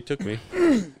until he took me.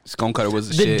 Stone Cutter was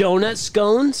the The shit. donut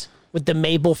scones. with the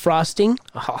maple frosting.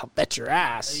 Oh, bet your I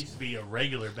ass. used to be a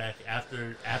regular back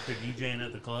after DJing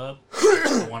at the club.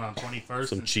 The one on 21st.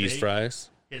 Some and cheese State. fries.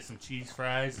 Get some cheese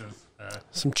fries and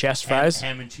Some chest fries.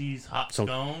 ham and cheese hot Some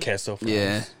scone. queso fries.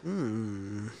 Yeah.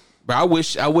 But I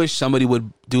wish somebody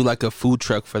would do like a food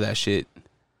truck for that shit.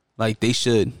 Like they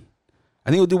should. I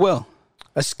think it would do well.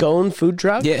 A scone food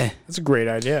truck? Yeah. That's a great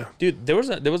idea. Dude, there was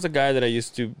a guy that I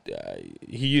used to.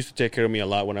 He used to take care of me a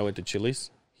lot when I went to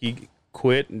Chili's. He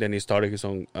quit and then he started his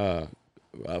own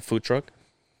food truck.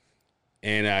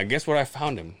 And guess where I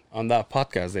found him on that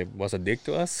podcast? They was a dick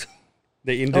to us.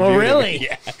 They interviewed Oh, really?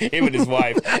 him. Yeah, him and his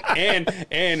wife. And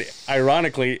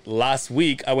ironically, last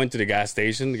week I went to the gas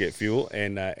station to get fuel,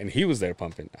 and he was there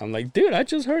pumping. I'm like, dude, I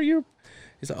just heard you.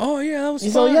 He's like, oh yeah, that was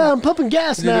He's fun. like, yeah, I'm pumping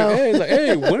gas He's now. like, hey, he's like,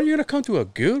 hey, when are you gonna come to a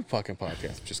good fucking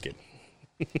podcast? Just kidding.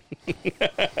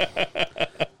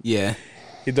 Yeah.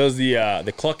 He does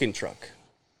the clucking truck.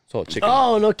 It's all chicken.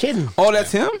 Oh, no kidding. Oh,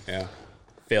 that's him? Yeah,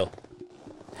 Phil.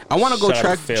 I want to go Shout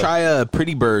out to Phil. try a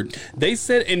Pretty Bird. They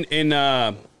said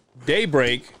in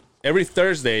Daybreak every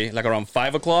Thursday, like around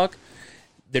 5 o'clock,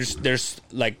 there's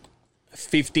like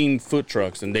 15 food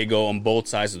trucks, and they go on both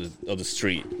sides of the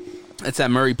street. It's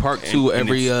at Murray Park too. And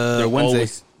Every they're Wednesday.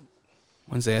 always-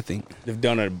 Wednesday, I think. They've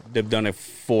done it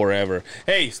forever.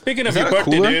 Hey, speaking of Is your that a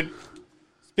birthday, cooler? dude.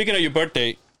 Speaking of your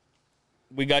birthday,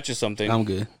 we got you something. I'm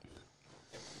good.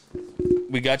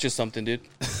 We got you something, dude.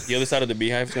 The other side of the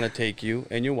beehive is gonna take you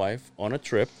and your wife on a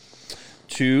trip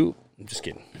to. I'm just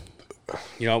kidding.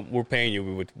 You know, we're paying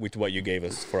you with what you gave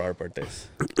us for our birthdays.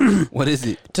 What is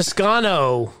it?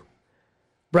 Toscano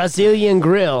Brazilian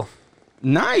grill.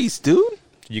 Nice, dude.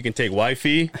 You can take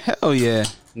wifey, Hell yeah.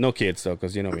 no kids though,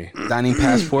 because you know me. Dining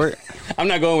passport. I'm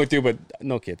not going with you, but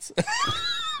no kids.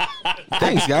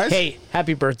 Thanks, guys. Hey,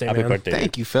 happy birthday, Happy man. birthday. Thank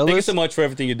dude. you, fellas. Thank you so much for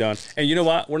everything you've done. And you know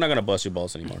what? We're not gonna bust your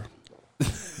balls anymore.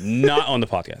 Not on the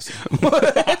podcast.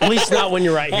 At least not when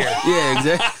you're right here. Yeah,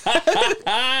 exactly.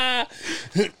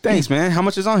 Thanks, man. How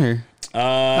much is on here?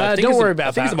 I think don't it's worry about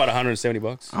I think it's that. about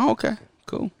 $170. Oh, okay.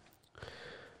 Cool.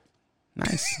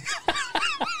 Nice.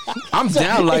 I'm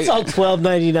down like It's all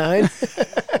 $12.99.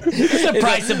 It's the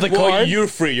price of the Well, card. you're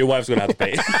free. Your wife's gonna have to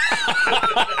pay.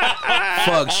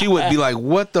 fuck. She would be like,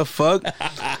 "What the fuck?"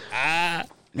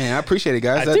 Man, I appreciate it,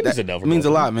 guys. I think it's a double means a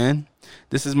gold. lot, man.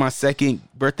 This is my second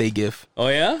birthday gift. Oh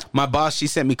yeah? My boss, she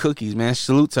sent me cookies, man.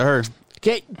 Salute to her.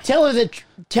 Okay, tell her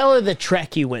the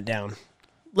trek you went down.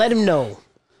 Let him know.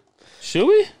 Should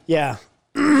we? Yeah,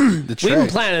 The we've been track.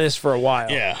 planning this for a while.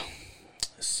 Yeah.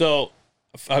 So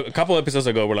a couple episodes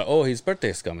ago, we're like, "Oh, his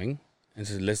birthday's coming," and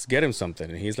said, "Let's get him something."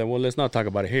 And he's like, "Well, let's not talk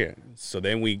about it here." So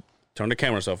then we turn the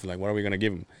cameras off. Like, what are we gonna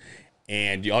give him?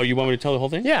 And you want me to tell the whole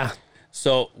thing? Yeah.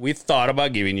 So we thought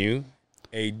about giving you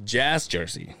a Jazz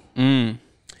jersey.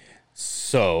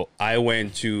 So I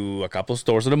went to a couple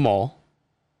stores at the mall.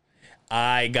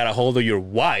 I got a hold of your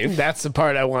wife. That's the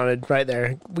part I wanted right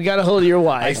there. We got a hold of your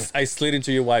wife. I slid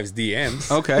into your wife's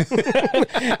DMs Okay.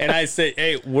 and I said,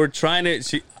 "Hey, we're trying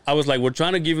to." I was like, "We're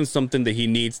trying to give him something that he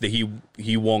needs that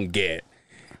he won't get."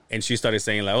 And she started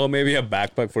saying like, "Oh, maybe a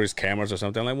backpack for his cameras or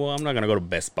something." I'm like, "Well, I'm not gonna go to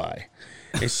Best Buy."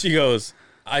 And she goes,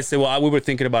 "I said, well, we were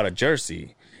thinking about a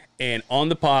jersey, and on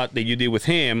the pod that you did with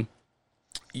him,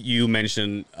 you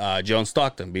mentioned John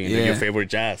Stockton being Yeah. your favorite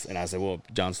Jazz." And I said, "Well,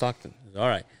 John Stockton, all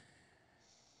right."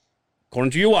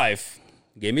 According to your wife,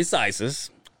 gave me sizes,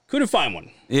 couldn't find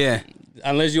one Yeah.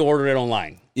 unless you ordered it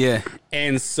online. Yeah.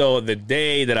 And so the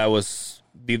day that I was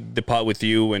the pod with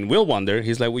you and Will Wonder,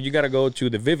 he's like, "Well, you got to go to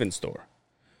the Vivint store."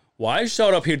 Well, I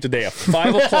showed up here today at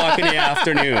 5 o'clock in the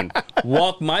afternoon,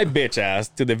 walked my bitch ass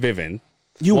to the Vivint.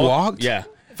 You walked? Yeah.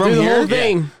 From Do the here? whole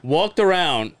thing. Walked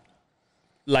around,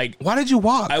 like, Why did you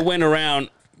walk? I went around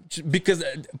because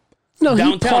No,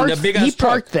 downtown, he the big-ass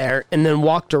parked truck. there and then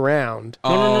walked around.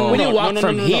 Oh. We didn't walk no,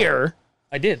 from no. here.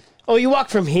 I did. Oh, you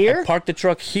walked from here? Parked the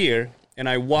truck here, and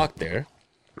I walked there,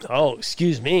 Oh,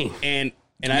 excuse me. and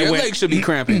I Your went. legs should be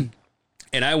cramping.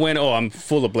 And I went, oh, I'm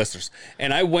full of blisters.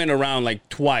 And I went around like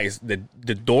twice. The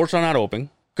doors are not open.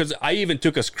 Because I even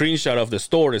took a screenshot of the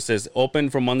store that says open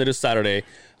from Monday to Saturday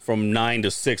from 9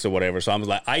 to 6 or whatever. So I was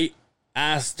like, I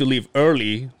asked to leave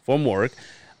early from work.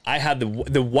 I had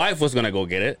the wife was going to go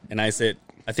get it. And I said,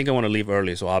 I think I want to leave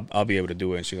early, so I'll be able to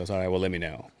do it. And she goes, all right, well, let me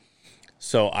know.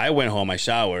 So I went home. I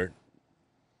showered.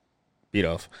 Beat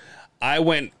off.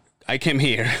 I came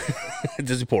here.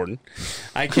 This is important.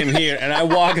 I came here and I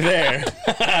walked there.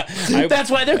 That's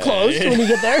why they're closed when you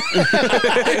get there.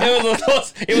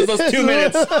 It was those 2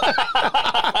 minutes.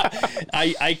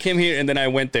 I came here and then I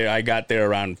went there. I got there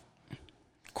around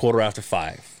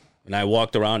 5:15. And I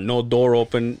walked around, no door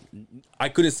open. I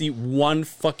couldn't see one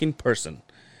fucking person.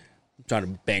 trying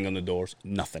to bang on the doors.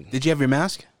 Nothing. Did you have your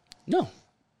mask? No.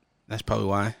 That's probably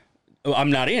why. Oh,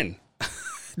 I'm not in.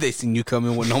 They seen you come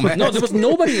in with no mask. No, there was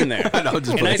nobody in there. I know,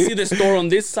 just and I playing. see the store on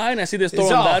this side, and I see the store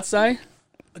It's on all- that side.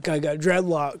 The guy got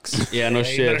dreadlocks. Yeah, no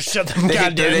You better shit. shut them They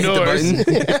hit goddamn the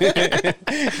doors.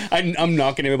 button. I'm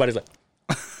knocking. Everybody's like,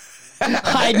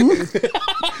 Hiding.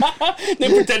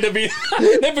 they pretend to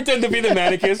be the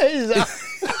mannequins.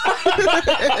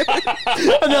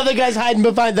 Another guy's hiding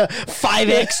behind the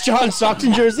 5X John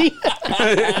Stockton jersey.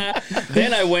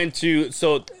 Then I went to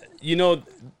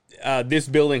this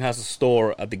building has a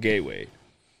store at the gateway,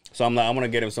 so I'm like, I'm gonna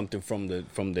get him something from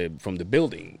the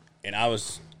building, and I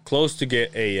was close to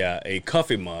get a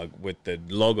coffee mug with the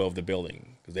logo of the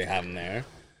building because they have them there,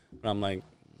 but I'm like,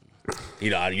 you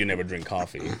never drink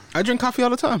coffee. I drink coffee all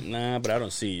the time. Nah, but I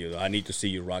don't see you. I need to see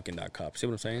you rocking that cup. See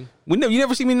what I'm saying? You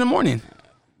never see me in the morning.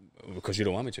 Because you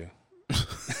don't want me to.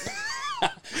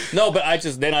 No, but I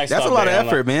stopped. That's a lot of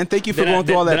effort, man. Thank you for going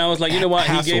through all that. Then I was like, you know what?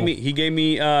 hassle. He gave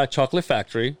me Chocolate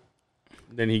Factory.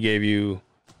 Then he gave you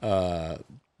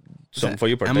something for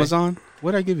your birthday. Amazon?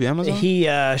 What did I give you? Amazon? He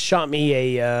shot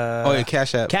me a Oh, yeah,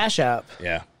 Cash App. Cash App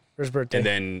Yeah. for his birthday. And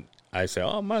then I said,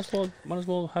 oh, might as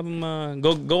well have him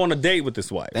go on a date with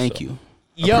his wife. Thank So, you.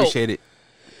 Yo, Appreciate it.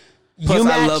 Plus, you I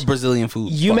match, love Brazilian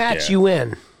food. you Fuck match, yeah. you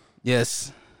win.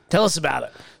 Yes. Tell us about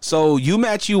it. So You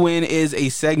Match You Win is a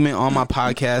segment on my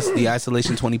podcast, the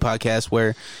Isolation 20 podcast,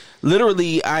 where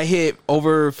literally I hit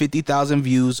over 50,000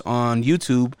 views on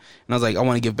YouTube, and I was like, I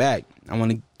want to give back. I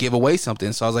want to give away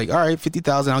something. So I was like, all right,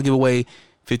 50,000, I'll give away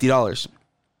 $50.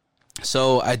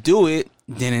 So I do it,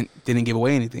 didn't give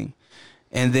away anything.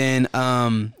 And then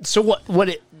So what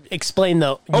it explain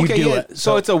though? You do it.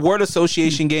 So it's a word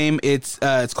association game. It's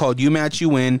called You Match You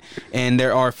Win, and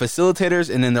there are facilitators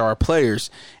and then there are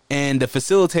players. And the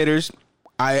facilitators,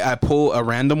 I pull a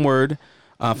random word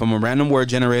from a random word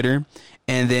generator,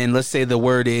 and then let's say the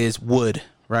word is wood,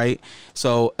 right?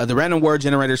 So the random word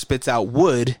generator spits out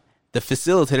wood. The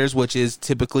facilitators, which is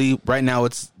typically right now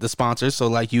it's the sponsors, so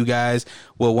like you guys,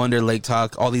 Will Wonder, Lake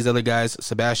Talk, all these other guys,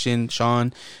 Sebastian,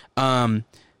 Sean,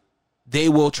 they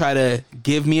will try to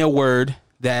give me a word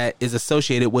that is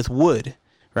associated with wood,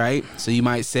 right? So you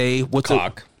might say what's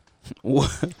Cock.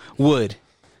 wood,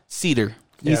 cedar.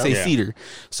 You say Yeah. cedar.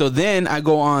 So then I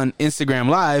go on Instagram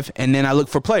Live and then I look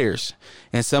for players,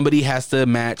 and somebody has to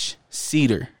match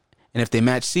cedar. And if they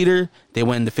match cedar, they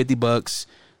win the $50.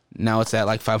 Now it's at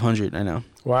like 500. I know.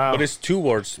 wow. But it's 2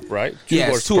 words, right?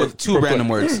 Yeah, words it's two per random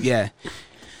player. words. Yeah.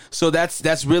 So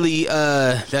that's really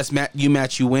You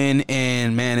Match You Win,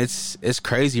 and man, it's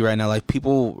crazy right now. Like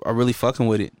people are really fucking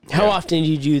with it. How often do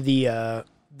you do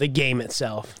the game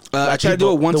itself? I try to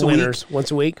do it once the a week. winners,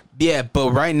 once a week. Yeah,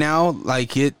 but right now,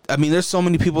 like there's so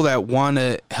many people that want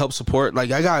to help support.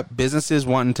 Like I got businesses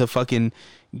wanting to fucking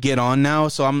get on now,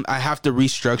 so I have to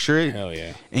restructure it Hell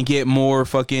yeah. and get more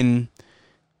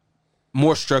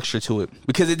structure to it,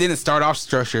 because it didn't start off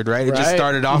structured, right? It just Right,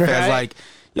 started off as right. like,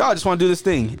 yo, I just want to do this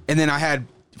thing, and then I had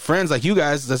friends like you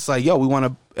guys that's like, yo, we want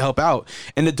to help out.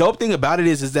 And the dope thing about it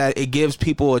is that it gives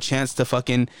people a chance to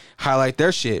fucking highlight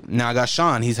their shit. Now I got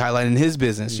Sean, he's highlighting his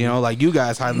business, you know, like you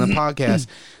guys highlighting the podcast,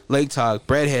 Lake Talk,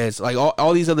 Breadheads, like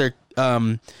all these other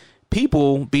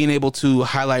people being able to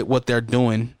highlight what they're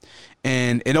doing.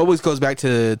 And it always goes back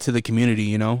to the community,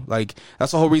 you know, like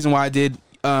that's the whole reason why I did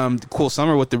Cool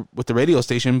Summer with the radio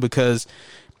station, because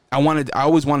I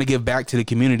always want to give back to the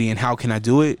community. And how can I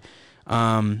do it?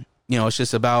 You know, it's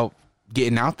just about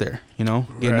getting out there, you know,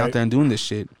 getting out Right. there and doing this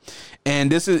shit.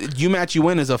 And this is You Match You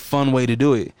Win is a fun way to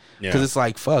do it, because Yeah. it's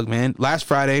like, fuck, man. Last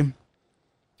Friday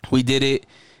we did it.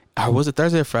 Was it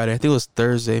Thursday or Friday? I think it was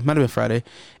Thursday. It might have been Friday.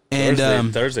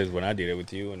 And Thursday's when I did it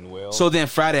with you and Will. so then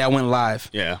Friday I went live.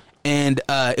 yeah. And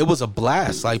it was a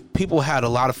blast. Like people had a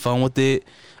lot of fun with it.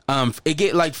 It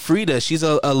get like Frida. She's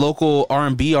a local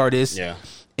R&B artist. Yeah.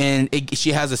 And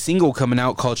she has a single coming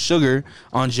out called Sugar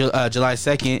on July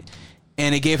 2nd,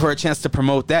 and it gave her a chance to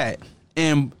promote that.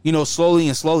 And you know, slowly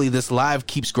and slowly, this live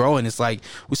keeps growing. It's like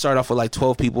we started off with like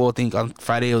 12 people. I think on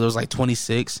Friday there was like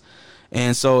 26,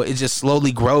 and so it just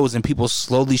slowly grows, and people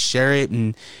slowly share it,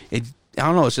 and it. I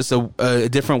don't know. It's just a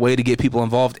different way to get people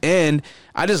involved, and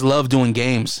I just love doing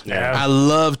games. Yeah. I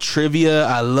love trivia.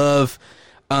 I love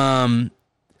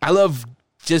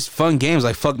just fun games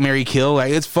like Fuck, Marry, Kill.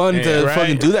 Like it's fun to right.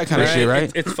 fucking do that kind of shit,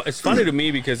 right? It's funny to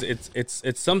me because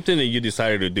it's something that you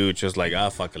decided to do. It's just like,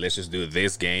 fuck it, let's just do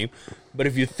this game. But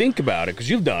if you think about it, because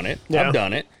you've done it, Yeah. I've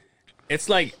done it, it's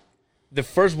like the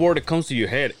first word that comes to your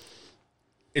head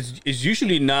is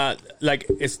usually not like,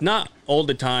 it's not all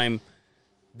the time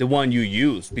the one you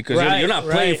use because you're not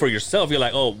playing right. for yourself. You're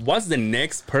like, oh, what's the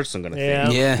next person gonna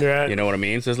think? Yeah. Right. You know what I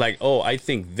mean? So it's like, oh, I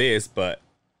think this, but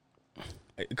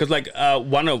because like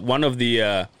one of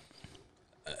the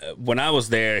when I was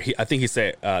there, I think he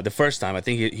said the first time I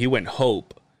think he went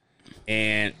Hope,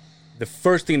 and the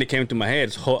first thing that came to my head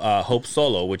is Hope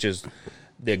Solo, which is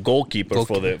the goalkeeper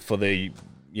for the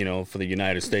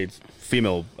United States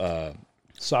female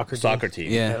soccer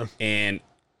team. Yeah. And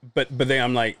but then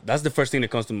I'm like, that's the first thing that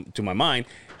comes to my mind.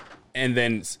 And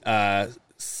then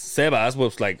Sebas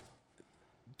was like,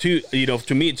 to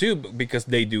me too, because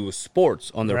they do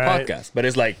sports on their Right. podcast. But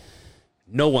it's like,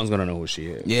 no one's gonna know who she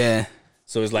is. Yeah.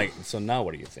 So it's like, so now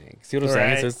what do you think? See what I'm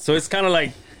Right. saying? So it's kind of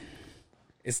like,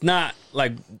 it's not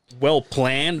like well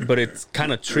planned, but it's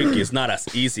kind of tricky. It's not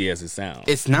as easy as it sounds.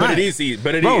 It's not. But it is easy.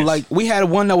 But it Bro, is. like we had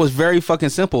one that was very fucking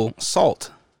simple.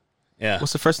 Salt. yeah.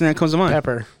 What's the first thing that comes to mind?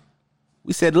 Pepper.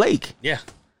 We said lake, Yeah.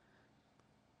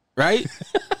 right?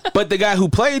 But the guy who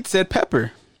played said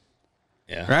pepper,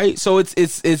 Yeah. right? So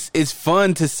it's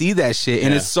fun to see that shit,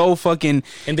 and Yeah. it's so fucking.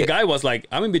 And the guy was like,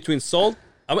 I'm in between salt.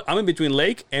 I'm in between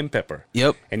lake and pepper.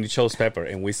 Yep. And he chose pepper,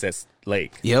 and we said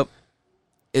lake. Yep.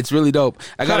 It's really dope.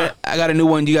 I got a new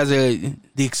one. You guys are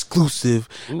the exclusive.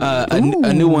 A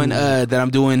new one that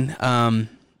I'm doing.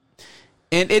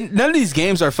 And none of these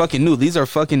games are fucking new. These are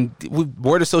fucking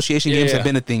word association games yeah. have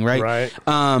been a thing, right? Right.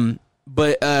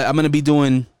 But I'm gonna be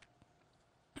doing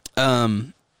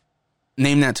Name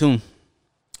That Tune.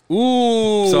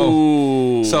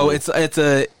 Ooh. So it's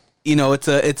a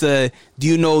do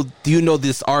you know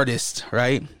this artist,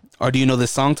 right? Or do you know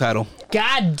this song title?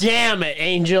 God damn it,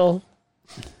 Angel.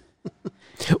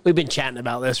 We've been chatting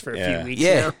about this for a few weeks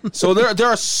Yeah. now. So there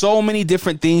are so many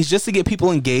different things just to get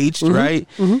people engaged, right?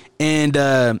 And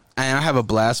I have a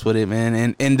blast with it,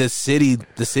 man. And the city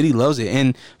loves it.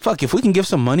 And fuck, if we can give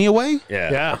some money away,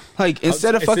 yeah. Yeah. like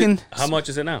instead of Is fucking, it- how much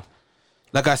is it now?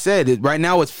 like I said, right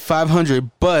now it's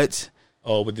 500, but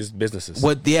Oh, with these businesses.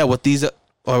 what these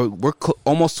are, we're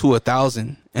almost to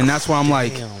 1,000, and that's why I'm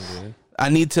like, we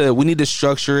need to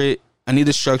structure it. I need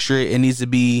to structure it. It needs to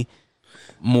be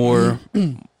more,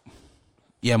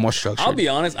 more structured. I'll be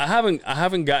honest. I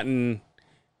haven't gotten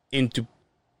into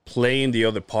playing the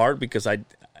other part because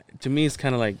to me it's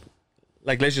kind of like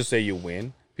let's just say you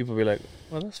win. People be like,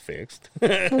 well, that's fixed.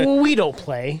 Well, we don't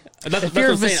play. If you're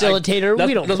a what I'm saying. facilitator,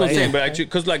 we don't That's what I'm play. saying. But actually,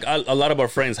 because like a lot of our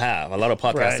friends have, a lot of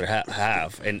podcasters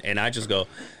have, and I just go,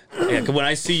 yeah. 'Cause when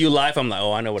I see you live, I'm like,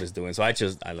 oh, I know what it's doing. So I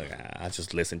just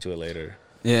listen to it later.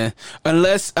 Yeah,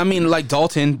 unless like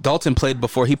Dalton played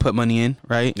before he put money in,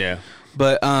 right? Yeah.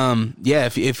 But yeah,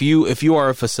 if you are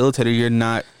a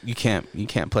facilitator, you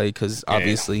can't play because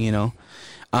obviously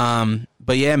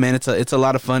But yeah, man, it's a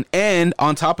lot of fun, and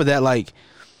on top of that, like,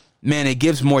 man, it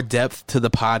gives more depth to the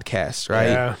podcast, right?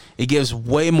 Yeah. It gives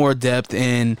way more depth,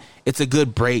 and it's a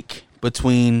good break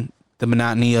between the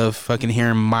monotony of fucking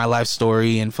hearing my life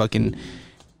story and fucking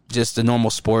just the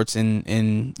normal sports and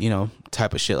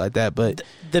type of shit like that. But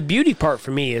The beauty part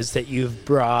for me is that you've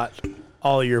brought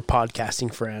all your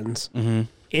podcasting friends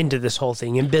into this whole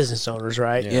thing, and business owners,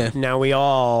 right? Yeah. Now we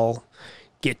all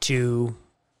get to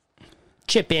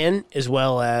chip in as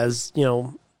well as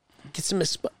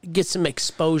get some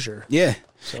exposure. yeah,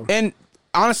 and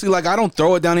honestly, like, I don't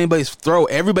throw it down anybody's throat.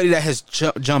 Everybody that has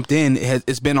jumped in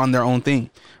it's been on their own thing,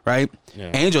 right?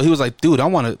 Yeah. Angel, he was like, dude, I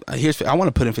want to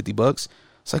put in $50.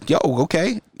 It's like, yo, okay,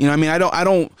 you know what I mean? I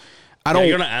don't. Yeah,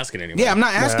 you're not asking anyone. Yeah, I'm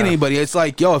not asking anybody. It's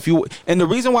like, yo, and the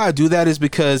reason why I do that is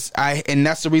because and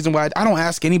that's the reason why I don't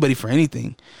ask anybody for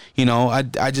anything. I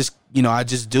just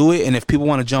do it, and if people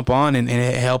want to jump on and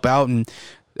help out, and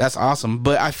that's awesome.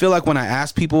 But I feel like when I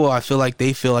ask people, I feel like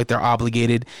they feel like they're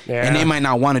obligated, and they might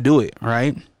not want to do it,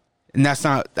 right? And that's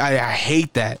not. I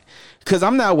hate that. Because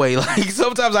I'm that way. Like,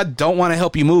 sometimes I don't want to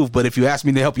help you move, but if you ask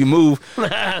me to help you move,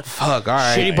 fuck, all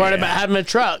right. Shitty part about having a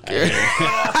truck. I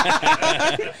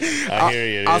hear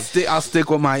you. Dude. I'll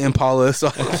stick with my Impala. So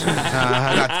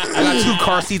I got 2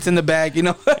 car seats in the back. I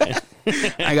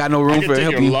got no room for Take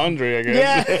helping your you. laundry, I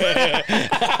guess.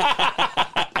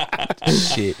 Yeah.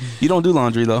 Shit, you don't do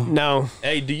laundry though. No.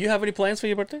 Hey, do you have any plans for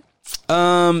your birthday?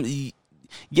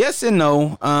 Yes and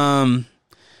no.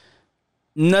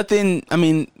 Nothing. I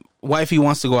mean, wifey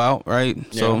wants to go out, right?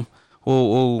 So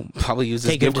we'll probably use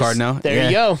this Take gift it card to- now. there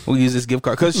you go. We'll use this gift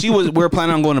card because we're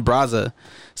planning on going to Braza,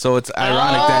 so it's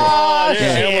ironic that. Yeah,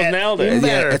 you shit. almost nailed it.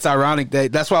 Better. It's ironic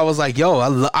that's why I was like, yo,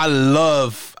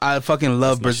 I fucking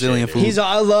love Brazilian shit, food. He's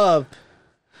all I love.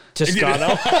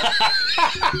 Toscano.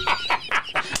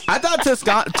 I thought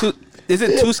Is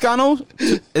it Tuscanos?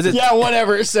 Is it Yeah,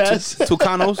 whatever it says.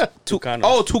 Tucanos? Tucanos.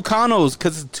 Oh, Tucanos,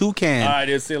 because it's toucan. All right,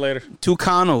 dude. See you later,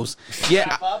 Tucanos.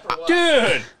 Yeah,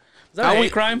 dude. Is that I a hate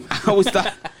always- crime? I always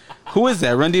thought. Who is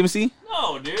that? Run DMC?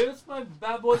 No, dude. It's my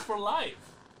Bad Boys for Life.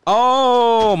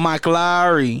 Oh, Mike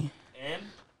Lowry. And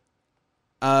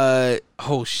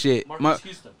Oh shit.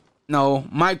 Houston. No,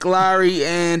 Mike Lowry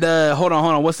and hold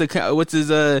on. What's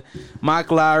his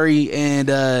Mike Lowry and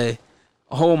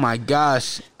oh my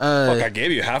gosh. Fuck, I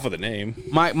gave you half of the name.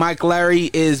 Mike Lowry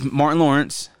is Martin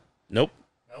Lawrence. Nope.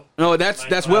 No, that's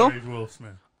Will. Lowry's Will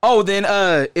Smith. Oh, then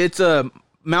it's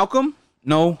Malcolm.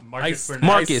 No, Marcus Burnett.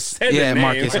 Marcus. said the Yeah, name.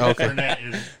 Marcus. Okay, Burnett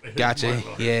is gotcha. Martin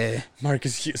Lawrence. Yeah,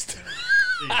 Marcus Houston.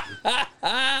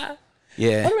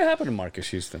 yeah. What happened to Marcus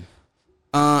Houston?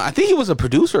 I think he was a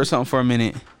producer or something for a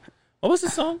minute. What was the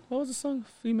song?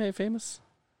 He made famous?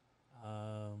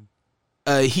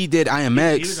 He did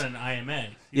IMX. He was on IMX.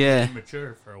 He Yeah. was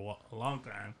immature for a long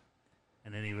time.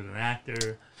 And then he was an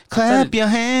actor. Clap your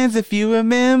hands if you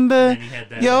remember And then he had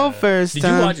that, your first Did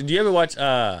time. you watch? Do you ever watch?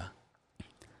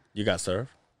 You Got Served?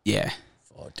 Yeah,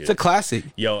 Oh, dude. it's a classic.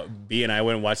 Yo, B and I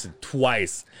went and watched it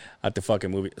twice at the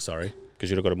fucking movie. Sorry, because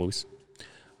you don't go to movies.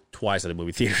 Twice at the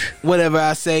movie theater. Whatever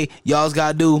I say, y'all's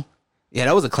gotta do. Yeah,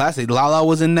 that was a classic. Lala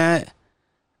was in that.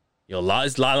 Yo,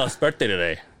 it's Lala's birthday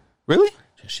today. Really?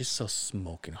 She's so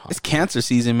smoking hot. It's cancer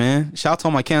season, man. Shout out to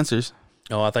all my cancers.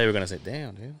 Oh, I thought you were gonna say,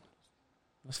 "Damn, dude,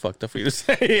 that's fucked up for you to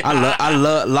say." I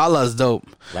love Lala's dope.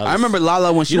 Lala's- I remember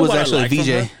Lala when she You know was what I actually like a from VJ.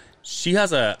 her? She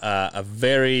has a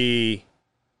very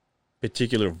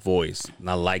particular voice, and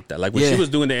I like that. Like when Yeah. she was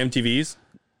doing the MTVs.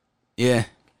 Yeah,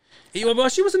 Well,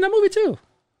 she was in that movie too.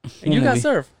 And You Got movie?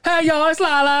 Served. Hey, y'all, it's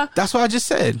Lala. that's what I just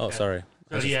said. Oh, sorry.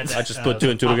 So he had I just put two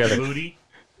and two Poppin' together. Booty.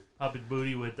 Poppin'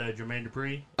 Booty with Jermaine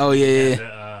Dupri. Oh yeah,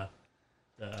 yeah.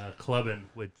 And the Clubbin'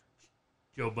 with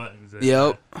Joe Buttons. And,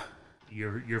 Yep.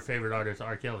 Your favorite artist,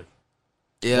 R. Kelly.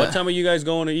 Yeah. What time are you guys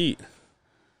going to eat? As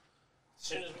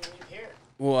soon as we leave here.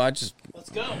 Well, Let's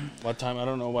go. what time? I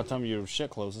don't know what time your shit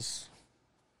closes.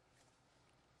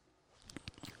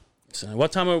 So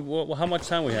what time? How much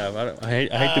time we have? I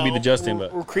hate to be the Justin,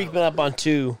 but We're creeping up on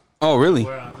 2. Oh really?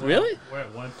 Really? We're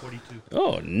at 142.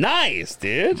 oh, nice,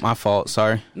 dude. My fault.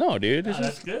 Sorry. No, dude. Oh, This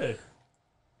that's is, good.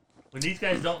 When these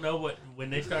guys don't know when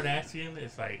they start asking,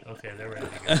 it's like, okay, they're ready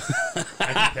to go.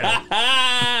 I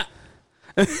can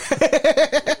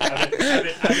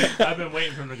tell. I've been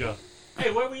waiting for them to go.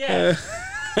 Hey, where we at?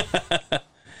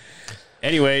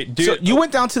 anyway, dude. So you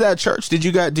went down to that church. Did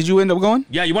you end up going?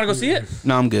 yeah, you want to go see it?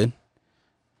 No, I'm good.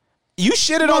 You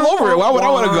shitted all over it. Why would I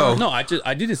want to go? No,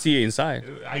 I didn't see it inside.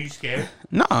 Are you scared?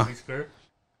 Nah, Are you scared?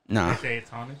 nah, They say it's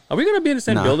haunted. Are we gonna be in the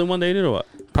same Nah. building one day, dude, or what?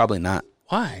 probably not.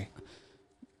 Why?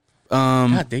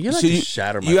 God, damn, you like So to you,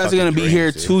 shatter my you guys are gonna fucking be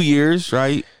here dreams, dude. 2 years,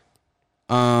 right?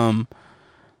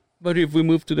 But if we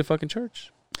move to the fucking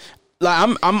church,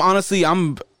 Like I'm honestly,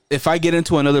 if I get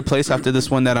into another place after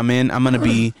this one that I'm in, I'm gonna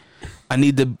be.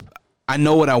 I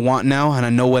know what I want now, and I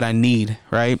know what I need.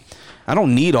 Right? I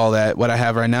don't need all that what I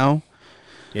have right now.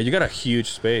 yeah, you got a huge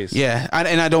space. Yeah,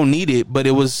 and I don't need it, but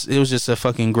it was just a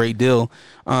fucking great deal.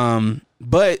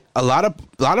 But a lot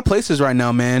of places right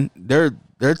now, man, they're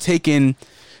taking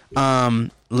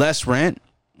less rent,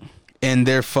 and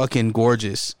they're fucking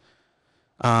gorgeous.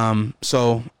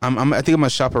 So I think I'm gonna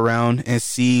shop around and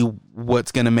see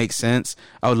what's gonna make sense.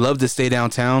 I would love to stay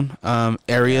downtown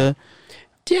area.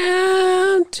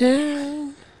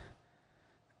 Downtown.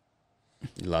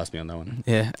 You lost me on that one.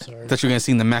 Yeah, thought you were gonna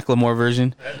sing the Macklemore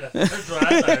version. That's what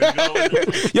I thought it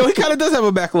was going. Yo, he kind of does have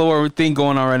a Macklemore thing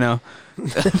going on right now.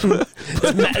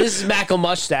 This is Mackle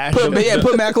Mustache. Put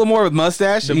Macklemore with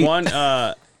mustache. The one,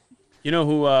 you know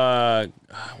who?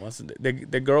 What's it?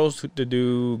 The girls who to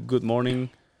do Good Morning.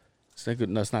 It's not good.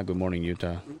 No, it's not Good Morning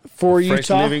Utah. For Fresh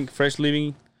Utah. Fresh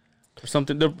Living, or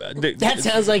something. That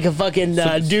sounds like a fucking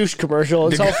douche commercial.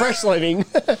 It's all Fresh Living.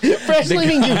 Fresh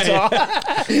Living Utah.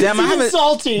 Damn, I haven't.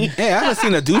 Salty. Hey, I haven't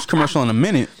seen a douche commercial in a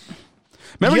minute.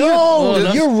 Remember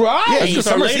Yo, you're right. Yeah, That's 'cause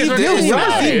our Summer's ladies Eve, are dude. doing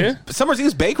that. Summer's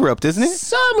Eve's bankrupt, isn't it?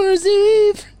 Summer's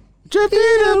Eve. Dripping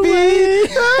a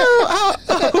bit. Oh,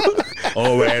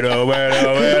 Oh wait, oh wait,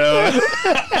 oh wait, oh.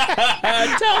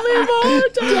 Tell me more.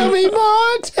 Tell me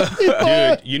more. Tell me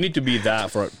more. Dude, you need to be that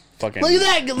for fucking. Look at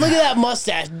that! Look at that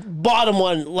mustache. Bottom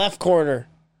one, left corner.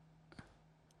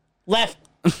 Left.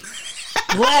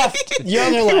 Left. The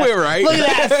other left. went right. Look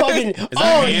at that fucking.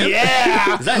 Oh him?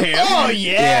 yeah. Is that him? Oh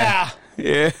yeah.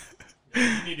 yeah.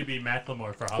 You need to be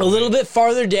Macklemore for A Halloween. little bit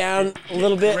farther down. A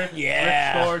little bit. Thrift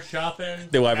Yeah. store shopping.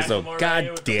 The wife is so. Macklemore God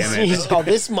radio with damn the- it. He's called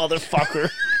this motherfucker.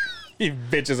 You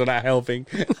bitches are not helping.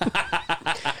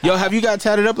 Yo, have you got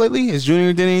tatted up lately? Has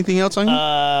Junior did anything else on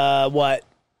you? What?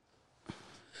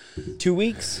 2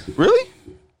 weeks? Really?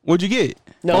 What'd you get?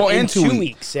 No, in and 2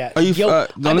 weeks. Yeah. Are you, Yo, on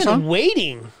I've this been one?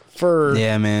 waiting for.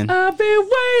 Yeah, man. I've been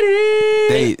waiting,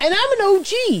 They- and I'm an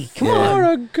OG. Come on.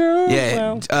 a girl.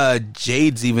 Yeah,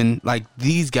 Jade's even like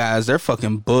these guys. They're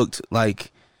fucking booked.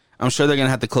 Like, I'm sure they're gonna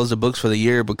have to close the books for the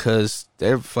year because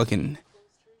they're fucking.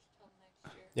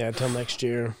 Yeah, until next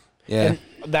year. Yeah,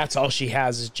 And that's all she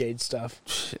has is Jade stuff.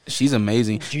 she's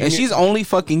amazing, Junior- and she's only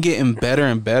fucking getting better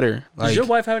and better. Does Like, your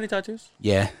wife have any tattoos?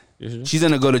 yeah, Yes, she's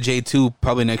gonna go to J2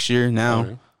 probably next year now. Oh,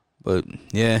 yeah. But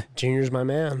yeah, Junior's my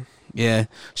man. yeah.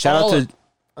 Shout out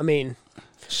I mean,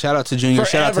 to Junior.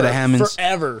 Shout out to the Hammonds.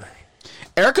 Forever.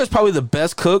 Erica's probably the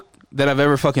best cook that I've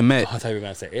ever fucking met. I thought you were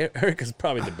gonna say Erica's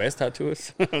probably the best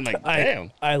tattooist. I'm like,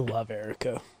 damn. I love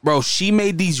Erica. Bro, she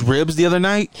made these ribs the other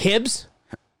night. Hibbs?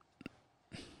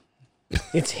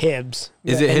 It's Hibbs.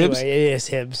 Is it Anyway, Hibbs? It is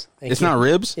Hibbs. Thank It's you. not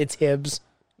ribs. It's Hibbs.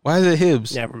 Why is it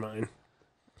Hibbs? Never mind.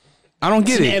 I don't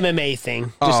It's get an it. MMA thing.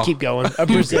 Just Oh. keep going. A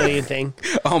Brazilian thing.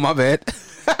 Oh, my bad.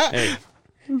 Hey,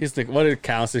 he's like, what it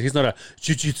counts is he's not a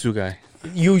jiu-jitsu guy.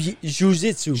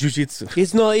 Jiu-jitsu. Jiu-jitsu.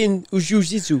 It's not in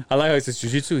jiu-jitsu. I like how he says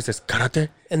jiu-jitsu. He says karate.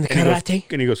 And the And he goes- karate.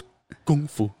 And he goes kung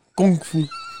fu. Kung fu.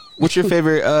 What's your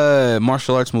favorite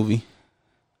martial arts movie?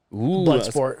 Ooh, that's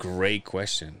a Bloodsport. great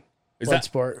question. Is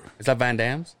Bloodsport. that Van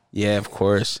Damme's? Yeah, of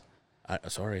course.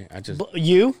 Sorry, I just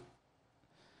You?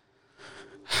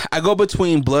 I go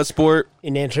between Bloodsport.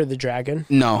 In Enter the Dragon.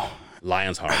 No,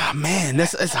 Lion's Heart. oh, man,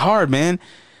 it's hard, man.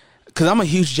 Cause I'm a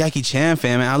huge Jackie Chan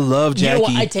fan, man. I love You know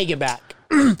Jackie. what? I take it back.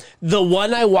 The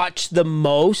one I watched the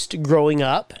most growing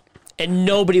up, and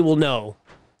nobody will know.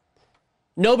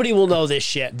 Nobody will know this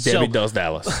shit. Debbie So, Does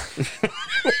Dallas.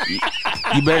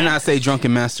 You better not say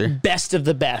Drunken Master. Best of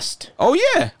the best. Oh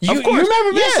yeah, You, of course. you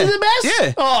remember Best Yeah, of the Best?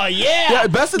 Yeah, Oh, yeah. Yeah,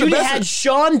 Best of the Dude, Best. it had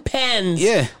Sean Penn's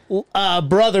yeah.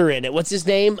 brother in it. What's his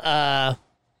name? I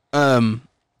don't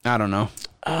know.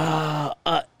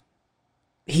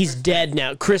 He's dead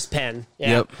now. Chris Penn. Yeah.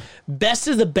 Yep. Best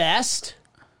of the Best.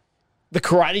 The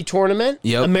karate tournament.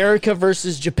 Yep. America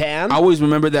versus Japan. I always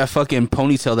remember that fucking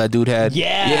ponytail that dude had.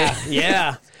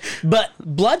 Yeah. But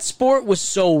Bloodsport was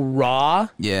so raw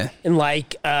Yeah. and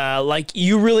like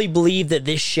you really believe that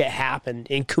this shit happened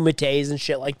in kumites and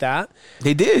shit like that.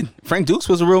 They did. Frank Dukes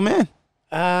was a real man.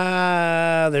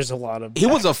 There's a lot of He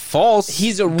was a false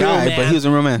he's a real guy, man, but he was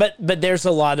a real man. But there's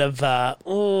a lot of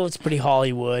it's pretty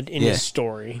Hollywood in Yeah. his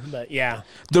story. But yeah,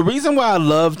 The reason why I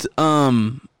loved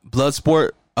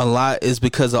Bloodsport a lot is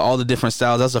because of all the different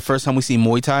styles. That was the first time we see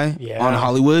Muay Thai Yeah. on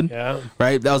Hollywood. Yeah.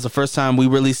 Right? That was the first time we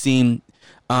really seen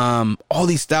all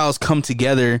these styles come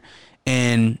together.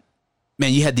 And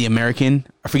man, you had the American,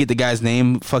 I forget the guy's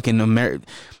name, fucking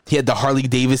he had the Harley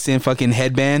Davidson fucking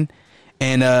headband.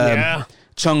 And Yeah.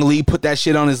 Chung Lee put that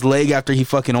shit on his leg after he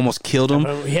fucking almost killed him.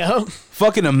 yeah.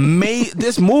 Fucking amazing.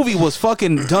 This movie was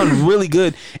fucking done really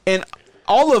good. And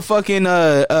all of fucking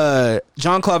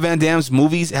Jean-Claude Van Damme's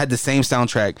movies had the same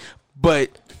soundtrack, but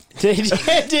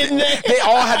Didn't they? they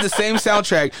all had the same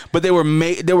soundtrack, but they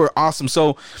were awesome.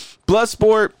 So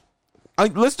Bloodsport,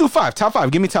 let's do top five.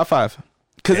 Give me top five.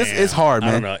 Cause it's hard, man.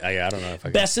 I don't know. I don't know if I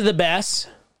can. Best of the Best,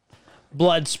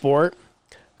 Bloodsport,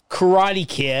 Karate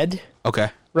Kid, Okay.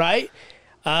 right?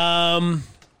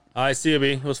 I see you,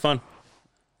 B. It was fun.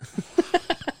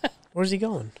 Where's he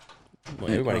going? Well,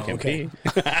 everybody can okay.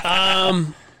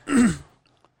 pee.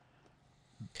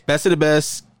 Best of the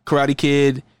Best, Karate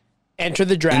Kid. Enter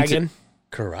the Dragon.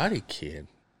 Karate Kid.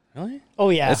 Really? Oh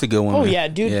yeah, That's a good one. Oh man. yeah,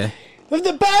 dude. Yeah. With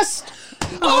the best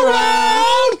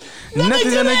around.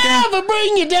 Nothing's gonna ever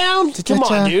bring you down. Come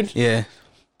on, dude. Yeah.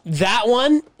 That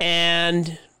one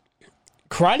and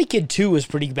Karate Kid 2 was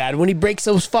pretty bad. When he breaks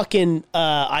those fucking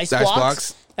ice blocks,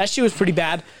 blocks. that shit was pretty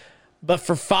bad. But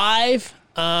for 5,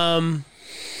 God,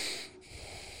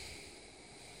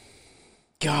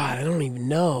 I don't even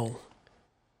know.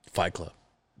 Fight Club.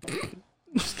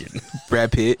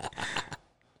 Brad Pitt.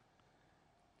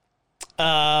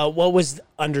 What was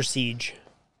Under Siege?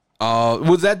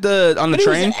 Was that on the It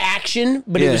train? was action,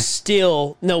 but it Yeah. was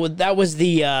still no. That was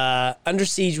the Under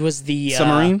Siege was the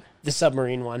Submarine? the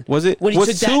submarine one. Was it? When he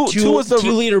Was took two- that two was the-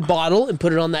 2-liter bottle and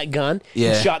put it on that gun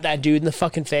Yeah. and shot that dude in the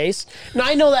fucking face? Now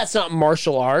I know that's not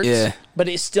martial arts, Yeah. but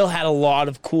it still had a lot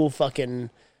of cool fucking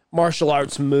martial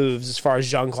arts moves as far as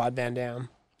Jean-Claude Van Damme.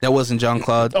 That wasn't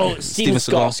Jean-Claude. Oh, Steven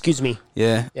Seagal. Excuse me.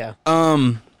 Yeah. Yeah.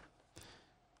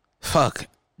 Fuck.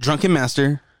 Drunken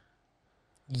Master.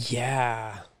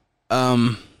 Yeah.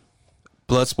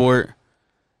 Bloodsport.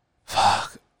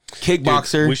 Fuck.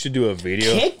 Kickboxer. We should do a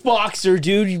video. Kickboxer,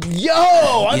 dude. Yo,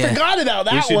 I Yeah. forgot about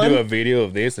that We should one. do a video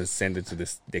of this and send it to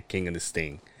the King and the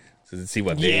Sting, so to see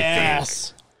what they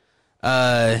Yes.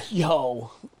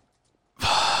 Yo.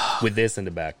 think with this in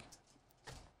the back.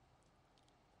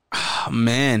 Oh,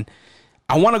 man,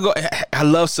 I want to go. I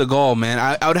love Seagal, man.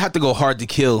 I would have to go Hard to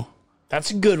Kill.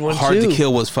 That's a good one, Hard too. to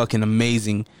Kill was fucking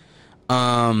amazing.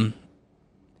 And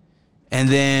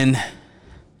then,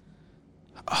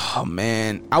 oh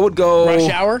man, I would go Rush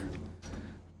Hour?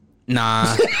 Nah.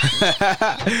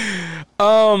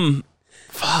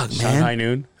 Fuck, man. Shanghai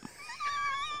Noon.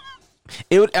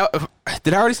 It would.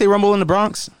 Did I already say Rumble in the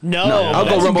Bronx? No. I'll go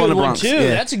that's a Rumble in good the one, Bronx. too. Yeah.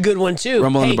 That's a good one, too.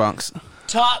 Rumble in Hey, the Bronx.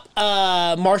 Top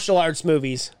martial arts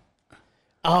movies.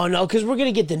 Oh, no, because we're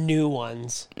going to get the new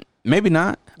ones. Maybe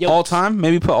not. Yo. All time.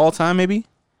 Maybe put all time. Maybe.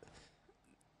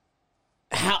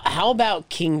 How about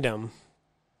Kingdom?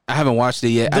 I haven't watched it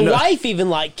yet. I The know. wife even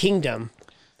liked Kingdom.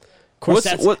 Of course,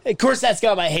 that's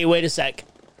got my, hey, wait a sec.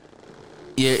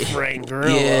 Yeah. Frank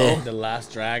Grillo. Yeah. The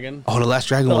Last Dragon. Oh, the Last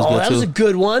Dragon was Oh, good that too. was a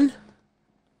good one.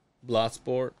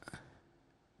 Bloodsport.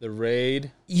 The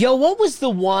Raid. Yo, what was the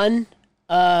one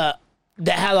that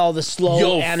had all the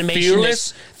slow animation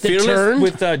that Fearless turned?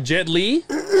 with Jet Li.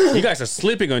 You guys are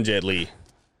sleeping on Jet Li.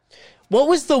 What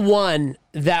was the one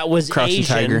that was Crouching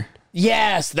Asian? Tiger.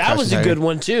 Yes, that Crouching was a Tiger. good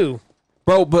one too.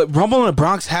 Bro, but Rumble in the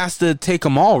Bronx has to take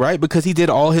them all, right? Because he did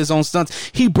all his own stunts.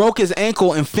 He broke his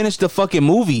ankle and finished the fucking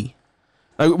movie.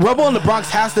 Like, Rumble in the Bronx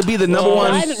has to be the number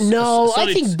one. I don't know. So I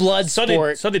did- think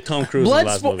Bloodsport. So did Tom Cruise in the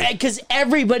last Bloodsport, movie. because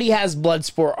everybody has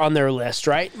Bloodsport on their list,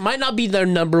 right? Might not be their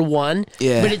number one,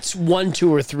 Yeah. but it's 1,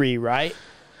 2, or 3, right?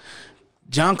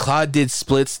 John Claude did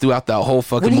splits throughout that whole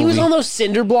fucking When he movie. was on those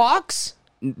cinder blocks.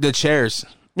 The chairs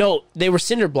No, they were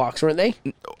cinder blocks, weren't they?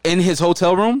 in his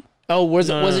hotel room. Oh, was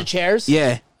it chairs?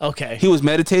 Yeah, Okay. he was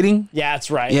meditating. Yeah, that's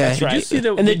right. Yeah. That's Did right. you see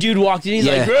the- and the dude walked in. He's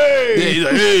Yeah. like, "Hey!" Yeah, he's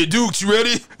like, "Hey, Dukes, you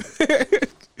ready?"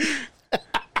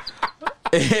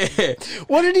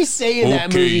 What did he say in that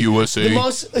Okay, movie? USA. The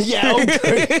most, yeah.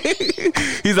 Okay.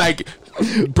 He's like,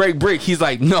 break brick. He's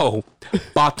like, no,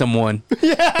 bottom one.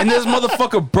 And this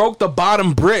motherfucker broke the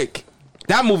bottom brick.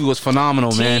 That movie was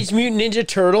phenomenal, man. Teenage Mutant Ninja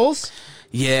Turtles.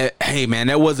 Yeah, hey man,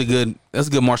 that's a good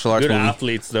martial arts Good movie.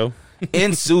 athletes, though.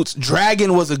 In Suits,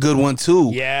 Dragon was a good one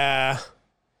too. Yeah.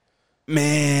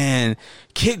 Man,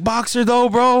 Kickboxer though,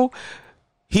 bro.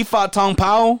 He fought Tong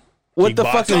Pao. What the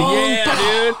Kickboxer. fucking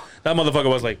Yeah, dude. That motherfucker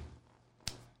was like,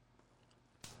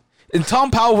 And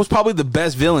Tong Pao was probably the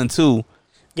best villain too.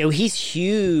 Yo, he's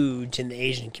huge in the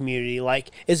Asian community. Like,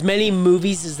 as many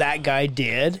movies as that guy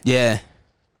did. Yeah.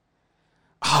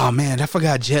 Oh man, I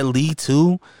forgot Jet Li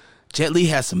too. Jet Li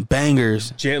has some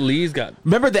bangers. Jet Li's got.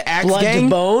 Remember the Axe Blood Gang? to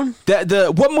Bone.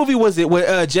 The what movie was it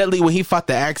with Jet Li when he fought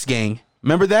the Axe Gang?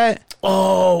 Remember that?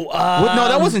 Oh, No,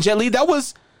 that wasn't Jet Li. That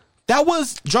was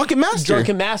Drunken Master.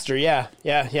 Drunken Master. Yeah.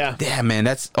 Yeah, man.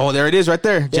 There it is right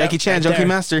there. Jackie Chan, right Drunken there.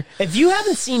 Master. If you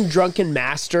haven't seen Drunken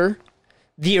Master,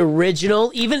 the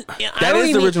original, even That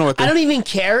is the original right there. I don't even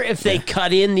care if they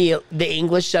cut in the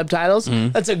English subtitles.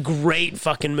 That's a great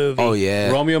fucking movie. Oh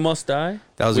yeah, Romeo Must Die.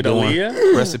 that was a with good Aaliyah.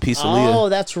 one. Rest in peace, Aaliyah. Oh,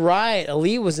 that's right.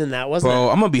 Ali was in that, wasn't Bro,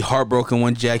 I'm gonna be heartbroken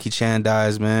when Jackie Chan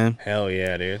dies, man. Hell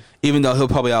yeah, dude. Even though he'll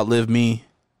probably outlive me.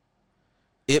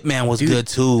 Ip Man was good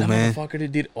too, That man. motherfucker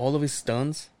that did all of his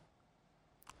stunts.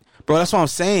 Bro, that's what I'm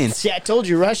saying. it? See, I told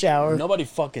you, Rush Hour. Nobody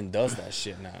fucking does that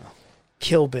shit now.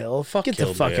 Kill Bill. Get Kill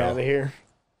the fuck Bill. out of here.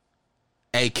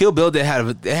 Hey, Kill Bill they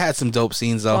had some dope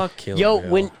scenes though. Fuck Kill Yo, Bill.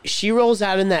 when she rolls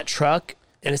out in that truck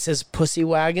and it says Pussy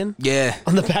Wagon Yeah.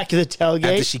 on the back of the tailgate,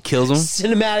 After she kills him.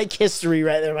 cinematic history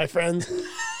right there, my friends.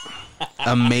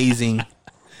 Amazing.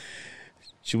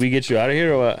 Should we get you out of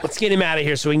here or what? Let's get him out of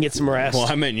here so we can get some rest. Well,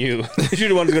 I meant you. You're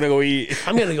the one who's gonna go eat.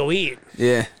 I'm going to go eat.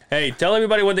 Yeah. Hey, tell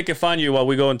everybody where they can find you while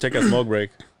we go and take a smoke break.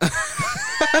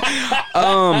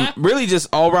 Really just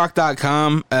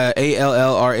allrock.com,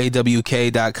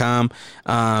 ALLRAWK.com.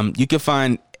 You can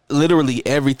find literally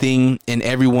everything and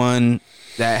everyone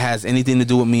that has anything to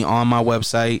do with me on my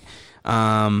website.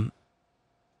 I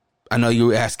know you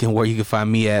were asking where you can find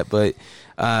me at, but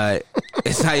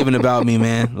it's not even about me,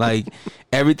 man. Like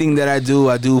everything that I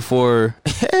do for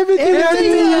everything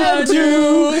I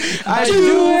do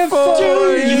it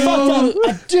for You fucked up. I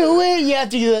do it. You have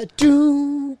to do that.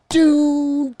 Do.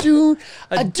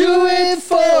 I do it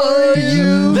for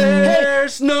you.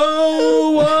 There's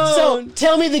no one. So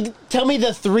tell me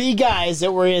the three guys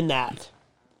that were in that,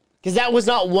 because that was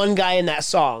not one guy in that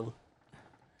song.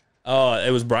 Oh,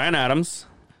 it was Brian Adams.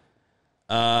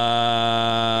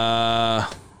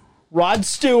 Rod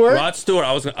Stewart. Rod Stewart.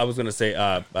 I was gonna say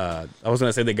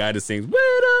the guy that sings "When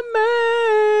a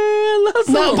Man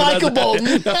Not Michael Bolton.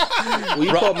 Will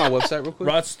you pull up my website real quick,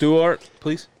 Rod Stewart,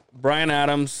 please? Brian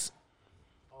Adams.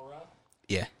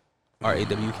 Yeah.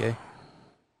 RAWK.com.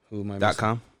 Who am I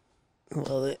missing?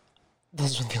 Well,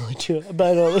 those are the only two. I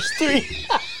bet there's three.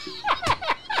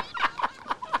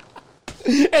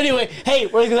 Anyway, hey,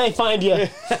 where can they find you?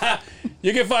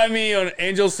 You can find me on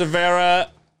Angel Severa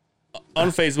on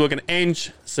Facebook and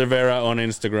Ange Severa on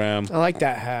Instagram. I like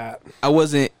that hat. I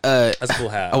wasn't. That's a cool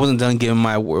hat. I wasn't done giving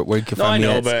my where you can No, I find me.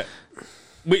 know, at.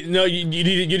 but you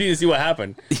need to see what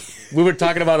happened. We were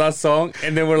talking about that song,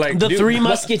 and then we're like, The dude, Three what-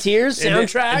 Musketeers And then,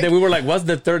 soundtrack. and then we were like, "What's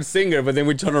the third singer?" But then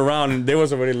we turned around and they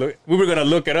was already. We were gonna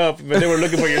look it up, but they were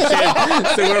looking for your shit.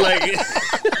 So we're like,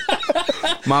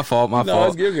 My fault. "No, fault.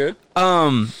 it's good."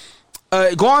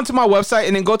 Go on to my website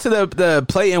and then go to the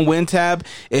play and win tab.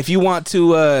 If you want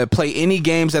to play any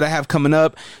games that I have coming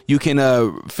up, you can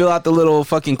fill out the little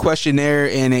fucking questionnaire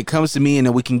and it comes to me and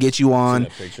then we can get you on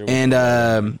that picture. and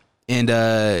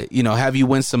have you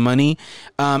win some money.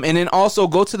 And then also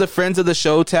go to the friends of the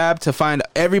show tab to find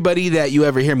everybody that you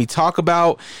ever hear me talk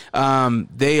about.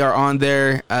 They are on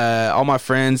there, all my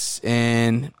friends,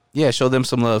 and yeah, show them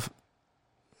some love.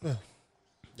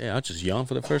 Yeah, I just yawned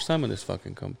for the first time in this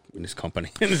fucking in this company.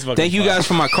 Thank you guys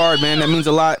for my card, man. That means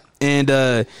a lot.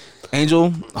 And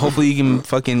Angel, hopefully you can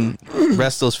fucking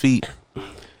rest those feet.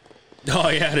 Oh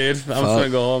yeah, dude. I'm just gonna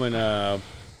go home and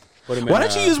put him. Why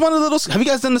don't you use one of the little? Have you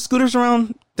guys done the scooters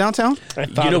around downtown? I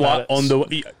thought You know about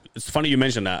what? it. It's funny you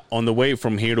mentioned that. On the way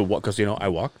from here to walk, because I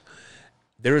walk.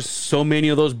 There's so many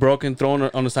of those broken thrown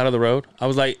on the side of the road. I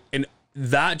was like, and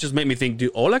that just made me think,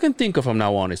 dude. All I can think of from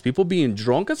now on is people being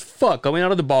drunk as fuck coming out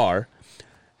of the bar,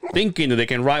 thinking that they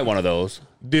can ride one of those,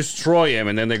 destroy him,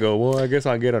 and then they go, "Well, I guess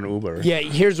I'll get an Uber." Yeah,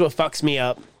 here's what fucks me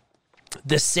up.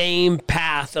 The same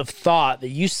path of thought that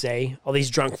you say, all these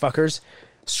drunk fuckers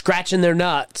scratching their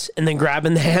nuts and then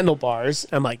grabbing the handlebars.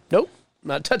 I'm like, nope,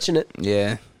 not touching it.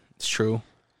 Yeah, it's true.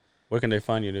 Where can they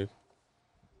find you, dude?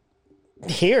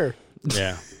 Here.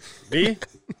 Yeah. B?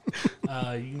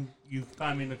 You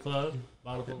find me in the club.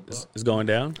 Bottle full of bucks. It's going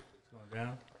down. Going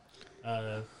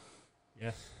down.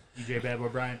 Yeah. DJ Bad Boy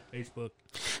Brian, Facebook.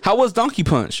 How was Donkey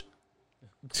Punch?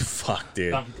 Fuck,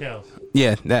 dude. Donkey Tales.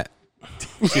 Yeah, that.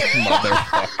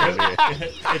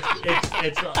 Motherfucker.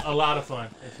 It's a lot of fun.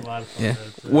 It's a lot of fun. Yeah.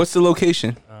 It's, What's the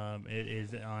location? It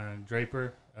is on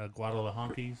Draper,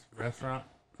 Guadalajara's restaurant.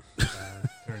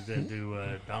 Turns into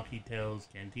Donkey Tales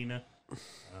Cantina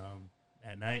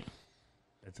at night.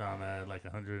 It's on like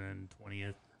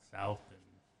 120th South and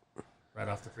right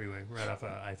off the freeway, right off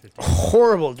I-15.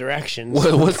 Horrible directions.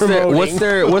 What's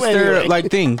their Anyway. like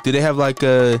thing? Do they have like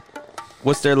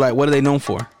what's their like? What are they known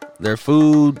for? Their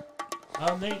food.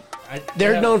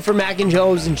 They're known for mac and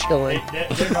joes and chilling. They're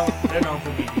known for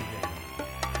being DJs.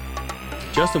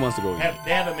 Justin wants to go. They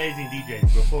have amazing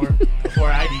DJs. Before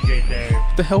I DJ'd there,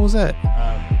 What the hell was that?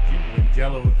 when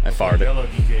Jello, I farted. Jello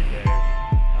DJ'd there, it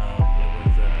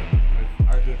was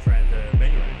our good friend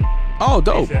Bangarang. Oh,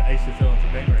 dope. I used to fill in for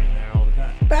Bangarang there all the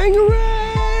time.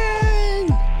 Bangarang!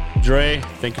 Dre,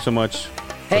 thank you so much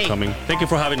Hey. for coming. Thank you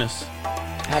for having us.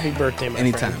 Happy birthday, my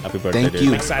Anytime. friend. Happy birthday, Thank dude. you.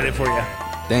 I'm excited for you.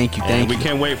 Thank you. And Thank we you.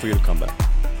 can't wait for you to come back.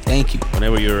 Thank you.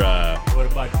 Whenever you're What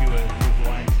about you, a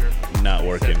Hawaiian shirt? not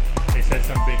working. They said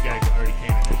some big guy already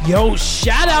came in. Yo,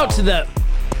 shout out to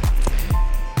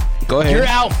Go ahead. your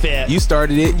outfit. You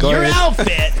started it. Go Your ahead.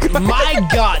 outfit, my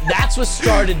God, that's what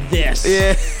started this.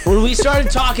 Yeah. When we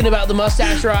started talking about the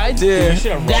mustache rides, Yeah. You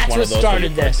should have rocked That's one what of those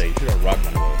started for your this. birthday. You should have rocked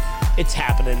one of those. it's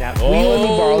happening now. Will you let me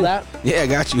borrow that? Yeah, I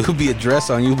got you. It'll be a dress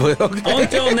on you, but okay.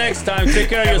 Until next time, take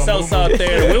care of yourselves out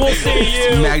there. We will see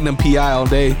you Magnum PI all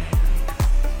day.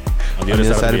 on the On other the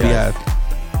other side of the beehive.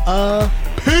 beehive.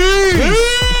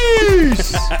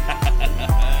 Peace.